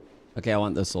 Okay, I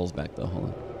want those souls back, though. Hold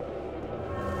on.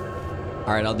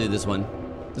 All right, I'll do this one.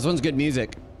 This one's good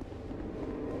music.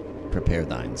 Prepare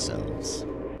thine selves.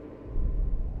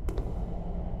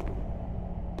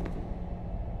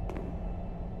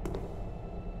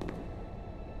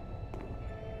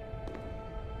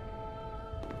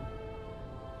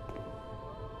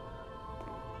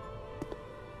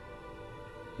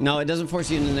 No, it doesn't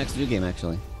force you into the next new game,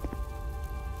 actually.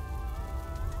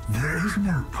 There is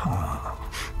no path.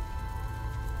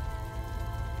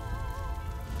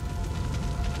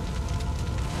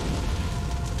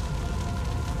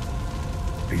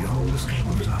 Beyond the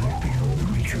storm's eye, beyond the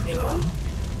reach of love.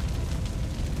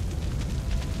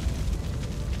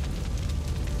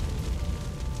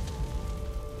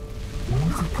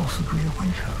 What could possibly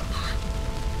await us?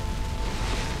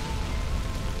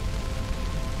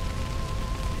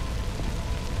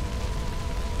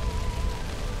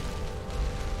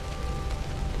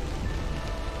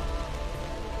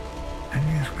 And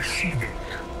yet we seek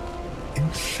it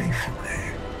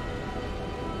insatiably.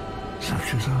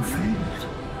 Such is our fate.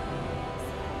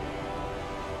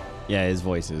 Yeah, his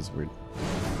voice is weird.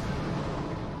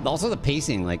 Also, the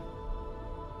pacing, like,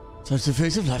 such the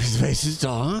face of life, his face is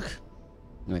dark.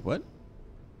 I'm like, what?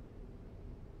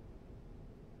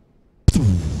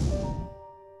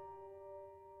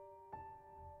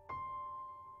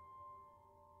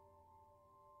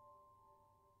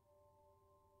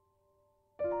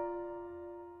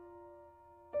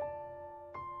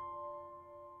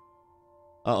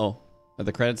 Uh-oh. Are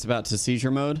the credits about to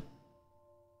seizure mode?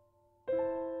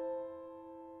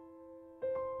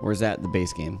 Or is that the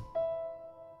base game?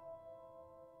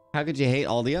 How could you hate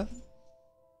Aldia?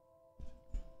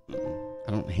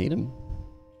 I don't hate him.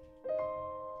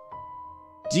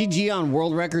 GG on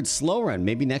world record slow run.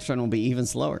 Maybe next run will be even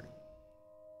slower.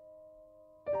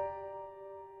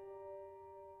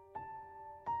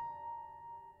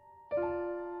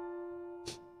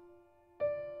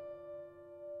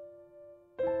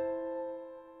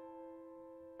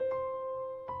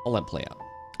 I'll let it play out.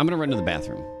 I'm gonna run to the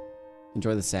bathroom.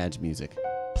 Enjoy the Sag music.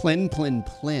 Plin, plin,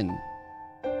 plin.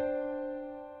 Be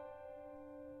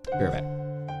right back.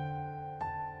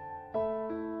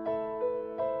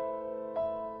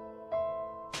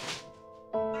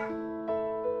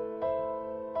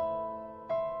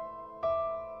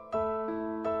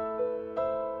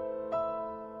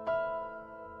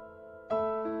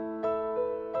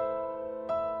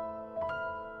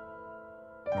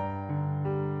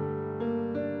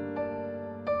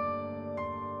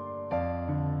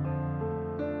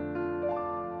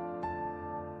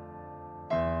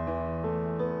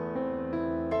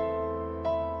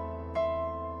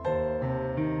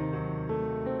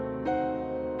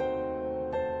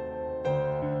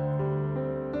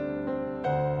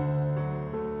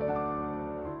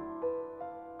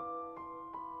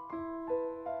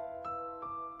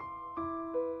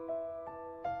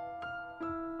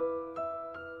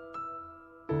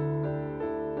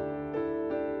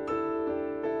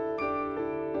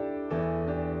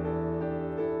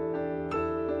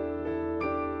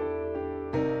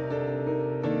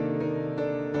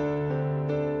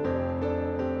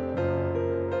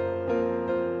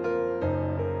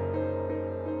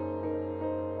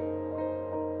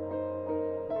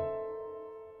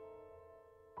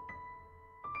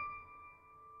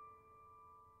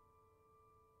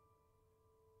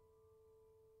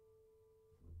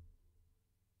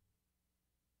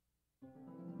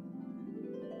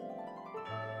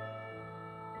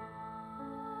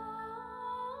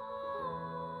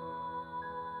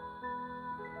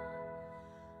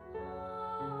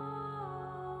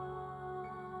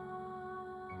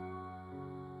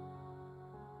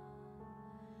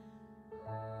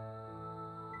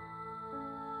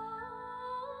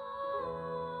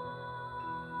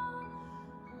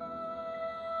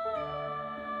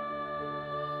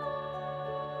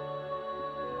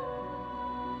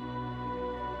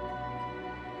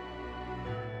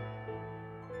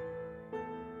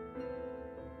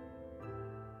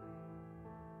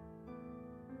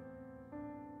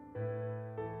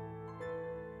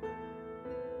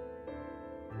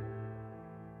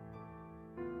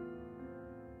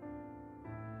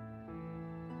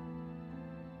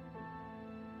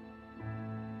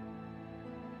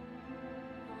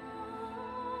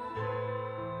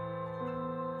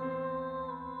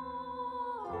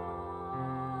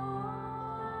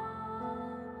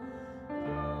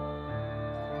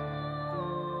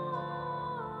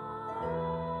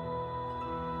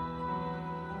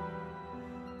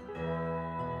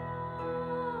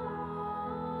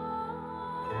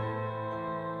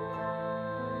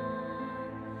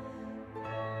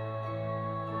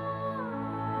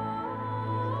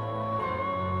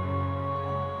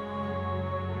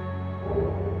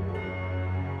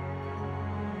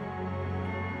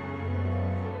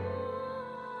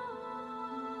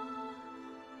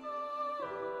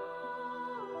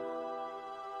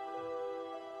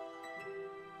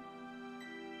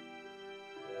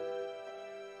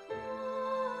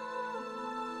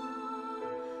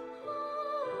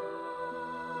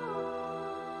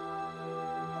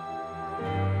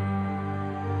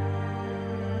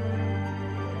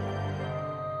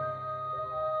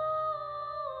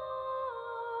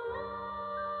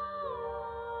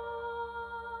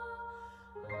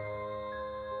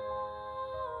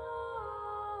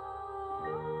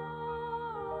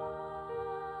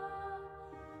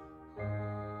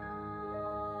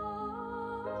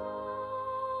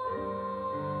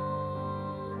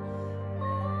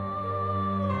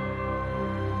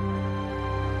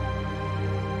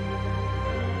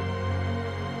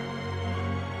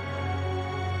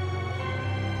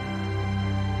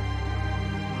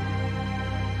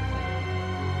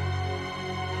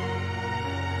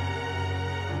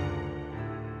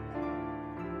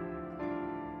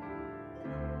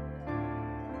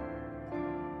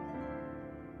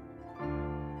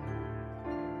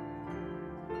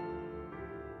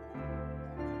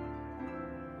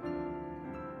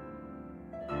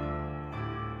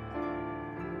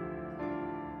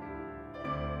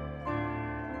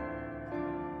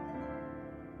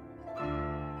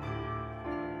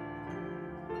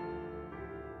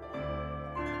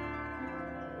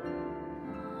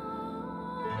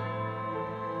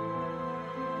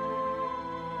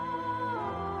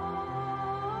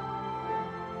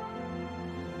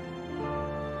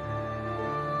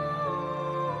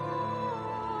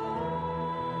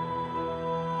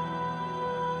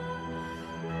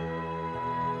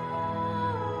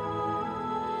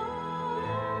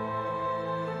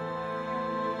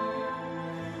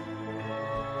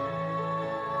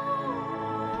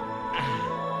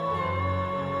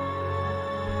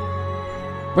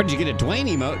 Where did you get a Dwayne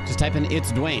emote? Just type in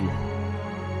 "It's Dwayne."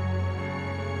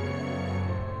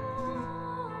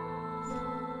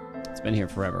 It's been here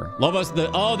forever. Lobos,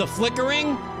 the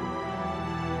flickering?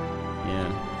 Yeah.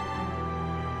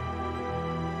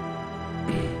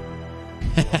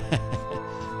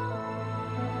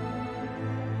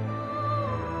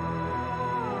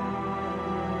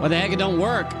 Why the heck it don't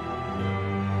work?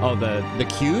 Oh, the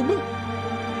cube?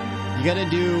 You gotta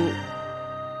do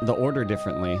the order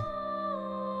differently.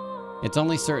 It's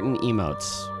only certain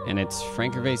emotes, and it's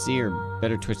Frankervc or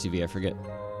Better Twitch TV, I forget.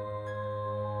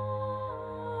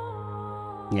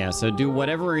 Yeah, so do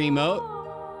whatever emote,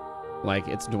 like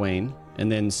it's Dwayne,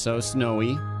 and then So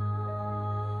Snowy.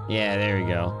 Yeah, there you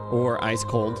go. Or Ice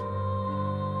Cold.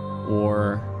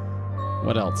 Or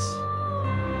what else?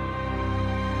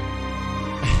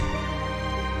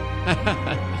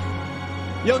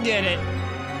 You'll get it.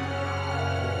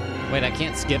 Wait, I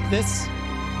can't skip this?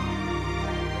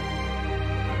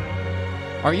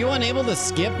 Are you unable to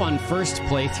skip on first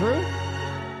playthrough?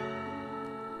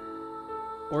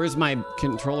 Or is my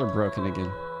controller broken again?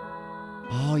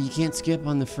 Oh, you can't skip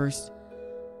on the first...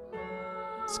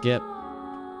 Skip.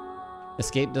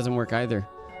 Escape doesn't work either.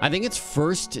 I think it's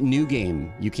first new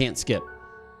game. You can't skip.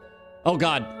 Oh,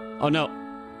 God. Oh, no.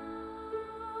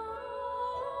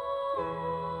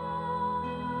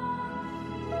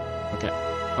 Okay.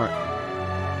 All right.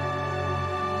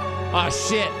 Oh,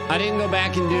 shit. I didn't go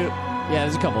back and do... Yeah,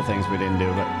 there's a couple things we didn't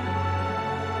do, but...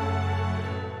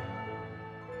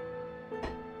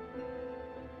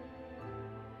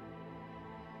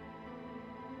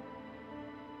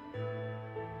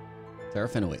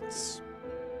 Serafinowicz.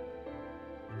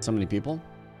 So many people.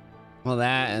 Well,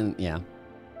 that and yeah,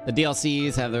 the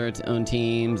DLCs have their own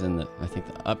teams, and I think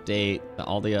the update, the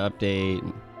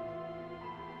update.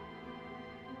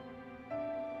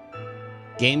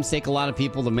 Games take a lot of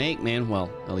people to make, man. Well,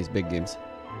 at least big games.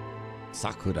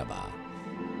 Sakuraba.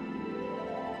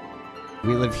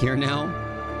 We live here now.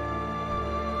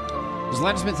 Does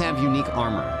Laddersmith have unique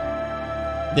armor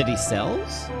that he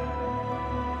sells?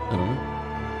 I don't know.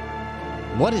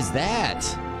 What is that?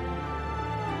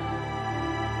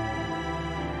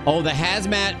 Oh, the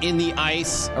hazmat in the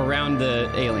ice around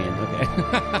the alien. Okay.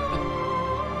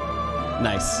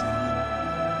 Nice.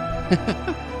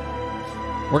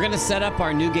 We're going to set up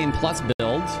our New Game Plus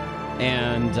build,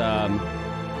 and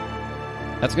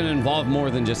that's going to involve more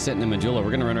than just sitting in Majula. We're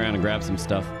going to run around and grab some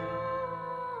stuff.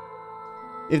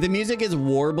 If the music is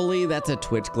warbly, that's a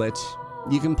Twitch glitch.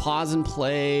 You can pause and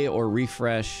play or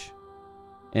refresh,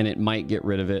 and it might get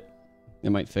rid of it.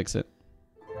 It might fix it.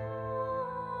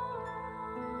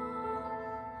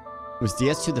 Was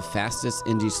DS2 the fastest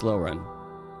NG slow run?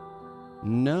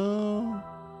 No.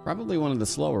 Probably one of the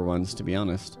slower ones, to be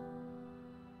honest.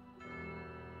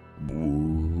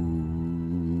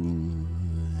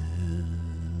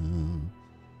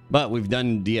 But we've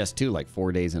done DS2 like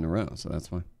 4 days in a row, so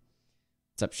that's why.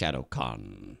 What's up,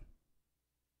 ShadowCon?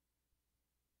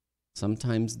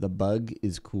 Sometimes the bug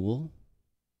is cool.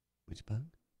 Which bug?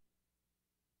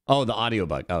 Oh, the audio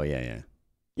bug. Oh, yeah, yeah.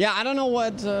 Yeah, I don't know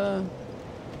what...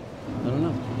 I don't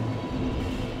know.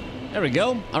 There we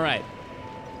go. All right.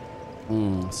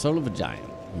 Soul of a Giant.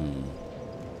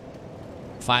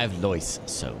 5 Lois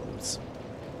souls.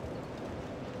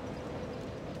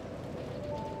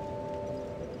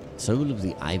 Soul of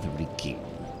the Ivory King.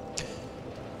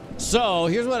 So,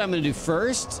 here's what I'm going to do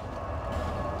first.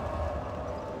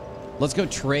 Let's go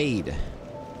trade.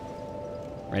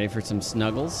 Ready for some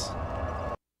snuggles?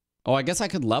 Oh, I guess I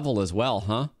could level as well,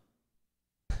 huh?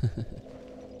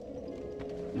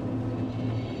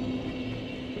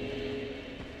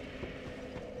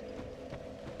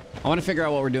 I want to figure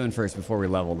out what we're doing first before we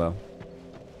level, though.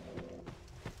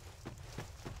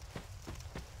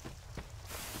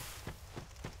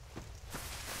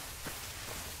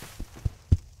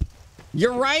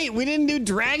 You're right. We didn't do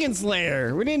Dragon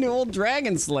Slayer. We didn't do old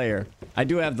Dragon Slayer. I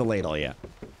do have the ladle, yeah.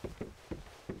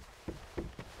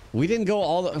 We didn't go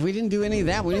all the... We didn't do any of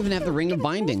that. We didn't even have the Ring of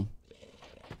Binding.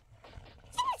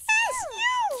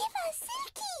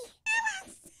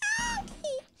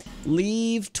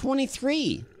 Leave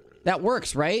 23. That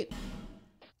works, right?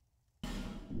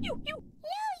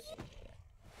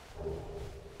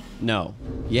 No.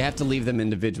 You have to leave them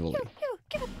individually.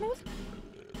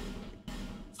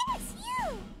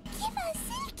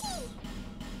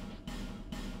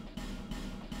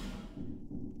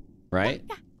 Right?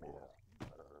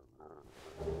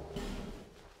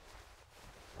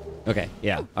 Okay,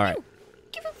 yeah, alright.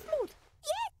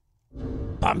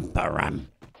 Bum-ba-rum.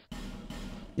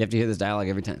 You have to hear this dialogue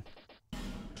every time.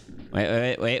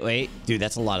 Wait. Dude,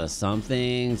 that's a lot of some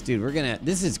things. Dude, we're gonna...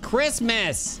 This is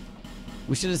Christmas!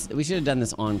 We should have done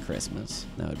this on Christmas.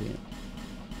 That would be it.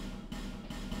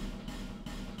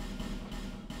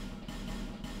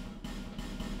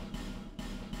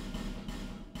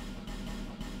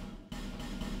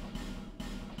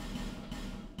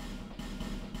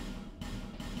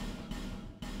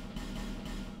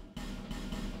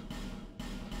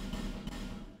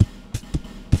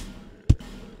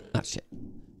 Oh, shit.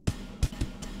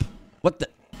 What the?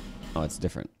 Oh, it's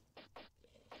different.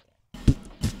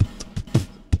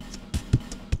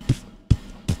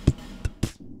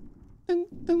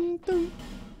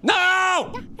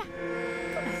 No!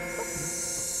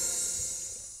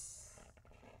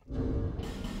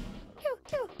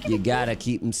 You gotta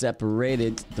keep them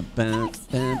separated.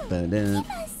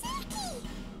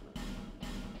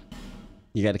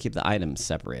 You gotta keep the items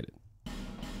separated.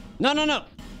 No!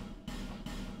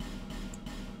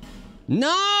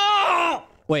 No!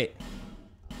 Wait.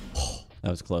 That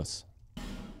was close.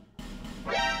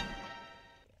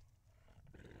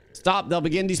 Stop. They'll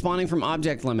begin despawning from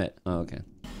object limit. Oh, okay.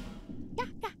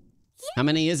 How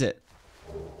many is it?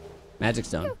 Magic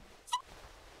stone.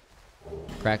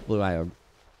 Cracked blue eye orb.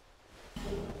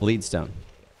 Bleed stone.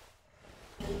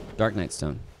 Dark Knight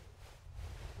stone.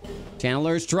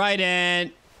 Channeler's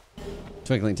trident.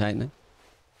 Twinkling titanite.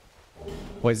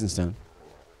 Poison stone.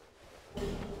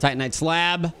 Titanite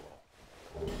slab.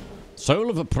 Soul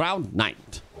of a proud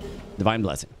knight. Divine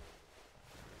blessing.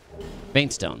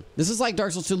 Faint stone. This is like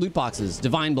Dark Souls 2 loot boxes.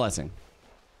 Divine blessing.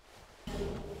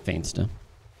 Faint stone.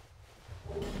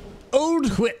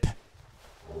 Old whip.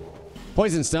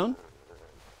 Poison stone.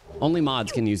 Only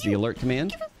mods can use the alert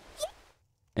command.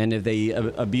 And if they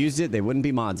abused it, they wouldn't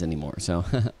be mods anymore. So,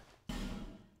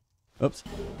 oops.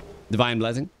 Divine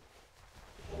blessing.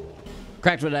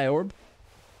 Cracked red eye orb.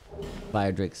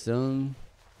 Fire drake stone.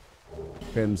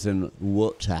 Crimson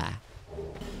water.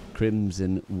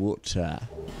 Crimson water.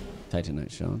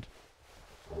 Titanite shard.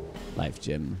 Life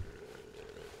gem.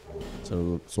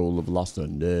 Soul of lost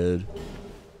undead.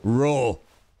 Raw.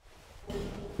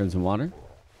 Crimson water.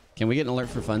 Can we get an alert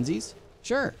for funsies?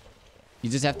 Sure. You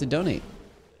just have to donate.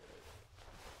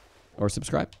 Or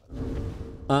subscribe.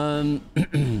 Oh.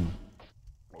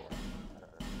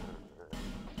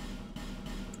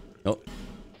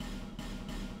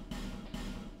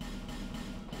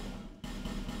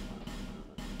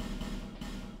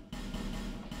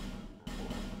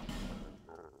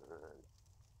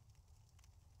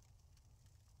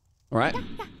 All right.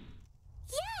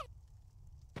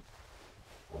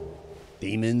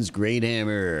 Demon's Great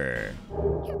Hammer.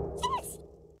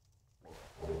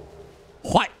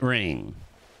 White Ring.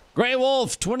 Grey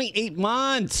Wolf, 28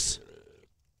 months.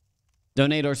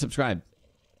 Donate or subscribe.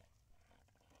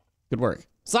 Good work.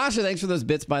 Sasha, thanks for those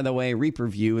bits, by the way. Reaper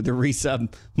View, the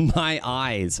resub. My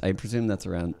eyes. I presume that's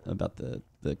around about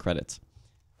the credits.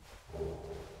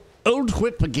 Old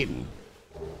Whip again.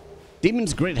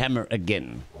 Demon's Great Hammer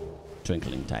again.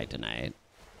 Twinkling Titanite.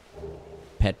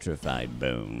 Petrified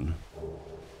Bone.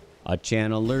 A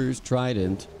Channeler's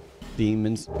Trident.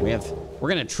 Demons. We're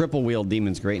gonna triple wield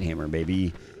Demon's Great Hammer,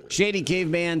 baby. Shady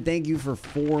Caveman, thank you for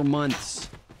 4 months.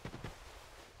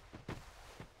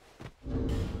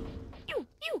 You,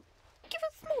 give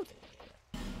us smooth.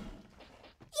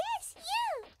 Yes,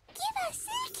 you, give us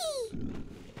silky.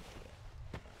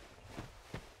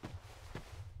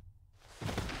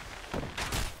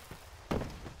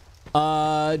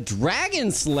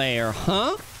 Dragon Slayer,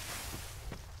 huh?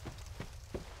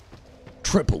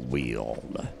 Triple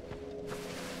wield.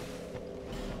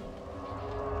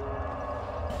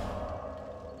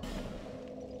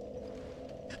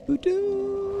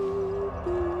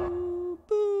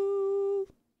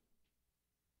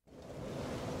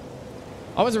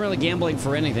 I wasn't really gambling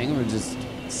for anything. We're just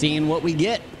seeing what we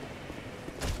get.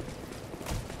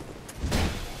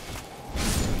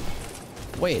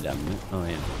 Wait a minute. Oh,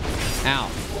 yeah. Ow.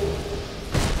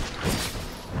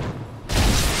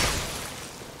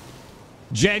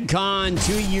 JedCon,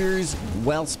 2 years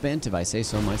well spent, if I say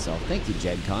so myself. Thank you,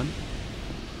 JedCon.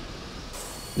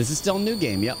 This is still a new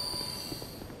game, yep.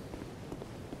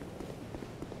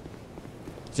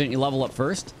 Shouldn't you level up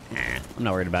first? I'm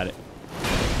not worried about it.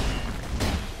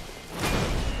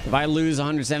 If I lose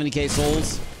 170k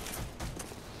souls,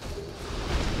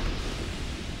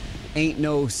 ain't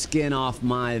no skin off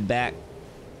my back.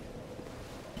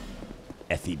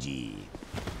 Effigy.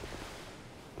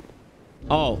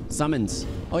 Oh, summons.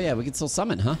 Oh yeah, we can still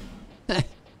summon, huh?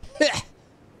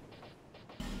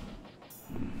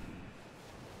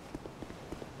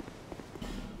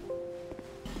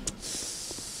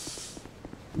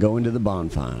 Go into the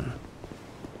bonfire.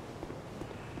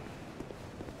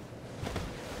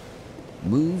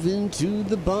 Moving to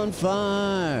the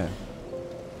bonfire.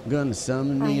 Gonna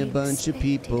summon me a bunch of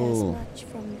people. Much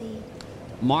from thee.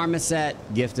 Marmoset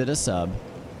gifted a sub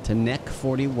to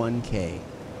Neck41K.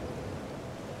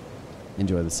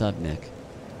 Enjoy the sub, Nick.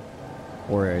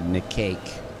 Or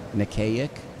Nickake.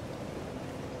 Nickaic?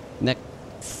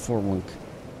 Neck41K.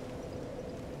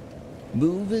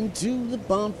 Moving to the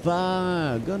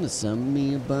bonfire. Gonna summon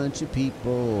me a bunch of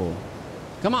people.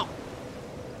 Come on.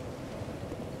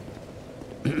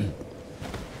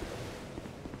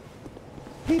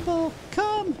 People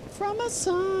come from a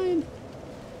sign.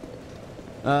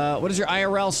 What is your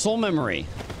IRL soul memory?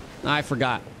 I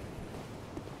forgot.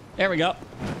 There we go.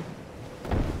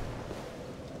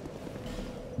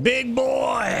 Big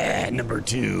boy number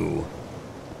 2.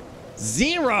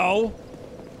 0.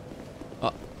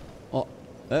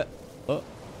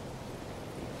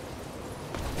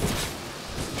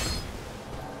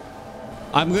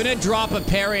 I'm gonna drop a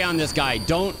parry on this guy.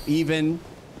 Don't even...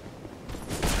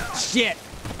 Shit.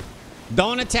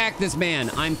 Don't attack this man.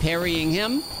 I'm parrying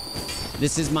him.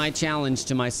 This is my challenge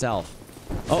to myself.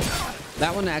 Oh,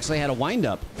 that one actually had a wind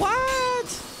up. What?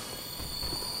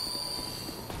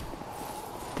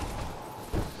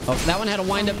 Oh, that one had a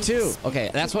wind up too.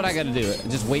 Okay, that's what I gotta do.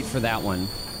 Just wait for that one.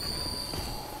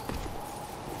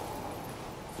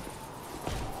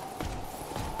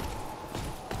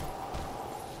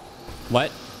 What?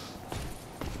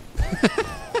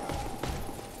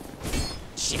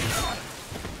 Shit.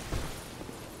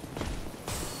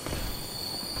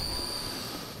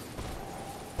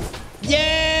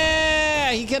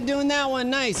 Yeah! He kept doing that one.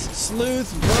 Nice.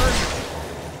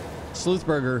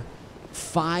 Sleuthburger.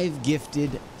 5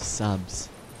 gifted subs.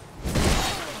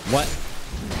 What?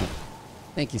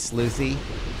 Thank you, Sleuthy.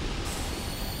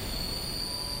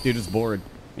 Dude was bored.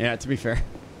 Yeah, to be fair.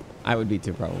 I would be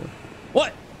too, probably.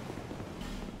 What?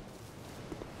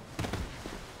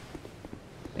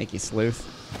 Thank you, Sleuth.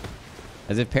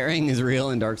 As if parrying is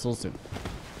real in Dark Souls 2.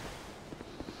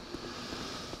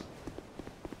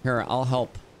 Here, I'll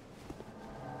help.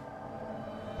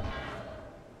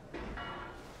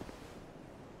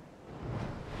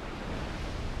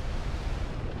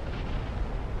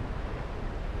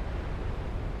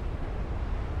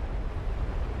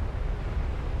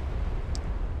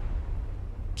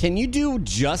 Can you do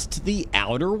just the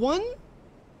outer one?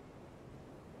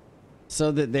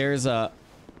 So that there's a...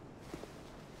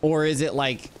 Or is it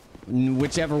like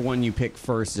whichever one you pick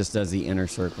first just does the inner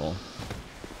circle?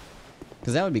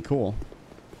 Because that would be cool.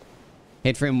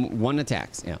 Hit frame 1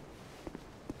 attacks. Yeah.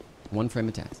 1 frame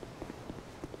attacks.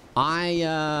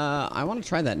 I want to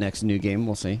try that next new game.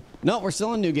 We'll see. No, we're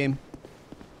still in new game.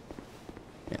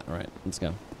 Yeah, all right. Let's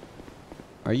go.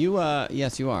 Are you,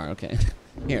 yes, you are. Okay.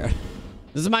 Here.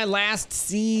 This is my last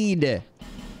seed. If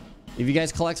you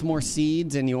guys collect more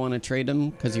seeds and you want to trade them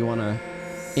because you want to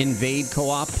invade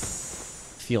co-op,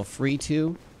 feel free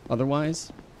to.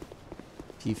 Otherwise,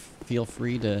 feel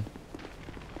free to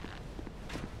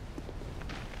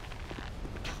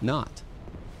not.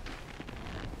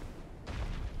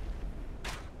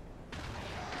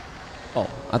 Oh,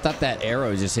 I thought that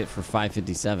arrow just hit for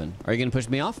 557. Are you going to push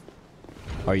me off?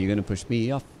 Are you going to push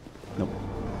me off? Nope.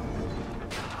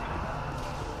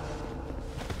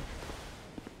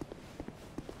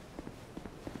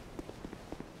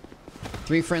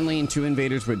 Three friendly and 2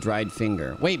 invaders with dried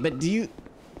finger. Wait, but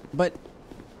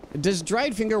does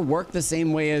dried finger work the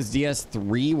same way as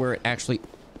DS3 where it actually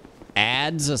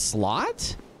adds a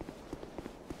slot?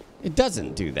 It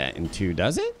doesn't do that in 2,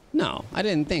 does it? No, I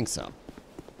didn't think so.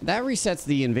 That resets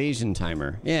the invasion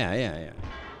timer. Yeah.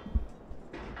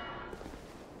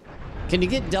 Can you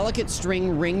get delicate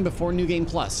string ring before New Game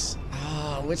Plus?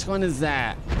 Oh, which one is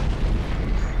that?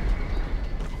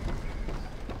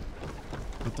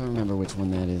 I don't remember which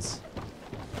one that is.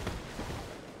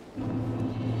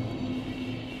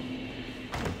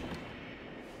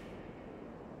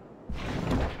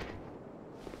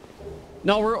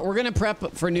 No, we're gonna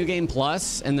prep for New Game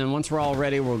Plus, and then once we're all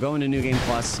ready, we'll go into New Game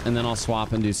Plus, and then I'll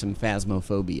swap and do some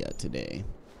Phasmophobia today.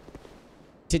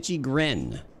 Titchy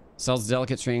Grin sells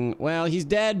delicate string. Well, he's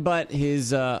dead, but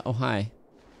his oh hi.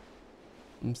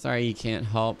 I'm sorry you can't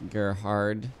help,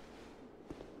 Gerhard.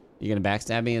 You gonna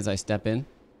backstab me as I step in?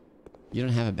 You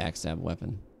don't have a backstab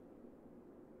weapon.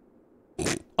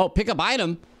 Oh, pick up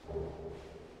item.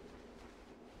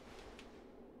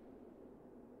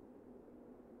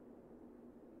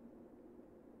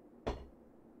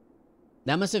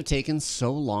 That must have taken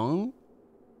so long.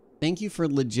 Thank you for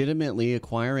legitimately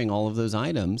acquiring all of those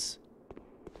items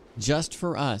just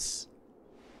for us.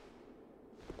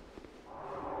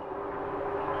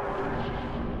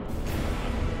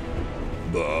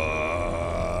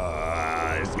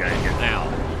 Ow.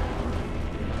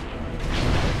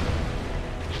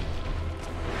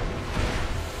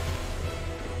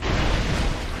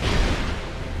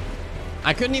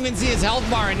 I couldn't even see his health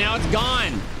bar and now it's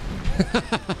gone.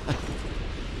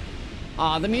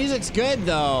 Aw, the music's good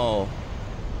though.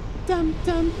 Dum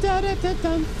dum da da da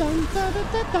dum dum da da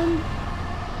da dum.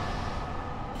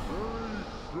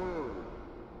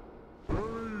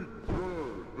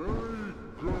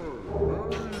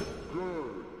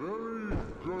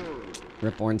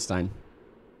 Rip Ornstein.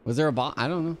 Was there a bot? I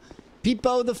don't know.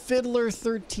 Peepo the Fiddler,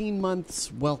 13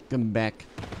 months. Welcome back.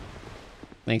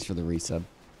 Thanks for the resub.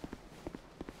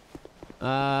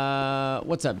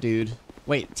 What's up, dude?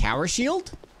 Wait, tower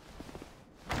shield?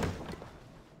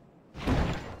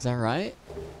 Is that right?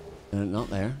 Not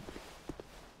there.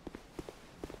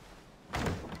 I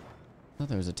thought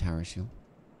there was a tower shield.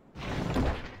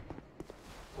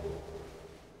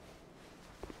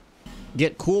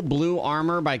 Get cool blue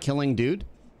armor by killing dude?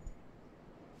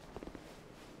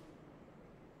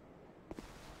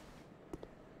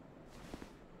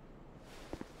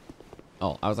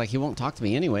 Oh, I was like, he won't talk to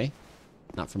me anyway.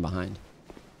 Not from behind.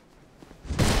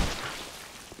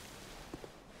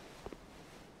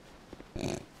 You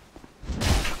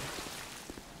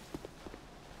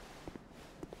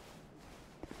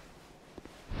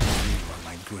are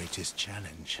my greatest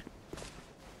challenge.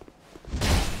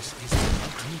 This is the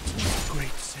ultimate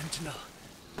great sentinel.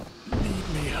 Lead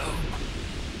me home.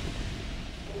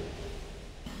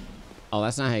 Oh,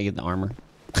 that's not how you get the armor.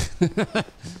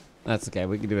 That's okay.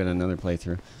 We can do it in another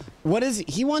playthrough. What is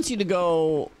he wants you to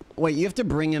go? Wait, you have to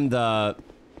bring him the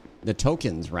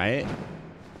tokens, right?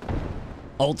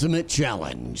 Ultimate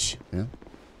challenge. Yeah.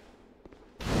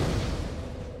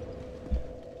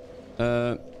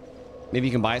 Maybe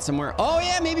you can buy it somewhere. Oh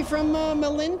yeah, maybe from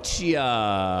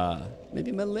Malencia.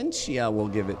 Maybe Malencia will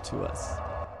give it to us.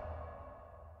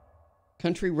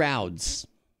 Country Rouds.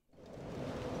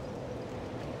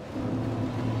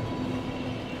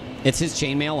 It's his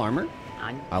chainmail armor.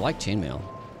 I like chainmail.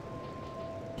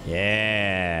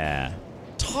 Yeah.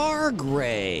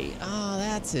 Targray. Oh,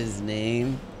 that's his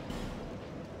name.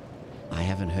 I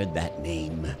haven't heard that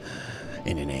name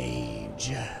in an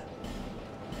age.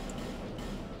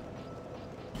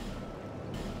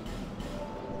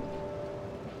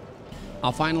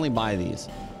 I'll finally buy these.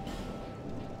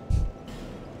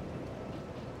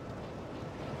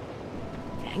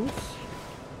 Thanks.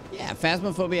 Yeah,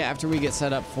 Phasmophobia after we get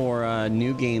set up for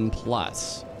New Game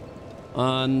Plus.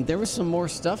 There was some more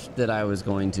stuff that I was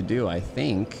going to do, I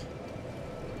think.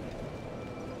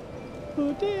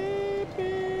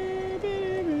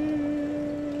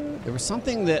 There was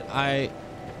something that I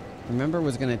remember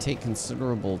was going to take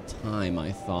considerable time,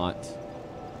 I thought.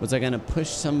 Was I going to push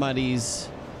somebody's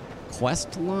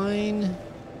quest line?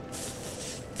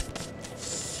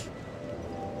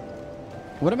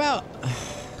 What about...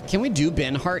 Can we do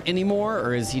Ben Hart anymore,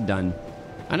 or is he done?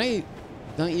 I know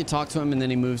don't you talk to him and then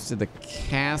he moves to the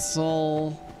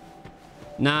castle?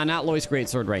 Nah, not Lois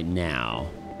Greatsword right now.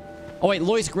 Oh wait,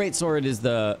 Lois Greatsword is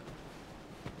the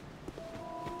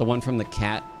one from the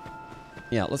cat.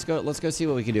 Yeah, let's go see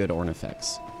what we can do at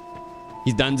Ornifex.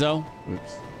 He's donezo?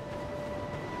 Whoops.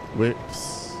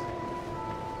 Whoops.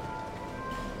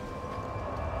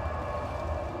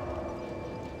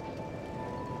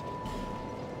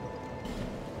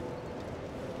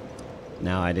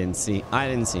 No, I didn't see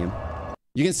him.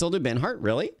 You can still do Ben Hart,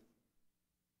 really?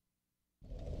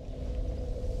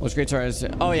 What's great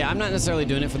to oh yeah, I'm not necessarily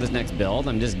doing it for this next build.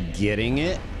 I'm just getting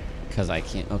it because I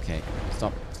can't. Okay,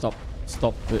 stop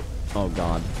it. Oh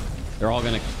god, they're all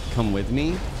gonna come with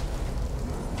me.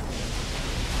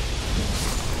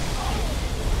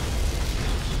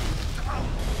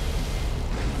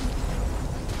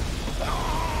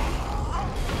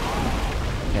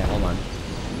 Okay, hold on.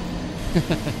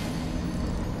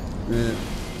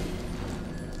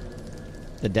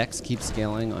 The decks keep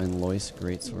scaling on Lois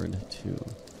Greatsword 2.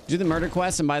 Do the murder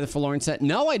quest and buy the Forlorn set?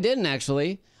 No, I didn't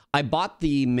actually. I bought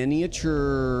the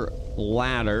miniature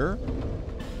ladder.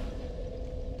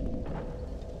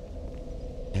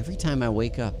 Every time I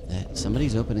wake up, that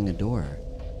somebody's opening a door.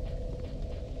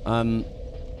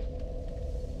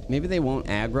 Maybe they won't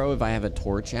aggro if I have a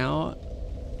torch out.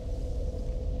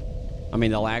 I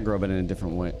mean, they'll aggro, but in a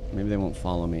different way. Maybe they won't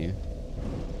follow me.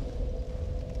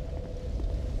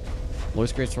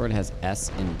 Lois Greatsword has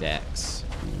S index.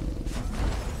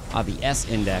 Ah, the S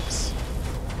index.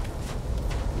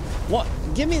 What?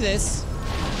 Give me this.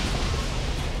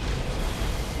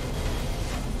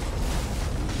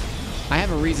 I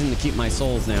have a reason to keep my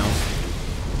souls now.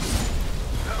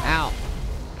 Ow.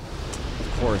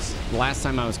 Of course. Last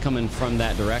time I was coming from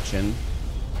that direction.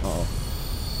 Uh-oh.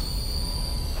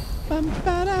 Ow.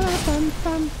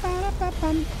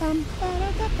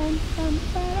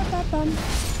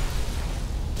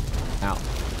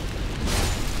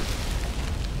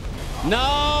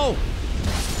 No!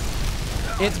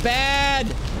 It's bad!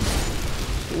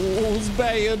 Oh, it's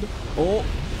bad. Oh,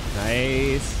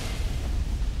 nice.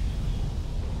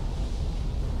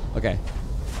 Okay.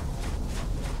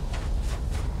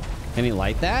 Can you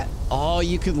light that? Oh,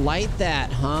 you could light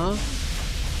that, huh?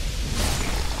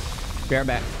 Bear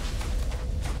back.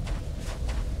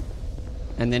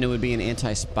 And then it would be an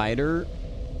anti-spider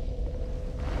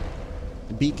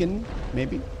beacon,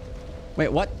 maybe? Wait,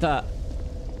 what the?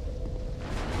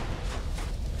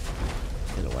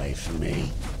 Get away from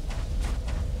me.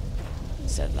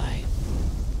 Said light.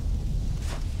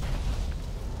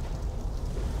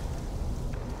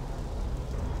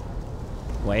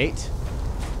 Wait.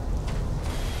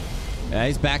 Yeah,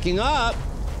 he's backing up.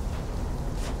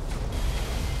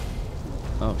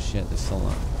 Oh shit, there's still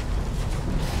not.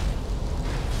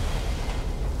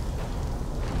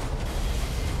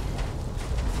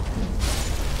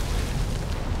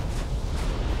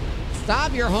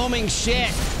 Stop your homing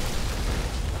shit.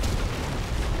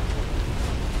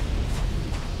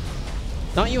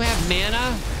 Don't you have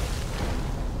mana?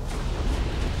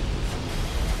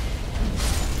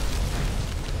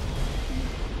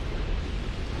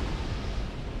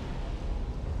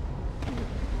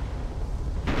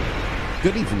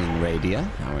 Good evening, Radia.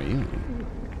 How are you?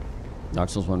 Dark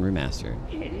Souls 1 Remastered.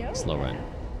 Hello. Slow run.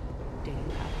 Do you have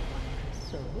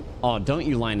one soul? Oh, don't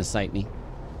you line of sight me.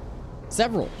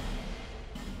 Several.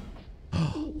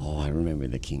 Oh, I remember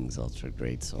the King's Ultra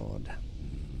Greatsword.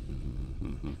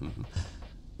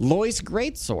 Loy's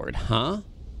Greatsword, huh?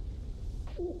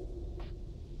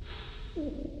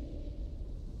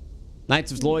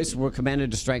 Knights of Lois were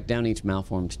commanded to strike down each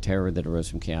malformed terror that arose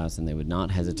from chaos, and they would not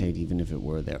hesitate even if it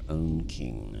were their own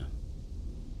king.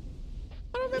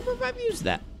 I don't remember if I've used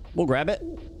that. We'll grab it.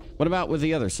 What about with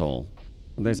the other soul?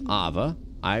 Well, there's Ava,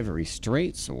 Ivory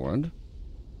Straight Sword,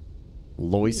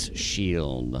 Lois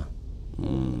Shield.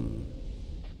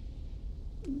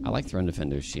 I like Throne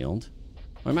Defender's Shield.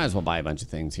 I might as well buy a bunch of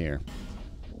things here.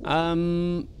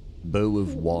 Bow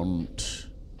of Want.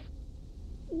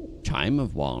 Chime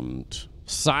of Want.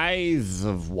 Scythe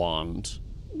of Want.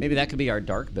 Maybe that could be our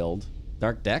dark build.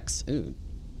 Dark Dex? Ooh.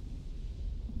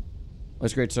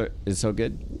 What's great is so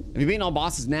good. Have you beaten all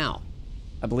bosses now?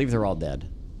 I believe they're all dead.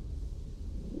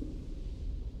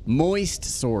 Moist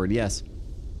Sword, yes.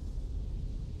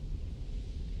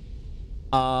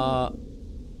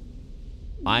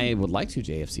 I would like to,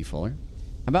 JFC Fuller.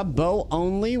 How about bow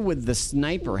only with the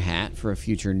sniper hat for a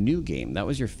future new game? That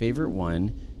was your favorite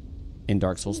one in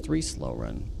Dark Souls 3 slow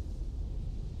run.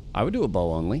 I would do a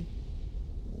bow only.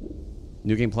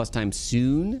 New Game Plus time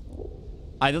soon.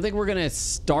 I don't think we're gonna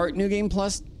start New Game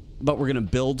Plus, but we're gonna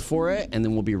build for it, and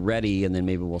then we'll be ready, and then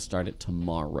maybe we'll start it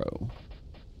tomorrow.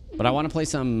 But I want to play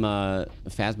some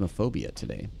Phasmophobia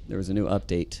today. There was a new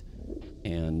update,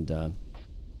 and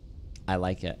I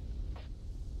like it.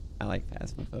 I like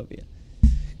Phasmophobia.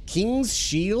 King's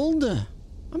Shield? I'm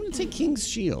gonna take King's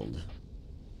Shield.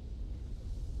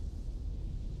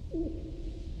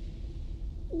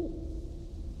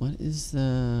 What is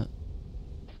the...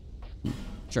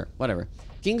 Sure, whatever.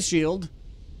 King's Shield.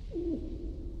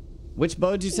 Which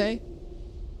bow did you say?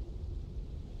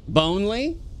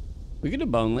 Bonely? We could do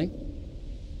Bonely.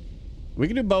 We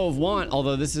could do Bow of Want,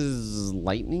 although this is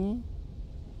lightning.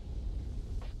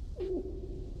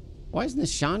 Why doesn't the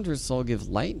Chandra's Soul give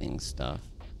lightning stuff?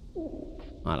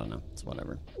 I don't know. It's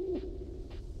whatever.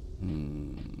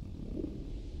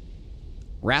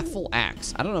 Wrathful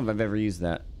Axe. I don't know if I've ever used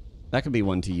that. That could be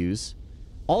one to use.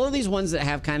 All of these ones that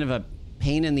have kind of a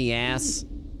pain in the ass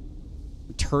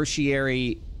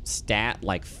tertiary stat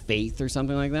like Faith or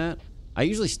something like that, I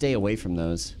usually stay away from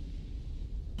those.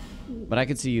 But I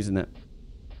could see using that.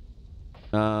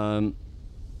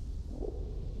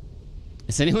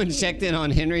 Has anyone checked in on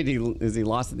Henry? Is he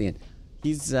lost at the end?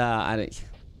 He's,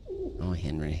 oh,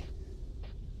 Henry.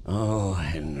 Oh,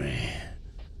 Henry.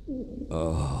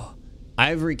 Oh.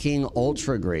 Ivory King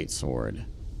Ultra Great Sword.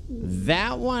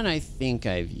 That one I think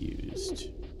I've used.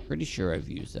 Pretty sure I've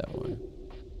used that one.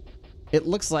 It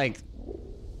looks like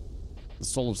the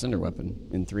Soul of Cinder weapon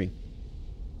in 3.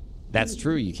 That's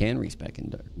true. You can respec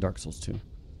in Dark Souls 2.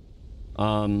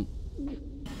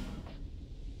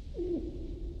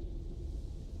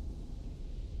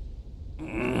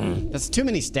 That's too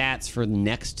many stats for the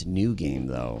next new game,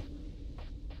 though.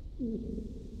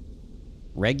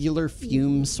 Regular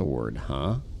Fume Sword,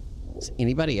 huh? Does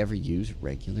anybody ever use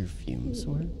regular Fume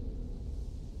Sword?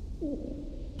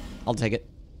 I'll take it.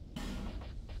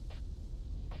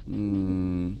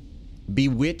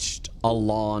 Bewitched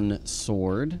Alon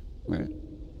sword. All right.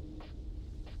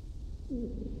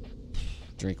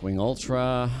 Drakewing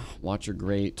Ultra. Watcher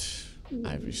Great.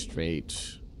 Ivory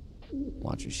Straight.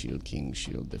 Watcher Shield King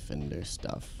Shield Defender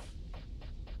stuff.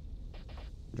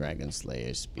 Dragon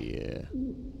Slayer Spear.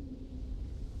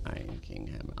 Iron King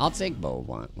Hammer. I'll take bow of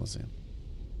want. We'll see.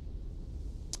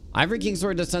 Ivory King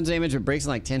sword does tons of damage but breaks in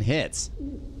like 10 hits.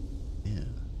 Yeah.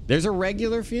 There's a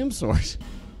regular fume sword.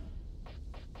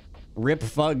 Rip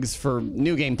Fugs for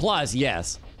New Game Plus,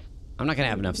 yes. I'm not gonna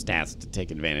have enough stats to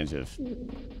take advantage of.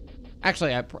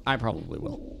 Actually, I probably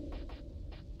will.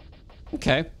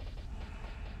 Okay.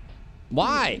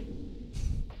 Why?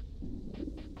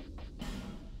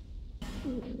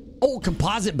 Oh,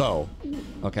 composite bow.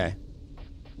 Okay.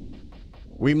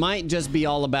 We might just be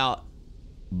all about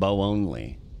bow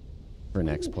only for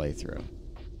next playthrough.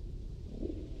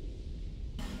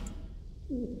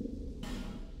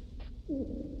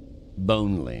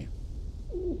 Bonely.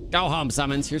 Go home,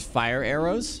 summons. Here's fire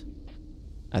arrows.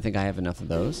 I think I have enough of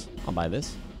those. I'll buy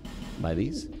this. Buy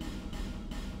these.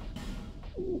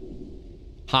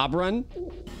 Hob run.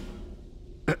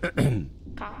 Come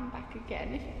back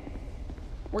again.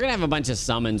 We're gonna have a bunch of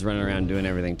summons running around doing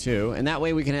everything too, and that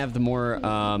way we can have the more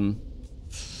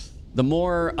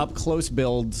up close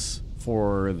builds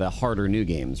for the harder new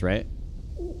games, right?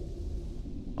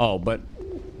 Oh, but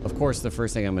of course the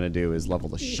first thing I'm gonna do is level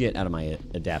the shit out of my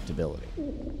adaptability.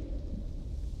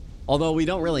 Although we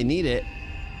don't really need it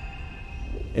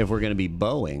if we're gonna be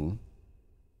bowing.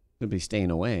 Could be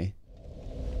staying away.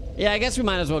 Yeah, I guess we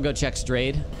might as well go check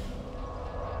Strayed.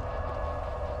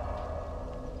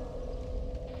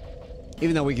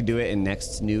 Even though we could do it in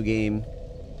next new game.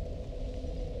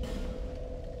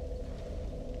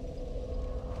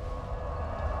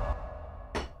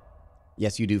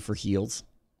 Yes, you do for heals.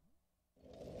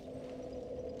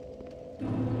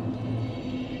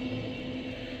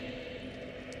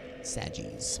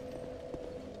 Saggies.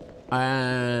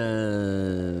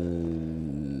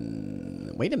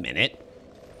 Wait a minute.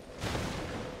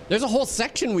 There's a whole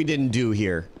section we didn't do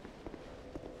here.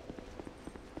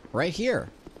 Right here.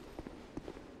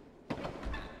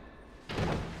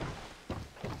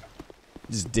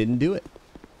 Just didn't do it.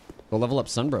 Go level up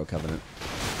Sunbro Covenant.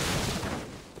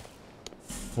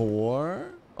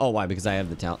 4. Oh, why? Because I have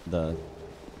the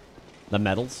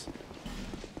medals.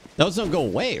 Those don't go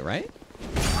away, right?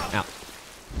 Ow.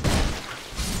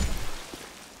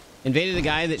 Invaded a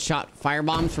guy that shot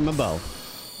firebombs from a bow.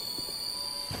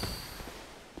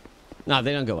 No,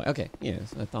 they don't go away. Okay,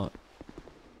 yes, I thought.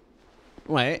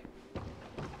 Wait.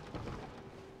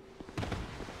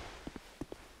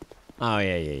 Oh,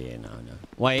 yeah, no.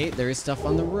 Wait, there is stuff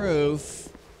on the roof.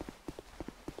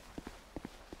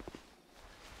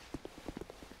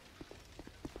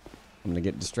 I'm gonna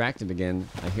get distracted again.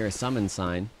 I hear a summon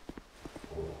sign.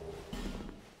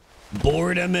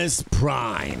 Boredomus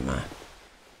Prime.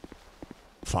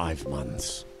 5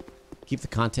 months. Keep the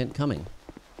content coming.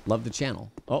 Love the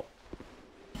channel. Oh.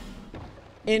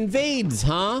 Invades,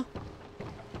 huh?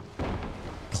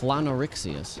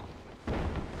 Clonorixius.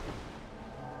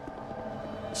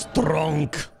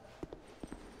 Strong.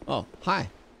 Oh, hi.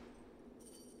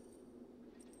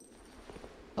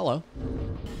 Hello.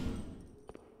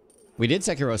 We did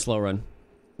Sekiro slow run.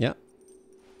 Yep.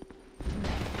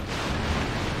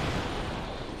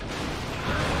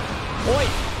 Oi!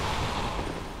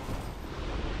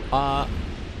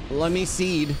 Let me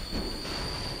seed.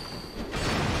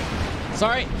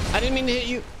 Sorry, I didn't mean to hit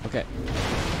you. Okay.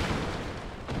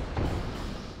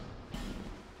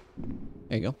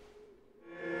 There you go.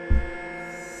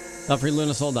 Belfry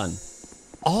Luna Soul done.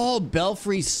 Oh,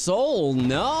 Belfry Soul,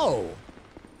 no.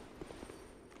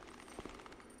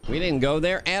 We didn't go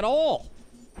there at all.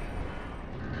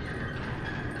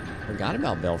 Forgot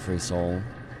about Belfry Soul.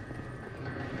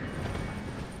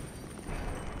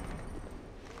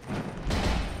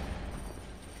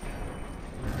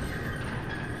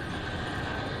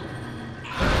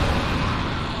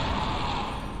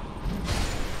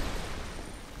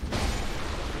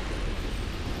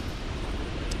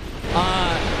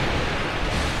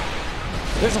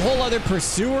 There's a whole other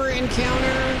pursuer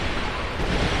encounter.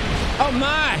 Oh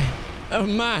my! Oh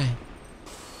my!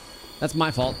 That's my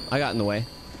fault. I got in the way.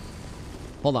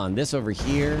 Hold on, this over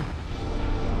here.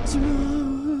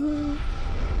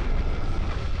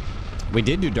 We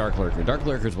did do Dark Lurker. Dark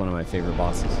Lurker is one of my favorite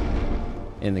bosses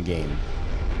in the game.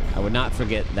 I would not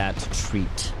forget that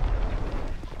treat.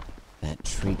 That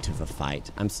treat of a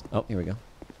fight. Oh, here we go.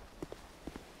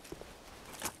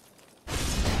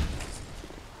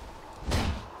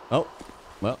 Oh,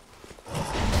 well.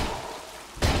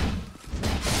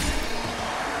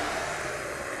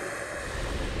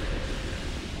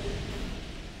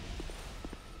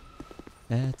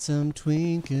 At some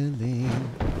twinkling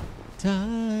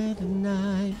tide of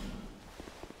night.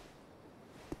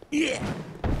 Yeah.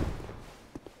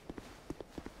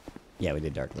 Yeah, we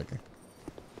did dark liquor.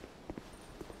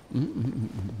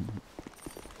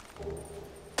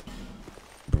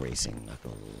 Bracing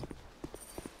knuckle.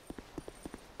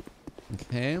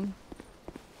 Okay.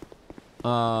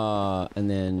 And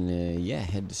then, yeah,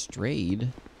 head to Strayed.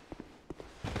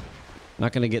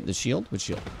 Not gonna get the shield? What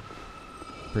shield?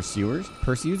 Pursuers?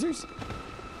 Pursuers?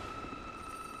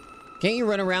 Can't you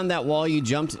run around that wall you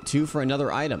jumped to for another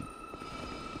item?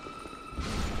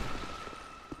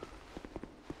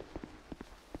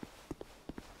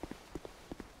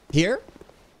 Here?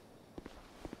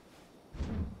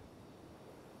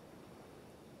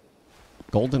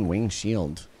 Golden Wing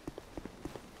Shield.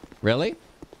 Really?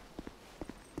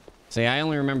 See, I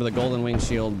only remember the Golden Wing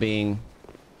Shield being...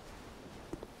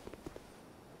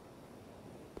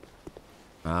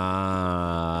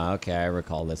 Ah, okay, I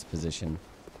recall this position.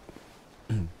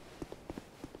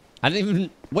 I didn't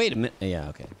even... Wait a minute. Yeah,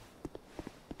 okay.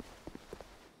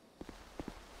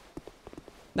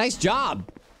 Nice job!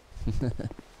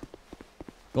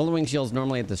 Golden Wing Shield's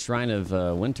normally at the Shrine of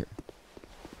Winter.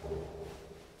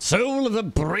 Soul of a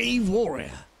brave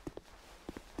warrior.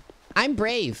 I'm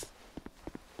brave.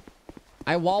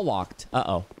 I wall walked.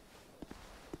 Uh-oh.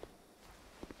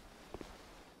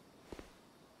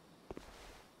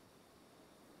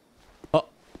 Oh.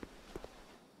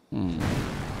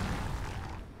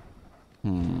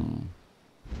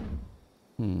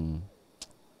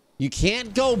 You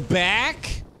can't go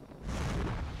back?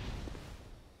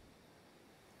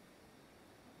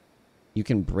 You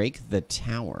can break the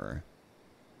tower.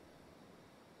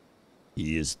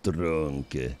 He is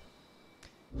drunk.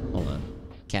 Hold on.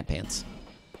 Cat pants.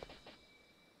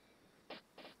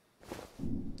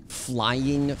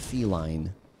 Flying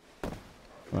feline.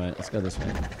 Alright, let's go this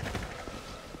way.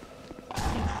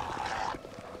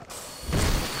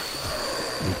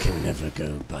 You can never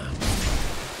go back.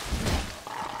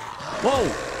 Whoa!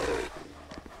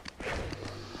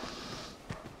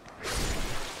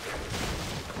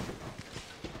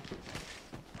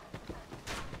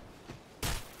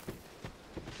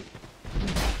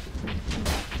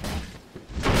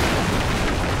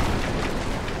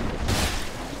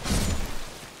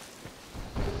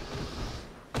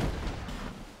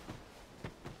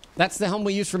 That's the helm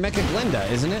we use for Mecha Glenda,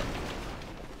 isn't it?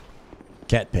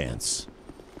 Cat pants.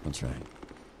 That's right.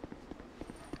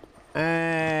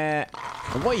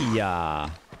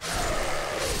 Boya.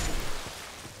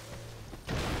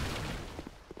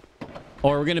 Oh,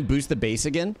 we're gonna boost the base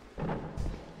again?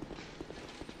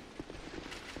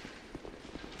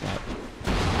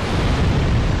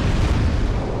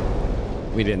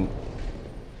 We didn't.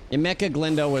 And Mecha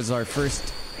Glenda was our first...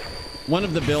 one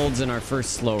of the builds in our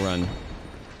first slow run.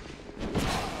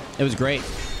 It was great.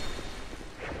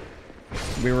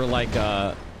 We were like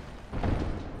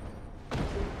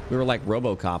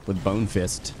RoboCop with Bone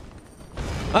Fist.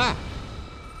 Ah!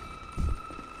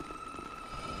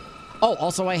 Oh,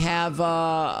 also I have,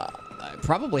 I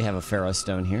probably have a Pharaoh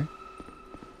Stone here.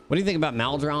 What do you think about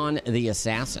Maldron the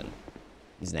Assassin?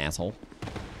 He's an asshole.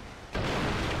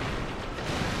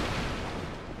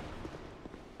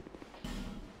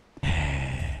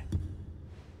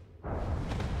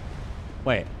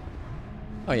 Wait.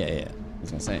 Oh, yeah. I was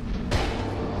gonna say.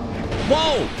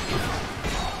 Whoa!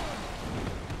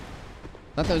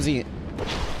 I thought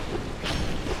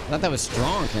that was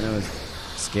strong, and it was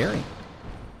scary.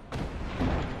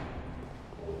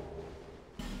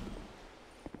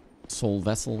 Soul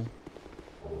Vessel.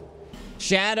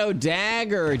 Shadow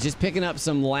Dagger. Just picking up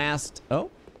some last... Oh.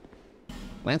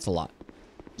 Lancelot.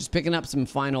 Just picking up some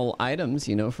final items,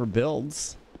 you know, for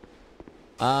builds.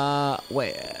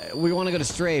 Wait, we want to go to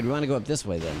Strayed. We want to go up this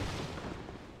way then.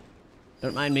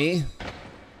 Don't mind me.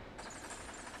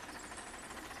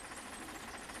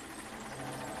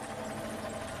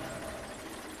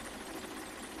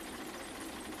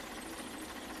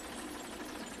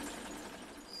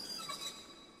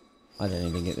 I didn't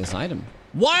even get this item.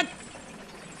 What?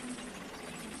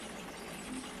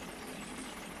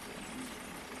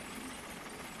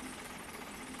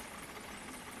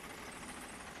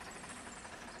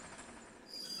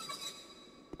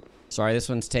 Sorry, this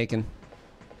one's taken.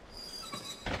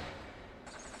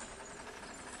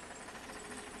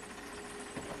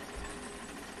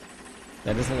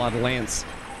 That is a lot of lance.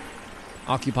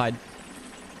 Occupied.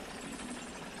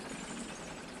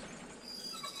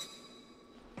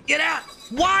 Get out!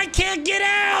 Why can't get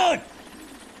out?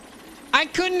 I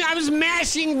couldn't, I was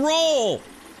mashing roll.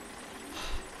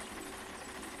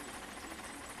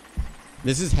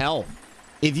 This is hell.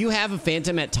 If you have a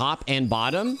phantom at top and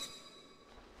bottom,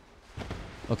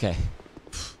 okay,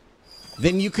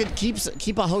 then you could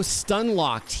keep a host stun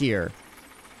locked here.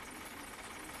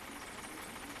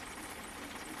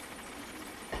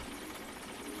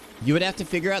 You would have to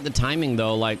figure out the timing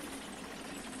though, like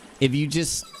if you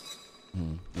just,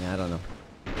 yeah, I don't know.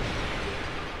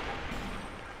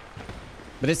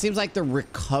 But it seems like the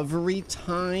recovery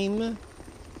time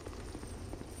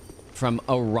from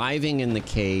arriving in the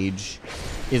cage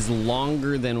is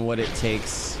longer than what it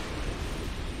takes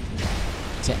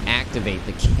to activate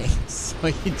the cage. So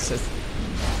you just...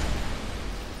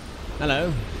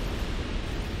 Hello.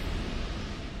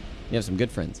 You have some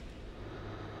good friends.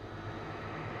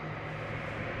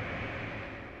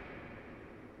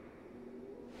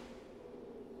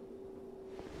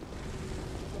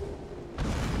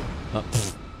 Oh.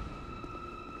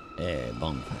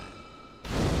 Bonfire.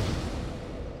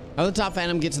 How the top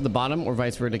phantom get to the bottom or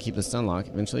vice versa to keep the stun lock?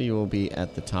 Eventually you will be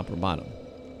at the top or bottom.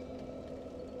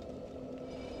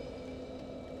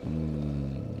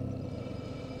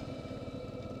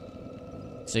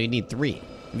 So you need 3.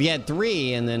 If you had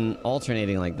 3 and then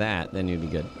alternating like that, then you'd be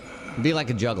good. It'd be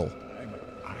like a juggle.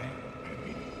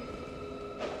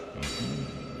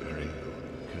 Very good.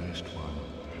 Cursed one.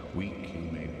 Weak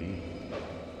you may be.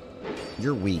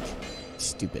 You're weak,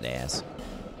 stupid ass.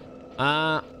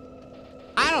 I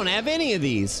don't have any of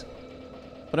these.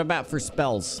 What about for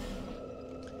spells?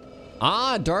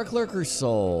 Ah, Dark Lurker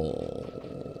Soul.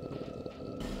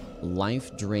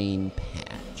 Life Drain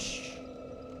Patch.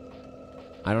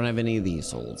 I don't have any of these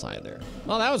souls either.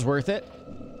 Well, that was worth it.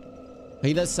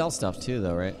 He does sell stuff too,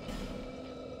 though, right?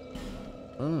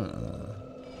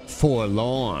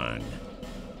 Forlorn.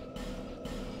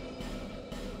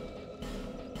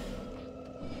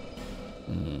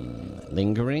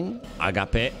 Lingering.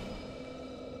 Agape.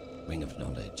 Ring of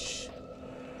Knowledge.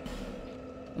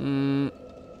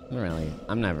 Really,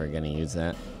 I'm never gonna use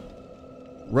that.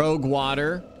 Rogue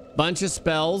Water. Bunch of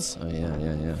spells. Oh, yeah.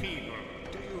 Feeble,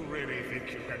 do you really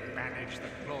think you can manage the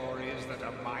glories that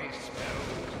are my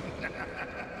spells?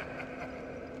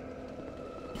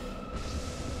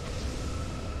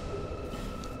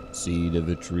 Seed of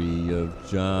a Tree of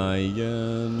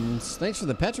Giants. Thanks for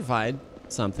the petrified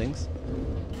somethings.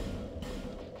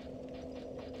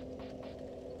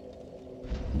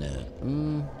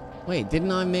 No. Wait,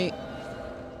 didn't I make...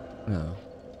 No.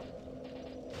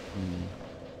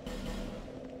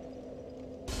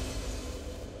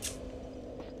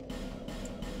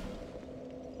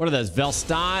 What are those?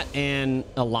 Velstadt and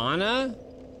Alana?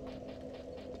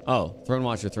 Oh, Throne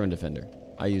Watcher, Throne Defender.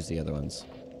 I use the other ones.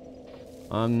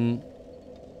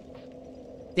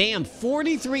 Damn,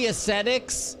 43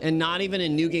 ascetics and not even a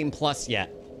New Game Plus yet.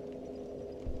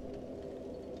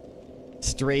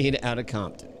 Straight out of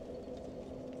Compton.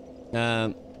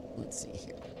 Let's see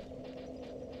here.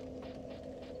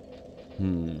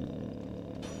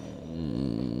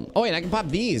 Oh wait, I can pop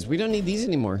these. We don't need these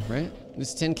anymore, right?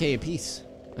 It's 10k a piece,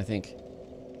 I think.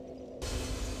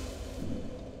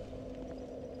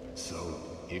 So,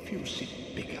 if you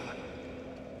seek bigger,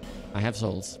 I have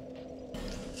souls.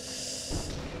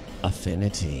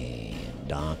 Affinity,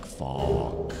 Dark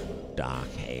Fog,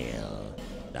 Dark Hail,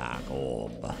 Dark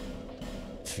Orb,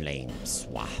 Flame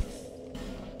Swath.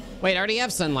 Wait, I already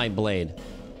have Sunlight Blade.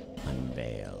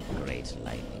 Unveil, Great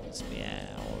Lightning Spear,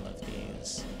 all of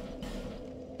these.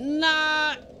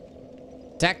 Nah.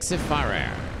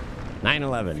 Taxifarer,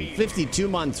 9/11, 52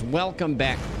 months. Welcome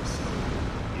back.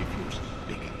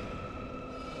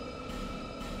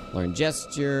 Learn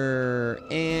gesture,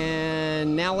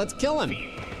 and now let's kill him.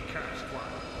 cursed one.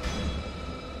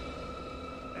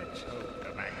 Let's hope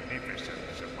the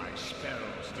magnificence of my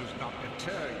spells does not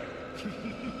deter you.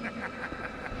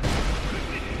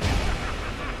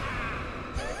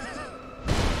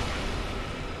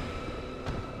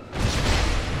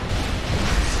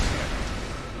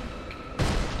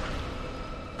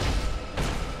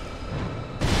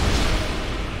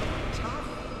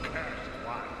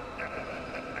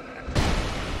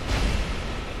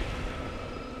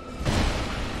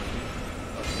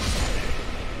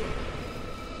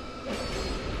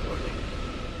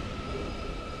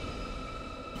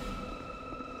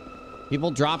 People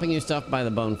dropping you stuff by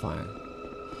the bonfire.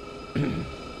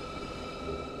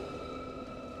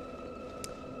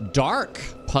 Dark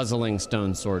puzzling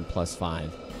stone sword +5.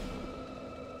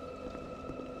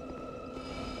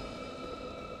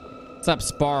 What's up,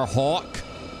 Spar Hawk?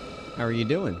 How are you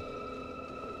doing?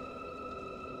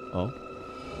 Oh.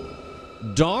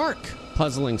 Dark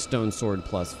puzzling stone sword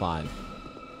 +5.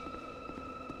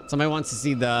 Somebody wants to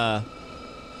see the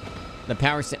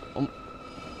power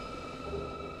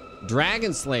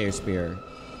Dragon Slayer Spear.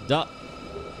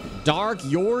 Dark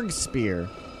Yorg Spear.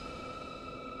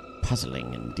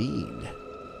 Puzzling indeed.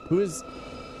 Who is...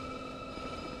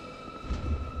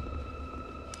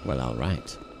 Well, all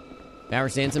right. Power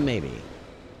Sansa, maybe.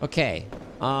 Okay.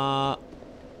 I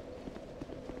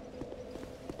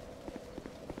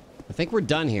think we're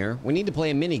done here. We need to play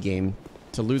a mini game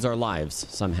to lose our lives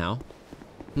somehow.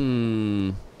 Let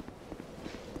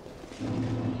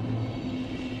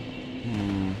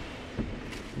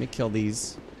me kill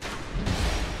these.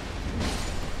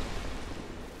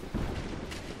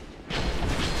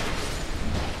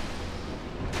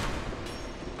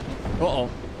 Uh-oh.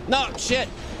 No, shit!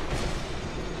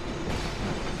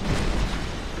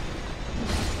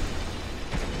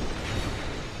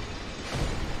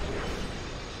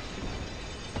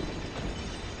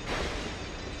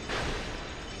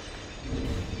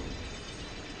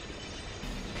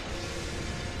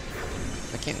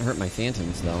 I can't hurt my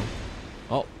phantoms, though.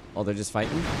 Oh, they're just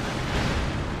fighting?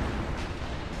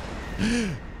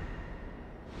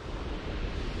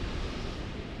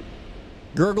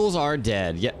 Gurgles are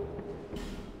dead. Yeah.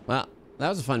 Well, that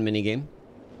was a fun minigame.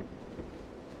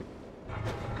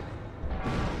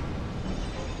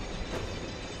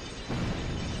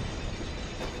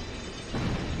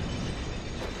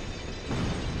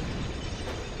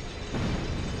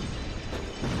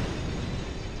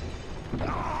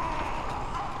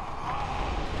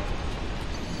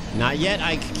 Not yet,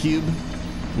 Ike Cube.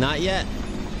 Not yet.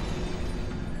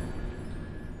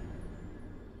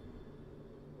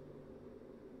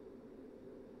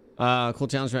 Cool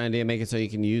challenge for an idea. Make it so you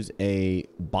can use a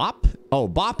bop. Oh,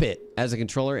 bop it as a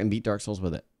controller and beat Dark Souls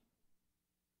with it.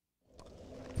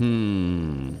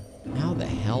 How the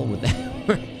hell would that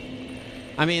work?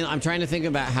 I mean, I'm trying to think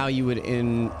about how you would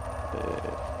implement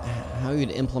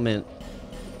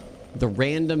the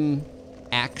random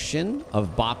action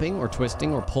of bopping or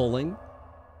twisting or pulling.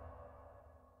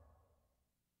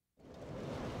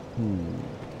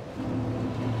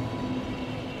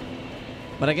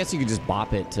 But I guess you could just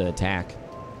bop it to attack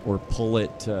or pull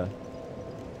it to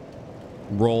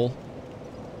roll.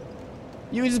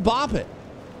 You would just bop it.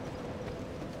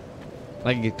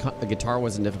 Like a guitar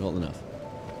wasn't difficult enough.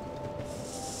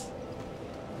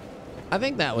 I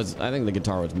think the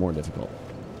guitar was more difficult.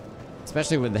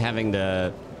 Especially with having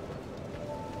to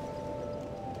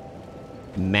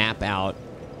map out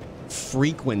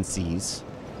frequencies.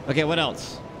 Okay, what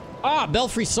else? Ah,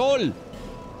 Belfry Sol.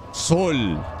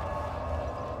 Sol.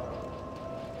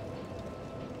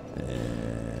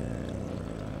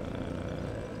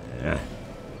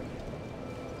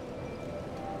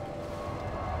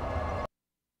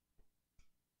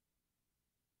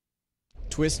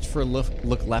 Twist for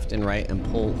look left and right and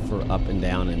pull for up and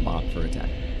down and bop for attack.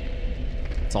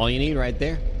 That's all you need right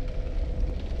there.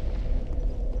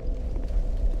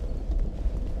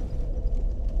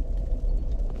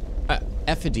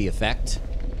 Effigy effect.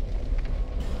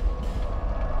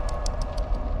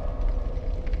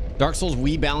 Dark Souls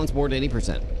Wii balance board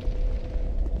 80%.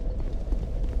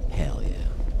 Hell yeah.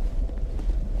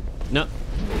 No.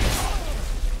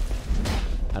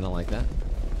 I don't like that.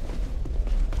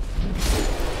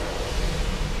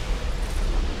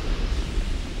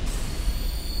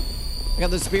 I got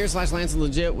the spear / lance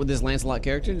legit with this Lancelot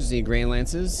character. Just need Grand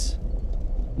Lances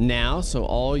now, so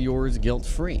all yours guilt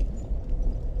free.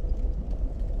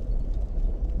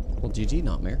 Well, GG,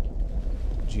 Nightmare.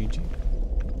 GG.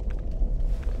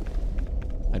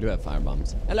 I do have fire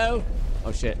bombs. Hello!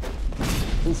 Oh, shit.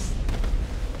 Oof.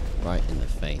 Right in the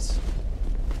face.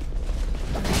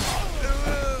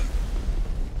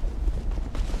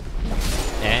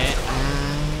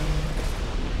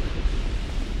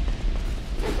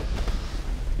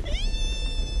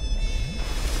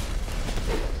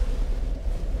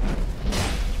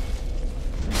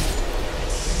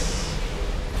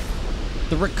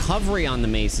 The recovery on the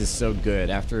mace is so good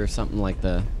after something like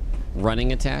the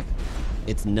running attack.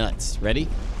 It's nuts. Ready?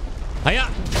 Hiya!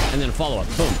 And then a follow-up.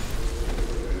 Boom.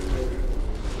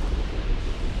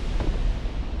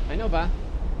 I know, ba.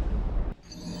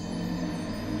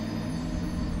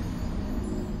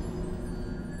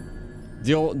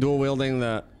 Dual wielding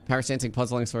the power stancing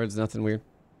puzzling swords, nothing weird.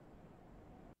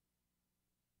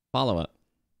 Follow-up.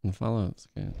 The follow-up's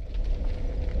good.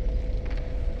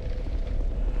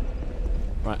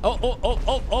 Right.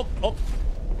 Oh.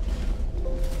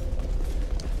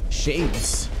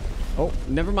 Shades. Oh,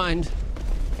 never mind.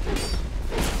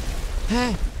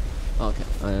 Hey. Okay.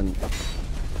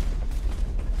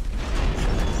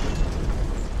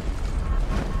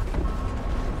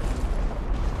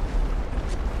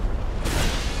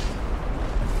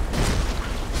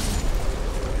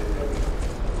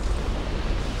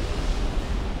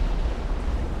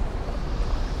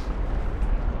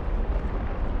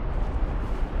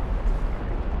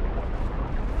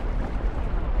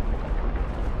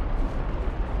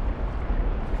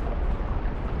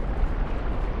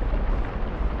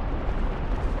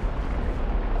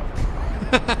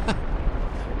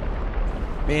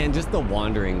 Man, just the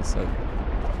wanderings of...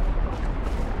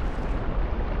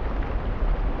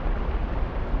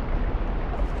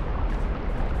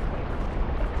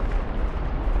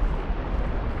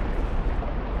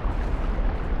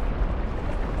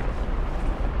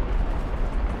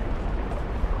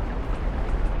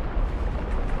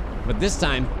 But this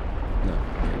time, no.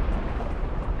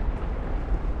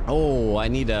 Oh, I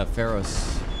need a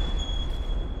Pharaoh's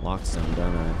Lockstone,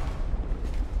 don't I?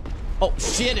 Oh,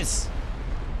 shit, it's...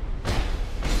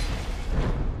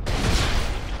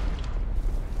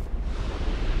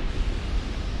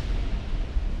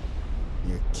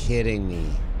 You're kidding me.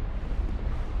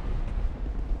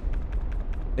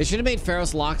 They should have made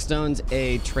Pharaoh's Lockstones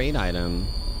a trade item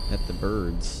at the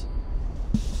birds.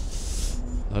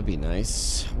 That'd be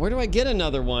nice. Where do I get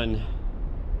another one?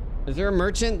 Is there a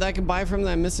merchant that I can buy from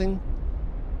that I'm missing?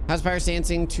 How's Fire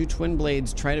Dancing 2 twin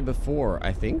blades? Tried it before.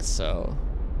 I think so.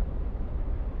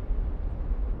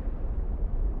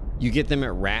 You get them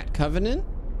at Rat Covenant?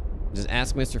 Just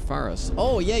ask Mr. Faros.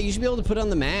 Oh, yeah, you should be able to put on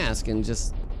the mask and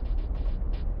just...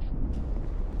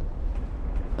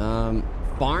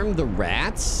 farm the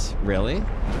rats? Really?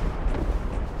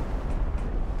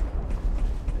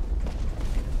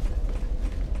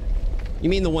 You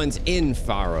mean the ones in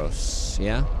Faros,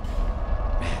 yeah?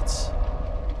 Rats.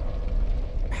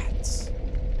 Rats.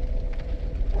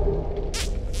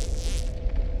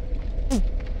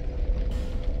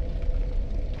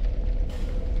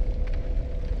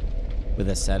 With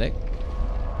ascetic.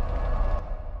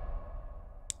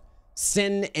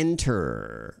 Sin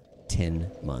Enter.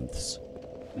 10 months.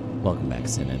 Welcome back,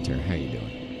 Sin Enter. How you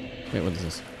doing? Wait, what is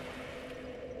this?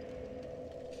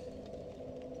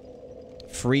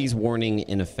 Freeze warning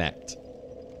in effect.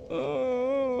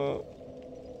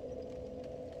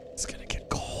 It's gonna get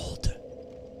cold.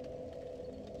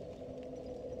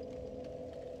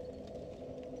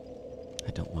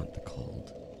 I don't want the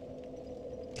cold.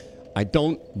 I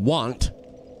don't want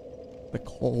the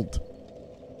cold.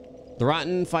 The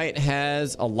Rotten fight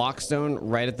has a lockstone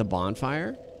right at the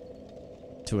bonfire.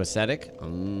 To ascetic.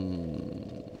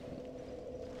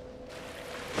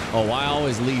 Oh, I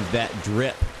always leave that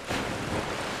drip.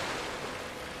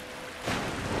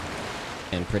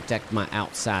 And protect my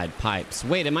outside pipes.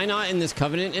 Wait, am I not in this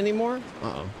covenant anymore?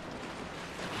 Uh-oh.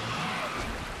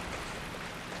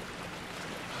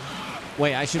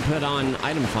 Wait, I should put on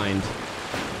item find.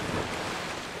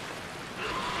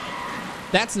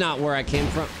 That's not where I came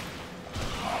from.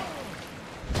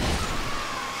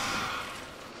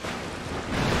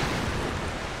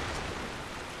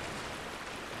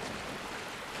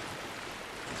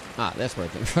 Ah, that's where I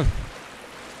came from.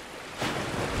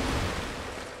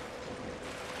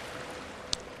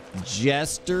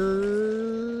 Jester's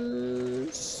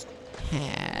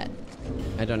hat.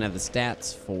 I don't have the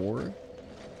stats for.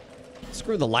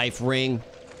 Screw the life ring.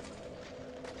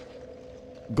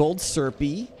 Gold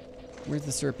Serpy. Where's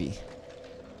the Serpy?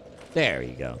 There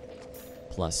you go.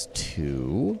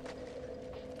 +2.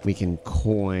 We can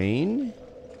coin.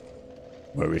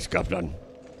 Where is Captain?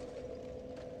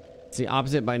 It's the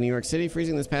opposite by New York City,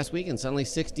 freezing this past week and suddenly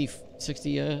 60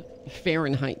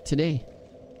 Fahrenheit today.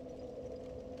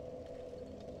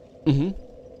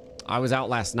 I was out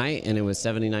last night and it was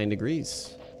 79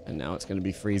 degrees. And now it's going to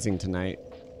be freezing tonight.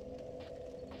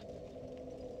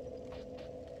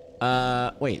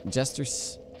 Wait,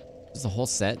 Jester's... Does the whole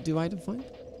set do item find?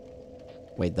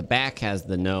 Wait, the back has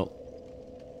the note.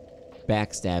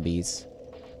 Backstabbies.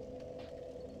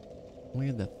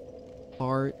 Where the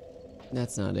fart?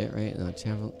 That's not it, right? No,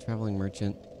 traveling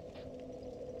merchant.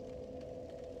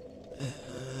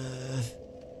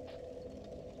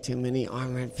 Too many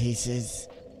armored pieces.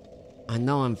 I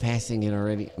know I'm passing it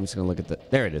already. I'm just gonna look at the...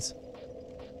 There it is.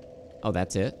 Oh,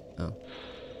 that's it? Oh.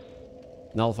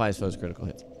 Nullifies foes critical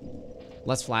hits.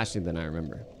 Less flashy than I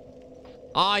remember.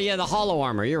 Oh, yeah, the hollow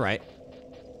armor. You're right.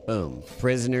 Boom.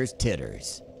 Prisoner's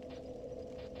titters.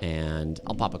 And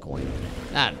I'll pop a coin.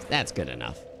 That's good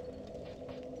enough.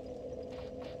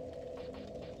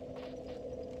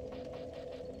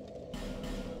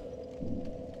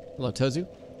 Hello, Tozu.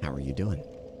 How are you doing?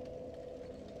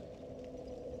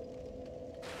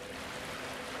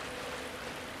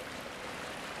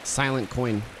 Silent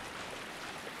coin.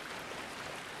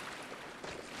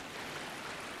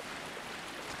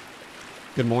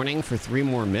 Good morning for 3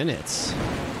 more minutes.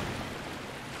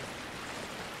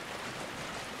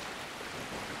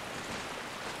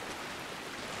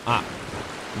 Ah,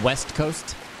 West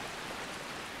Coast.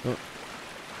 Oh.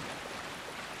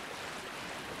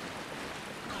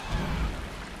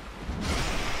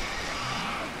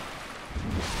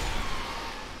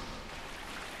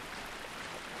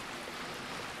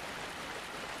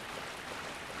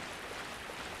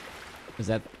 Is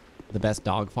that the best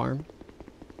dog farm?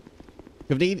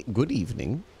 Good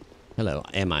evening. Hello,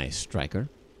 am I Striker?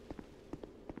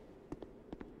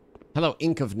 Hello,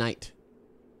 Ink of Night.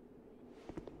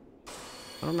 I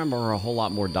don't remember a whole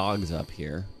lot more dogs up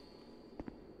here.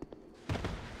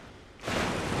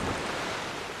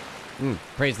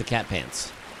 Praise the cat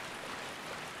pants.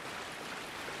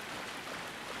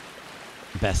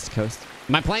 Best Coast.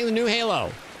 Am I playing the new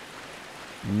Halo?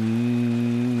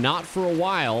 Not for a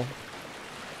while.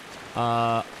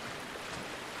 I'm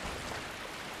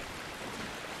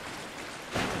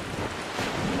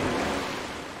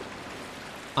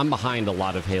behind a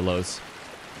lot of Halos.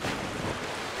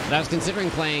 But I was considering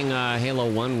playing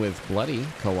Halo 1 with Bloody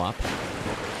co-op.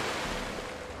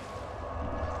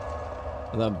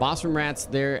 The boss room rats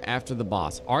there after the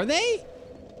boss. Are they?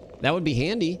 That would be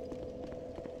handy.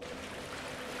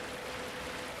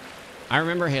 I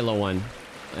remember Halo 1.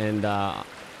 And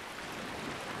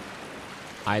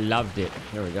I loved it.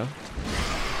 There we go.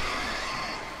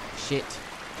 Shit.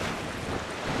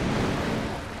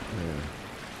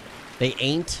 They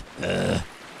ain't. Ugh.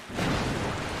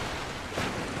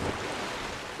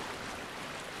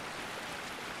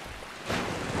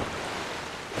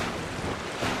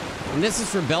 And this is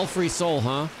for Belfry Soul,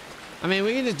 huh? I mean,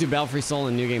 we can just do Belfry Soul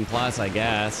in New Game Plus, I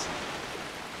guess.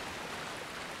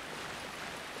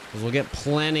 Because we'll get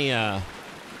plenty of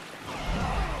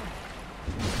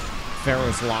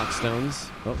Pharaoh's Lockstones.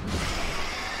 Oh.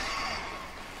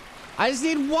 I just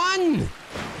need one!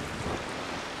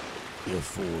 You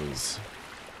fools.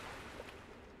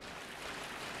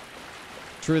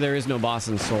 True, there is no boss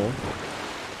in Soul.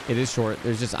 It is short.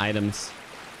 There's just items.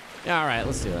 Yeah, all right,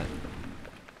 let's do that.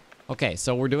 Okay,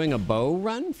 so we're doing a bow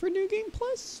run for New Game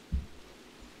Plus.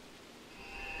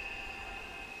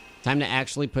 Time to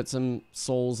actually put some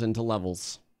souls into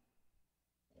levels.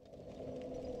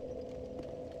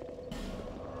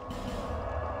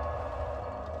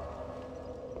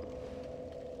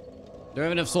 Do I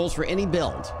have enough souls for any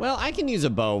build? Well, I can use a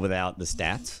bow without the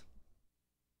stats.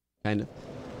 Kind of.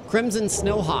 Crimson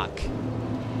Snowhawk.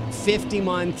 50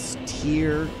 months,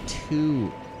 tier 2.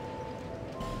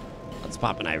 Let's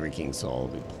pop an Ivory King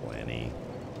soul. It'll be plenty.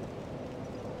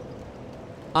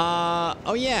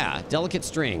 Oh yeah, Delicate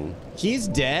String. He's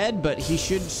dead, but he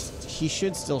should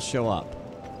still show up.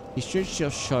 He should still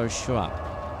show up.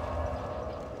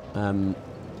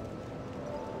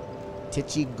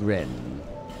 Titchy Grin.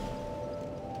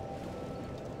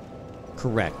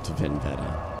 Correct,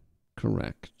 Venvetta.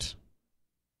 Correct.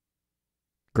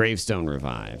 Gravestone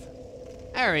Revive.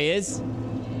 There he is.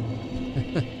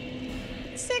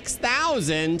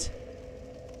 6,000?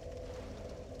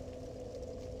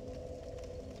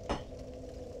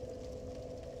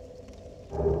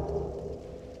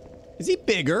 Is he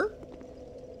bigger?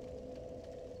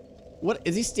 What,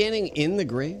 is he standing in the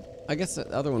grave? I guess the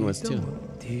other one was too.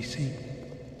 Do you see?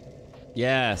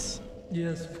 Yes.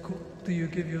 Yes, of course. Do you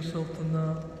give yourself the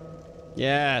nod?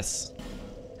 Yes.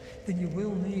 Then you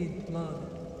will need blood.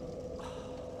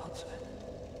 Lots of it.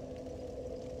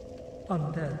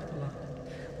 Undead blood.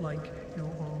 Like your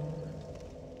own.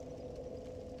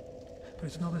 But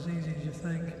it's not as easy as you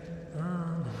think.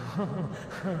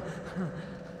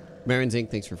 Marin Zink,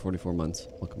 thanks for 44 months.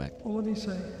 Welcome back. Well, what do you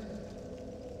say?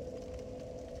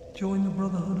 Join the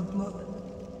Brotherhood of Blood?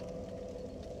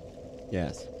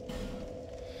 Yes.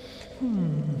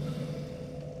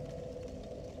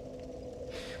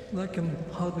 That can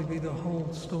hardly be the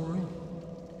whole story.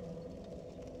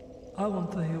 I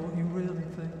want to hear what you really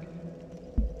think.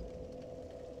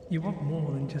 You want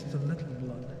more than just a little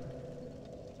blood.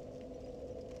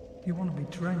 You want to be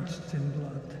drenched in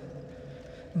blood,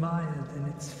 mired in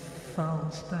its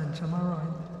foul stench. Am I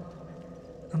right?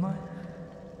 Am I?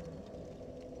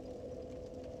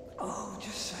 Oh,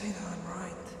 just say that I'm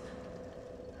right.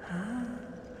 Huh?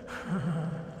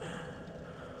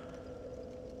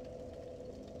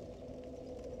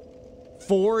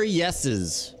 4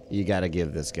 yeses you gotta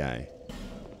give this guy.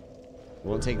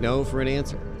 Won't take no for an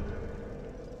answer.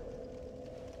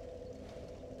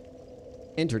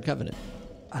 Entered Covenant.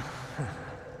 I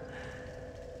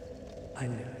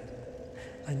knew it.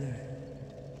 I knew it.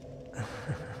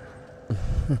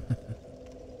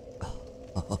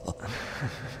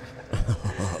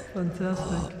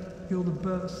 Fantastic. You're the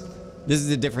best. This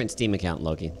is a different Steam account,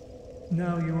 Loki.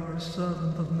 Now you are a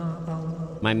servant of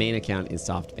Na-Allah. My main account is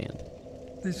SoftBand.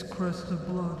 This crest of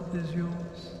blood is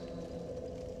yours.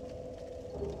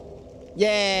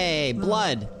 Yay!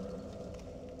 Blood!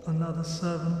 Another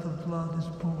servant of blood is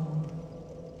born.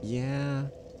 Yeah,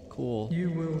 cool.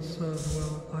 You will serve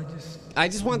well. I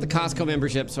just want the Costco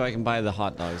membership so I can buy the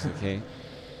hot dogs, okay?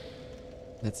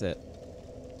 That's it.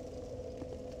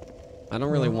 I don't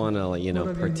really want to, you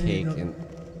know, partake in...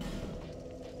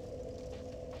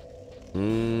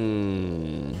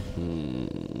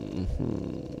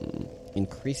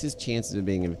 Increases chances of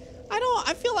being...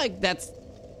 I feel like that's...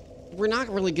 We're not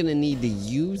really going to need to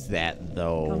use that,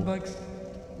 though.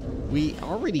 We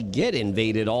already get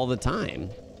invaded all the time.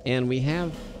 And we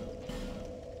have...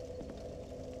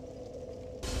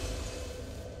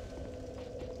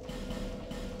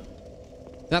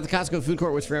 Not the Costco food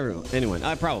court was for anyone.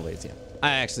 Probably is, yeah.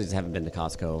 I actually just haven't been to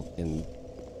Costco in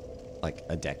like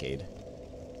a decade.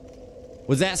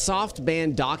 Was that soft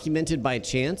ban documented by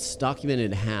chance?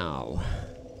 Documented how?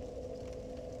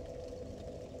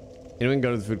 Anyone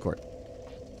go to the food court?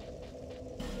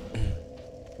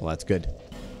 Well, that's good.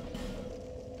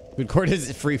 Food court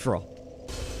is free for all.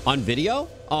 On video?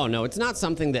 Oh, no, it's not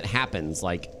something that happens.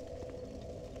 Like,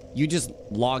 you just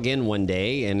log in one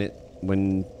day and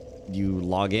when you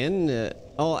log in,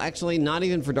 oh, actually, not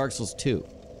even for Dark Souls 2.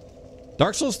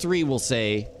 Dark Souls 3 will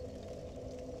say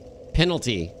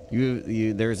penalty.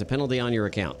 There's a penalty on your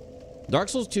account. Dark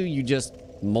Souls 2, you just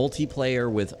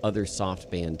multiplayer with other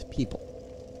soft banned people.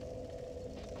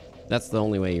 That's the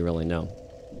only way you really know.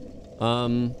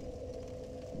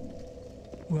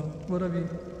 Well, whatever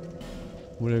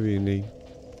you need.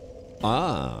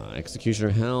 Ah,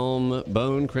 Executioner Helm,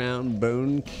 Bone Crown,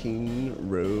 Bone King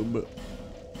Robe.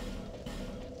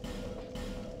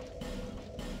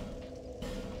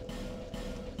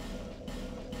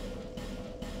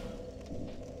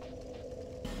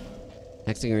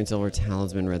 Hexing and Silver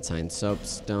Talisman, Red Sign,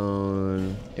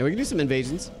 Soapstone. Yeah, we can do some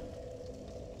invasions.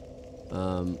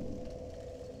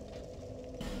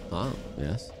 Ah,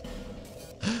 yes.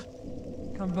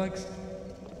 Come back.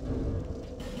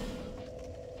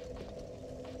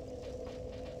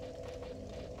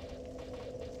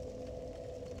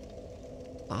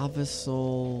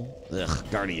 Avasol. Ugh,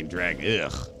 Guardian Drag.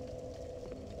 Ugh.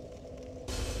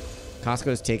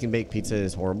 Costco's Take and Bake Pizza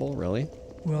is horrible, really?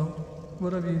 Well,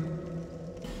 what have you...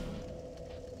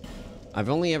 I've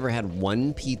only ever had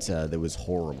one pizza that was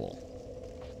horrible.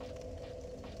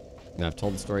 And I've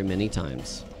told the story many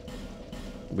times.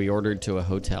 We ordered to a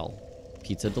hotel.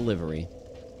 Pizza delivery.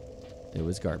 It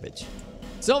was garbage.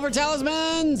 Silver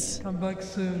Talismans! Come back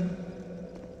soon.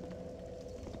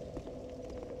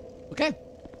 Okay.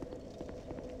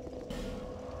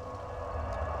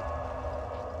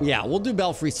 Yeah, we'll do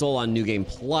Belfry Soul on New Game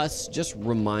Plus. Just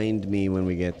remind me when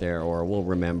we get there, or we'll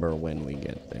remember when we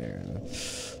get there.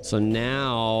 So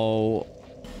now...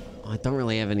 I don't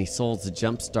really have any souls to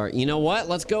jumpstart. You know what?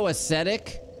 Let's go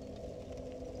ascetic.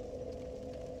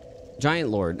 Giant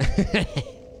Lord.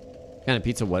 What kind of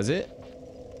pizza was it?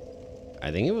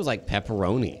 I think it was like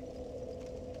pepperoni.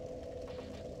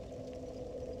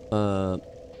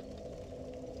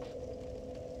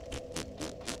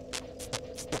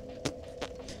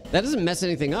 That doesn't mess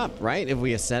anything up, right? If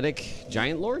we ascetic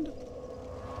Giant Lord?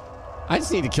 I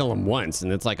just need to kill him once,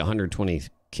 and it's like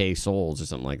 120k souls or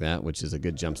something like that, which is a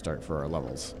good jump start for our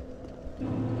levels.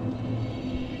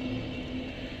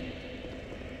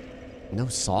 No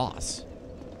sauce.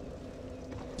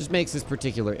 Just makes this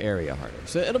particular area harder.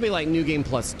 So it'll be like New Game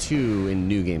Plus 2 in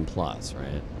New Game Plus,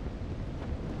 right?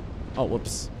 Oh,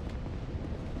 whoops.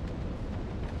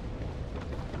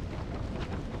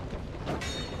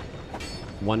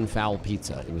 One foul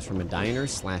pizza. It was from a diner /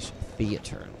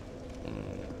 theater.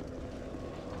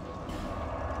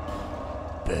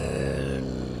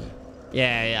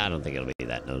 Yeah, I don't think it'll be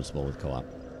that noticeable with co-op.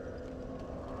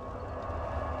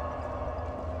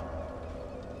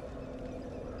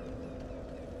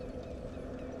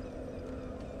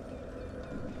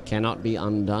 Cannot be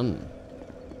undone.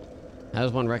 How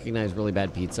does one recognize really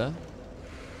bad pizza?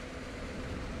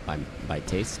 By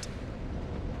taste.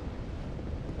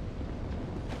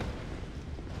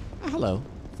 Oh, hello.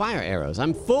 Fire arrows.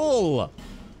 I'm full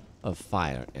of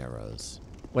fire arrows.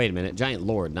 Wait a minute. Giant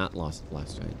Lord, not Last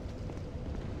Giant.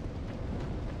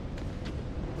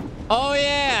 Oh,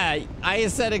 yeah. I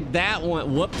aesthetic that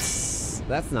one. Whoops.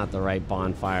 That's not the right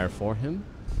bonfire for him.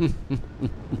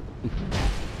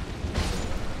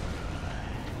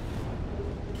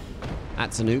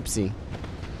 That's an oopsie.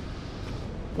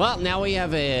 Well, now we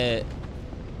have a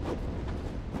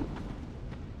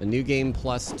New Game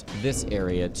Plus this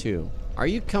area, too. Are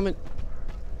you coming?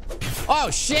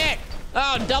 Oh, shit!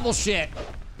 Oh, double shit!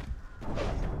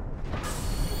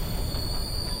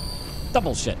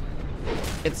 Double shit.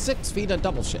 It's 6 feet of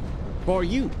double shit. For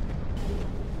you.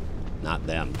 Not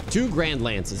them. 2 Grand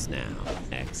Lances now.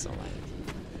 Excellent.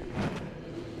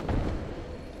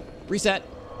 Reset.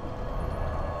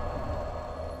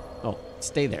 Oh,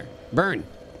 stay there. Burn.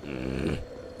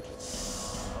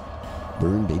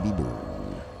 Burn, baby,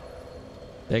 burn.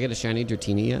 Did I get a shiny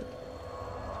Dratini yet?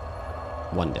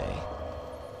 One day.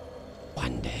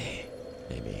 One day,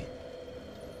 maybe.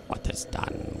 What is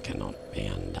done cannot be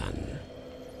undone.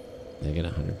 Did I get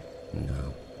 100?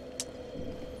 No.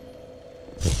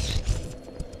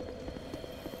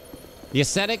 The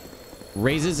ascetic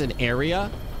raises an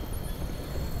area.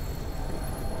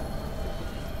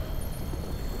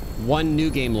 One new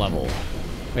game level.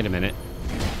 Wait a minute.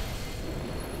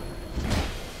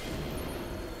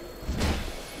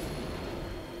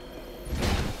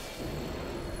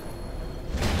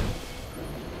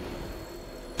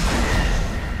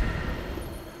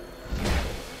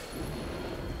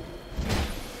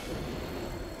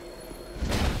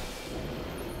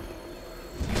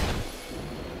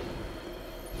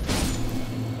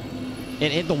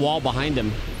 It hit the wall behind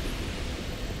him.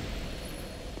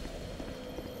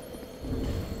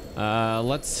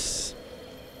 Let's...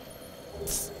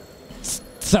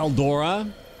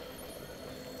 Seldora.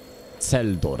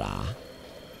 Seldora.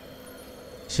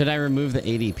 Should I remove the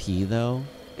ADP, though?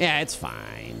 Yeah, it's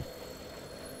fine.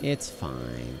 It's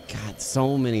fine. God,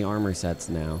 so many armor sets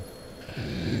now.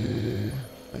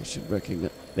 I should recognize...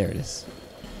 There it is.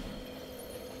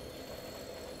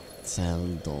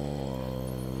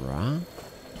 Seldora.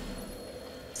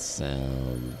 Seldora.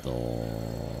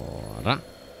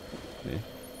 Okay.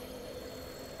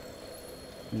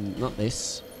 Not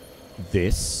this.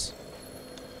 This.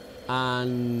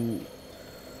 And...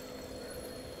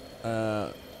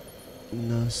 no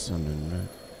summon.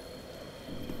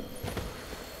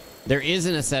 There is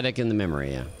an ascetic in the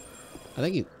memory, yeah. I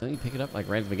think don't you pick it up like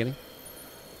right at the beginning?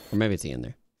 Or maybe it's the end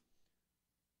there.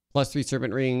 +3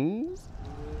 serpent rings.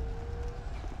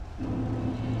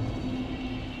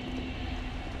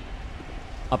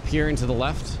 Up here and to the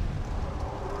left.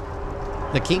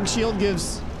 The king shield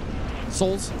gives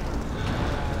souls.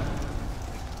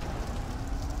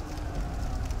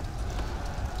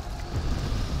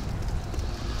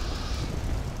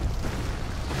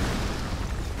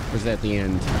 Where's that at the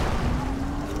end?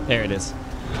 There it is.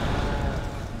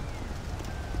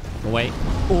 Oh, wait.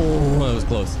 Oh, that was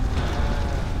close.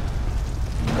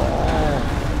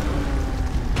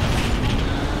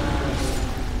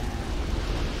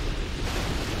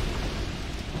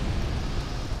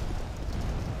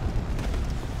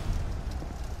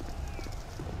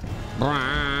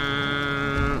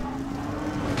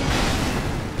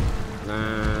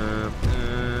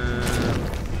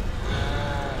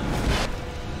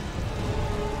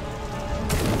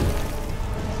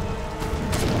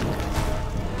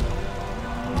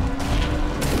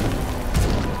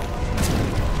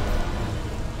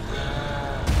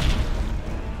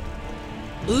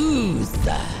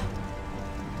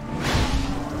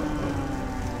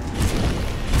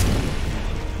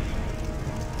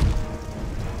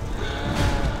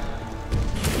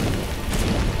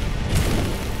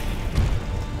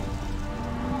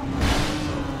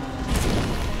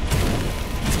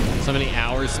 So many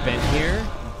hours spent here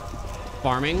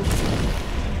farming.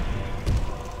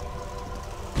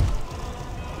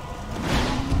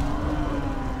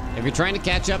 If you're trying to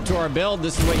catch up to our build,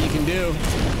 this is what you can do.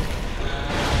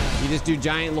 You just do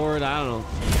Giant Lord, I don't know,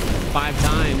 5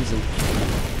 times, and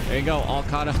there you go, all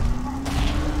caught up,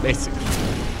 basically.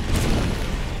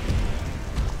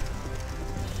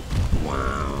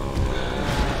 Wow.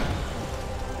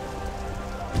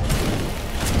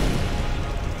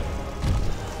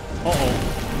 Uh-oh.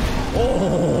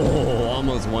 Oh,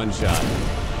 almost one shot.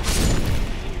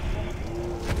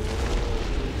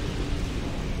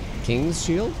 King's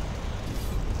Shield?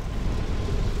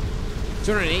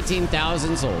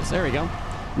 218,000 souls. There we go.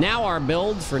 Now our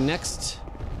build for next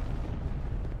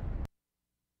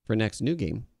new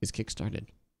game is kickstarted.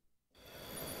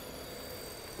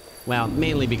 Well,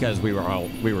 mainly because we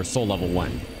were soul level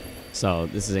 1. So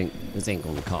this ain't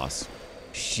gonna cost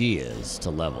shiz to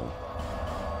level.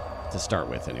 To start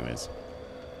with, anyways.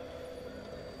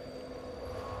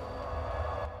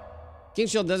 King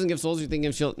Shield doesn't give souls, you think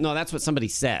give shield? No, that's what somebody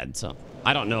said, so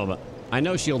I don't know, but I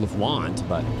know Shield of Want,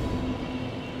 but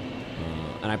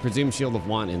and I presume Shield of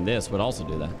Want in this would also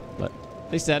do that, but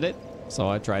they said it, so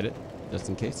I tried it just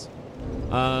in case.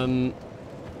 Right.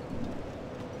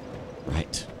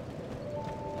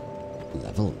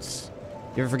 Levels.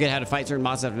 You ever forget how to fight certain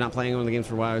bosses after not playing one of the games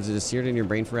for a while? Or is it just seared in your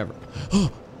brain forever?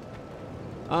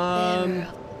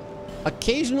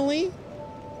 Occasionally,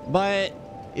 but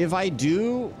if I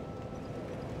do,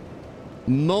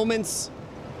 moments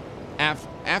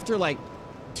after like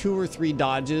 2 or 3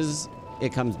 dodges,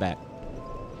 it comes back.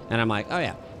 And I'm like, oh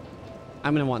yeah,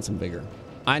 I'm gonna want some vigor.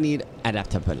 I need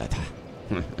adaptability.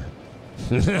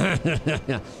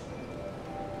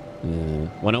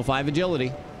 105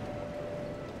 agility.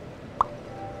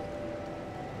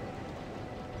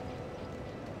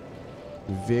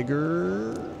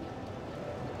 Vigor.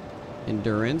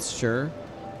 Endurance, sure.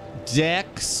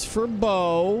 Dex for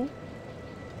bow.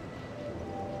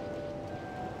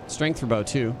 Strength for bow,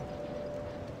 too.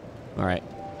 All right.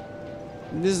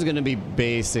 This is going to be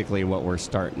basically what we're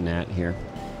starting at here.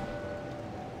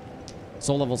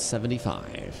 Soul level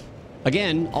 75.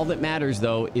 Again, all that matters,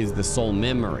 though, is the soul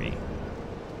memory.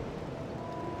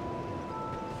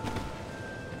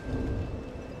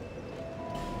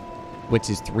 Which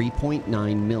is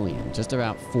 3.9 million. Just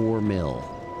about 4 mil.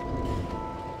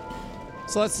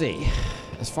 So let's see.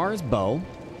 As far as bow,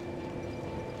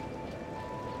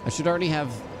 I should already have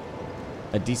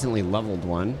a decently leveled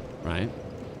one, right?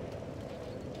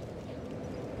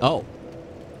 Oh.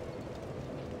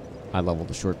 I leveled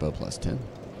the short bow plus 10.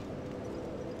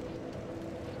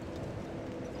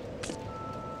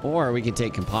 Or we could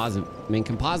take composite. I mean,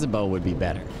 composite bow would be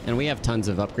better. And we have tons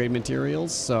of upgrade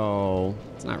materials, so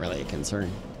it's not really a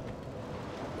concern.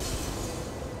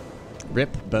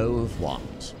 Rip bow of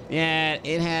what? Yeah,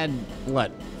 it had,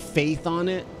 what, faith on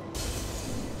it?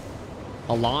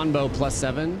 A lawn bow plus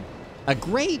 7? A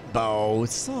great bow,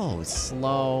 so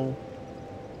slow.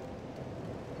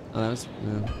 Oh, that was,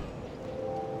 yeah.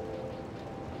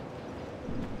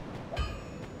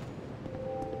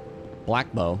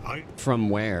 Black bow. From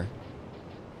where?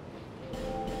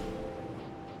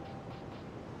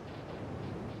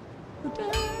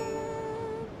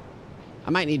 I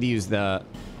might need to use the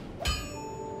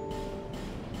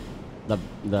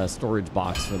storage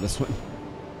box for this one.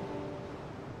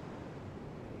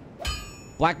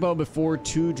 Black bow before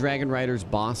 2 Dragon Riders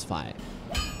boss fight.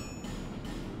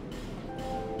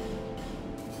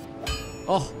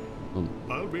 Oh.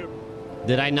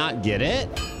 Did I not get it?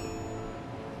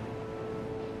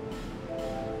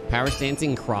 Power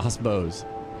stancing crossbows.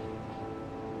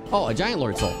 Oh, a giant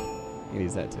lord soul. I can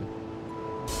use that too.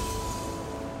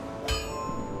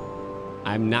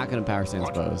 I'm not gonna power stance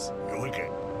bows.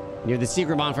 Near the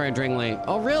secret bonfire in Dragon Lake.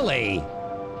 Oh, really?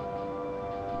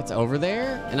 It's over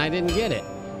there, and I didn't get it.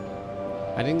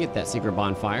 I didn't get that secret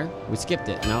bonfire. We skipped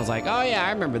it, and I was like, oh yeah,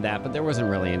 I remember that, but there wasn't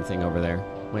really anything over there.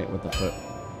 Wait, what the foot?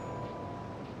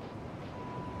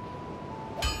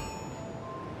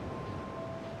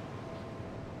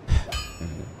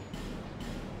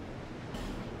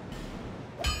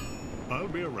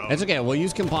 It's okay. We'll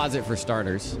use composite for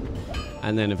starters.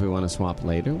 And then if we want to swap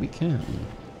later, we can.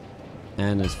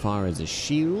 And as far as a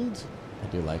shield, I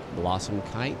do like Blossom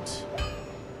Kite.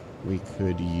 We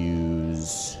could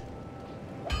use...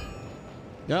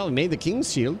 Well, we made the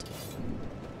King's Shield.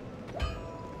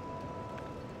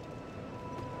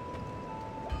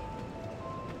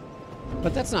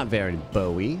 But that's not very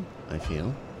bowy, I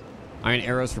feel. Iron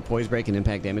arrows for poise break and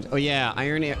impact damage. Oh yeah,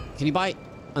 iron... Can you buy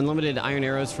unlimited iron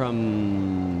arrows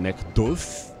from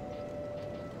McDuff?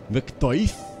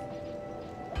 McDuff?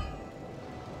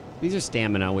 These are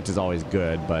stamina, which is always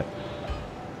good, but...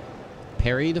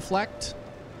 Parry deflect?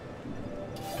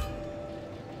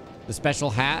 The special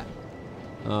hat?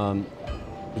 There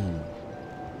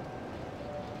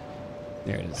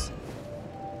it is.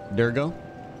 Durgo?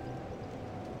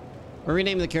 We're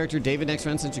renaming the character David next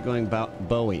round since you're going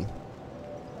Bowie.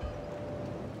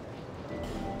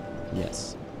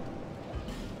 Yes.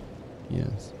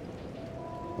 Yes.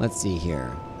 Let's see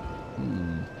here.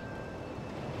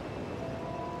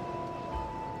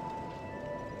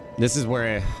 This is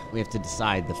where we have to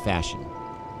decide the fashion.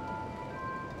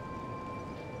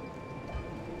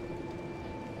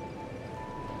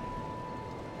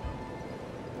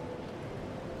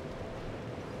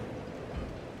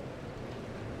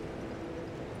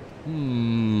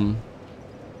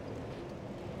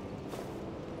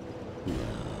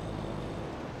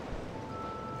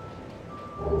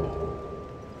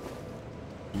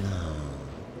 No.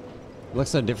 It looks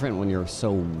so different when you're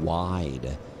so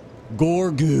wide.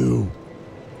 Gorgu.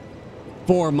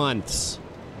 4 months.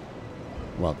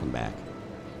 Welcome back.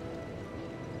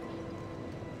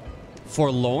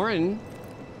 Forlorn.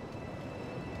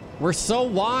 We're so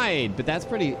wide, but that's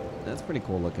pretty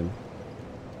cool looking.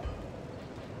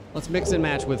 Let's mix and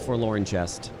match with Forlorn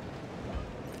chest.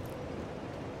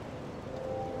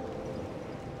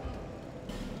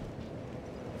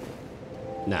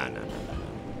 No.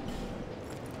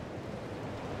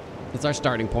 It's our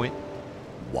starting point.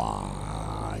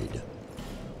 Wide.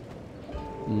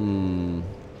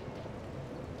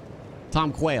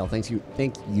 Tom Quayle, thank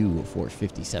you for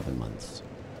 57 months.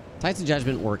 Tights of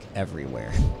Judgment work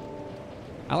everywhere.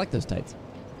 I like those tights.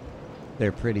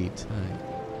 They're pretty tight.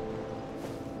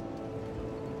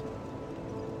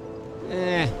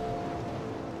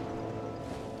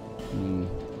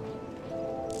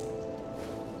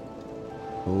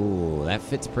 Ooh, that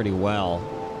fits pretty well.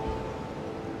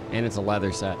 And it's a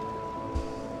leather set.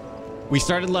 We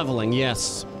started leveling,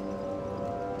 yes.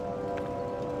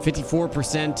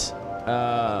 54%.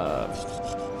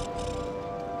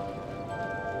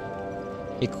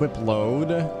 Equip load.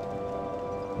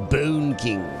 Bone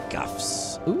King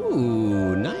cuffs.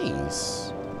 Ooh,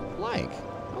 nice.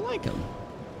 I like them.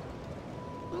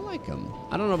 I like them.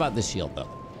 I don't know about the shield though.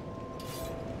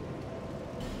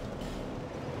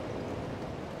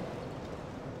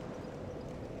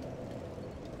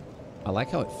 I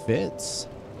like how it fits.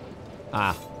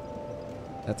 Ah,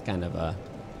 that's kind of a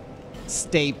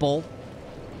staple.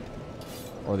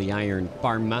 Or the iron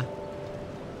pharma.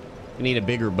 We need a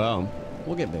bigger bow.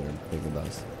 We'll get bigger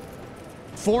bows.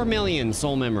 4 million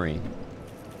soul memory.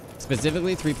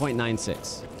 Specifically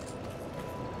 3.96.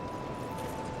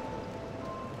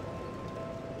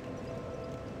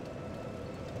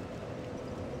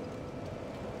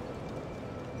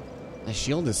 The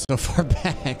shield is so far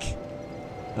back.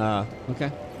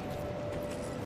 Okay.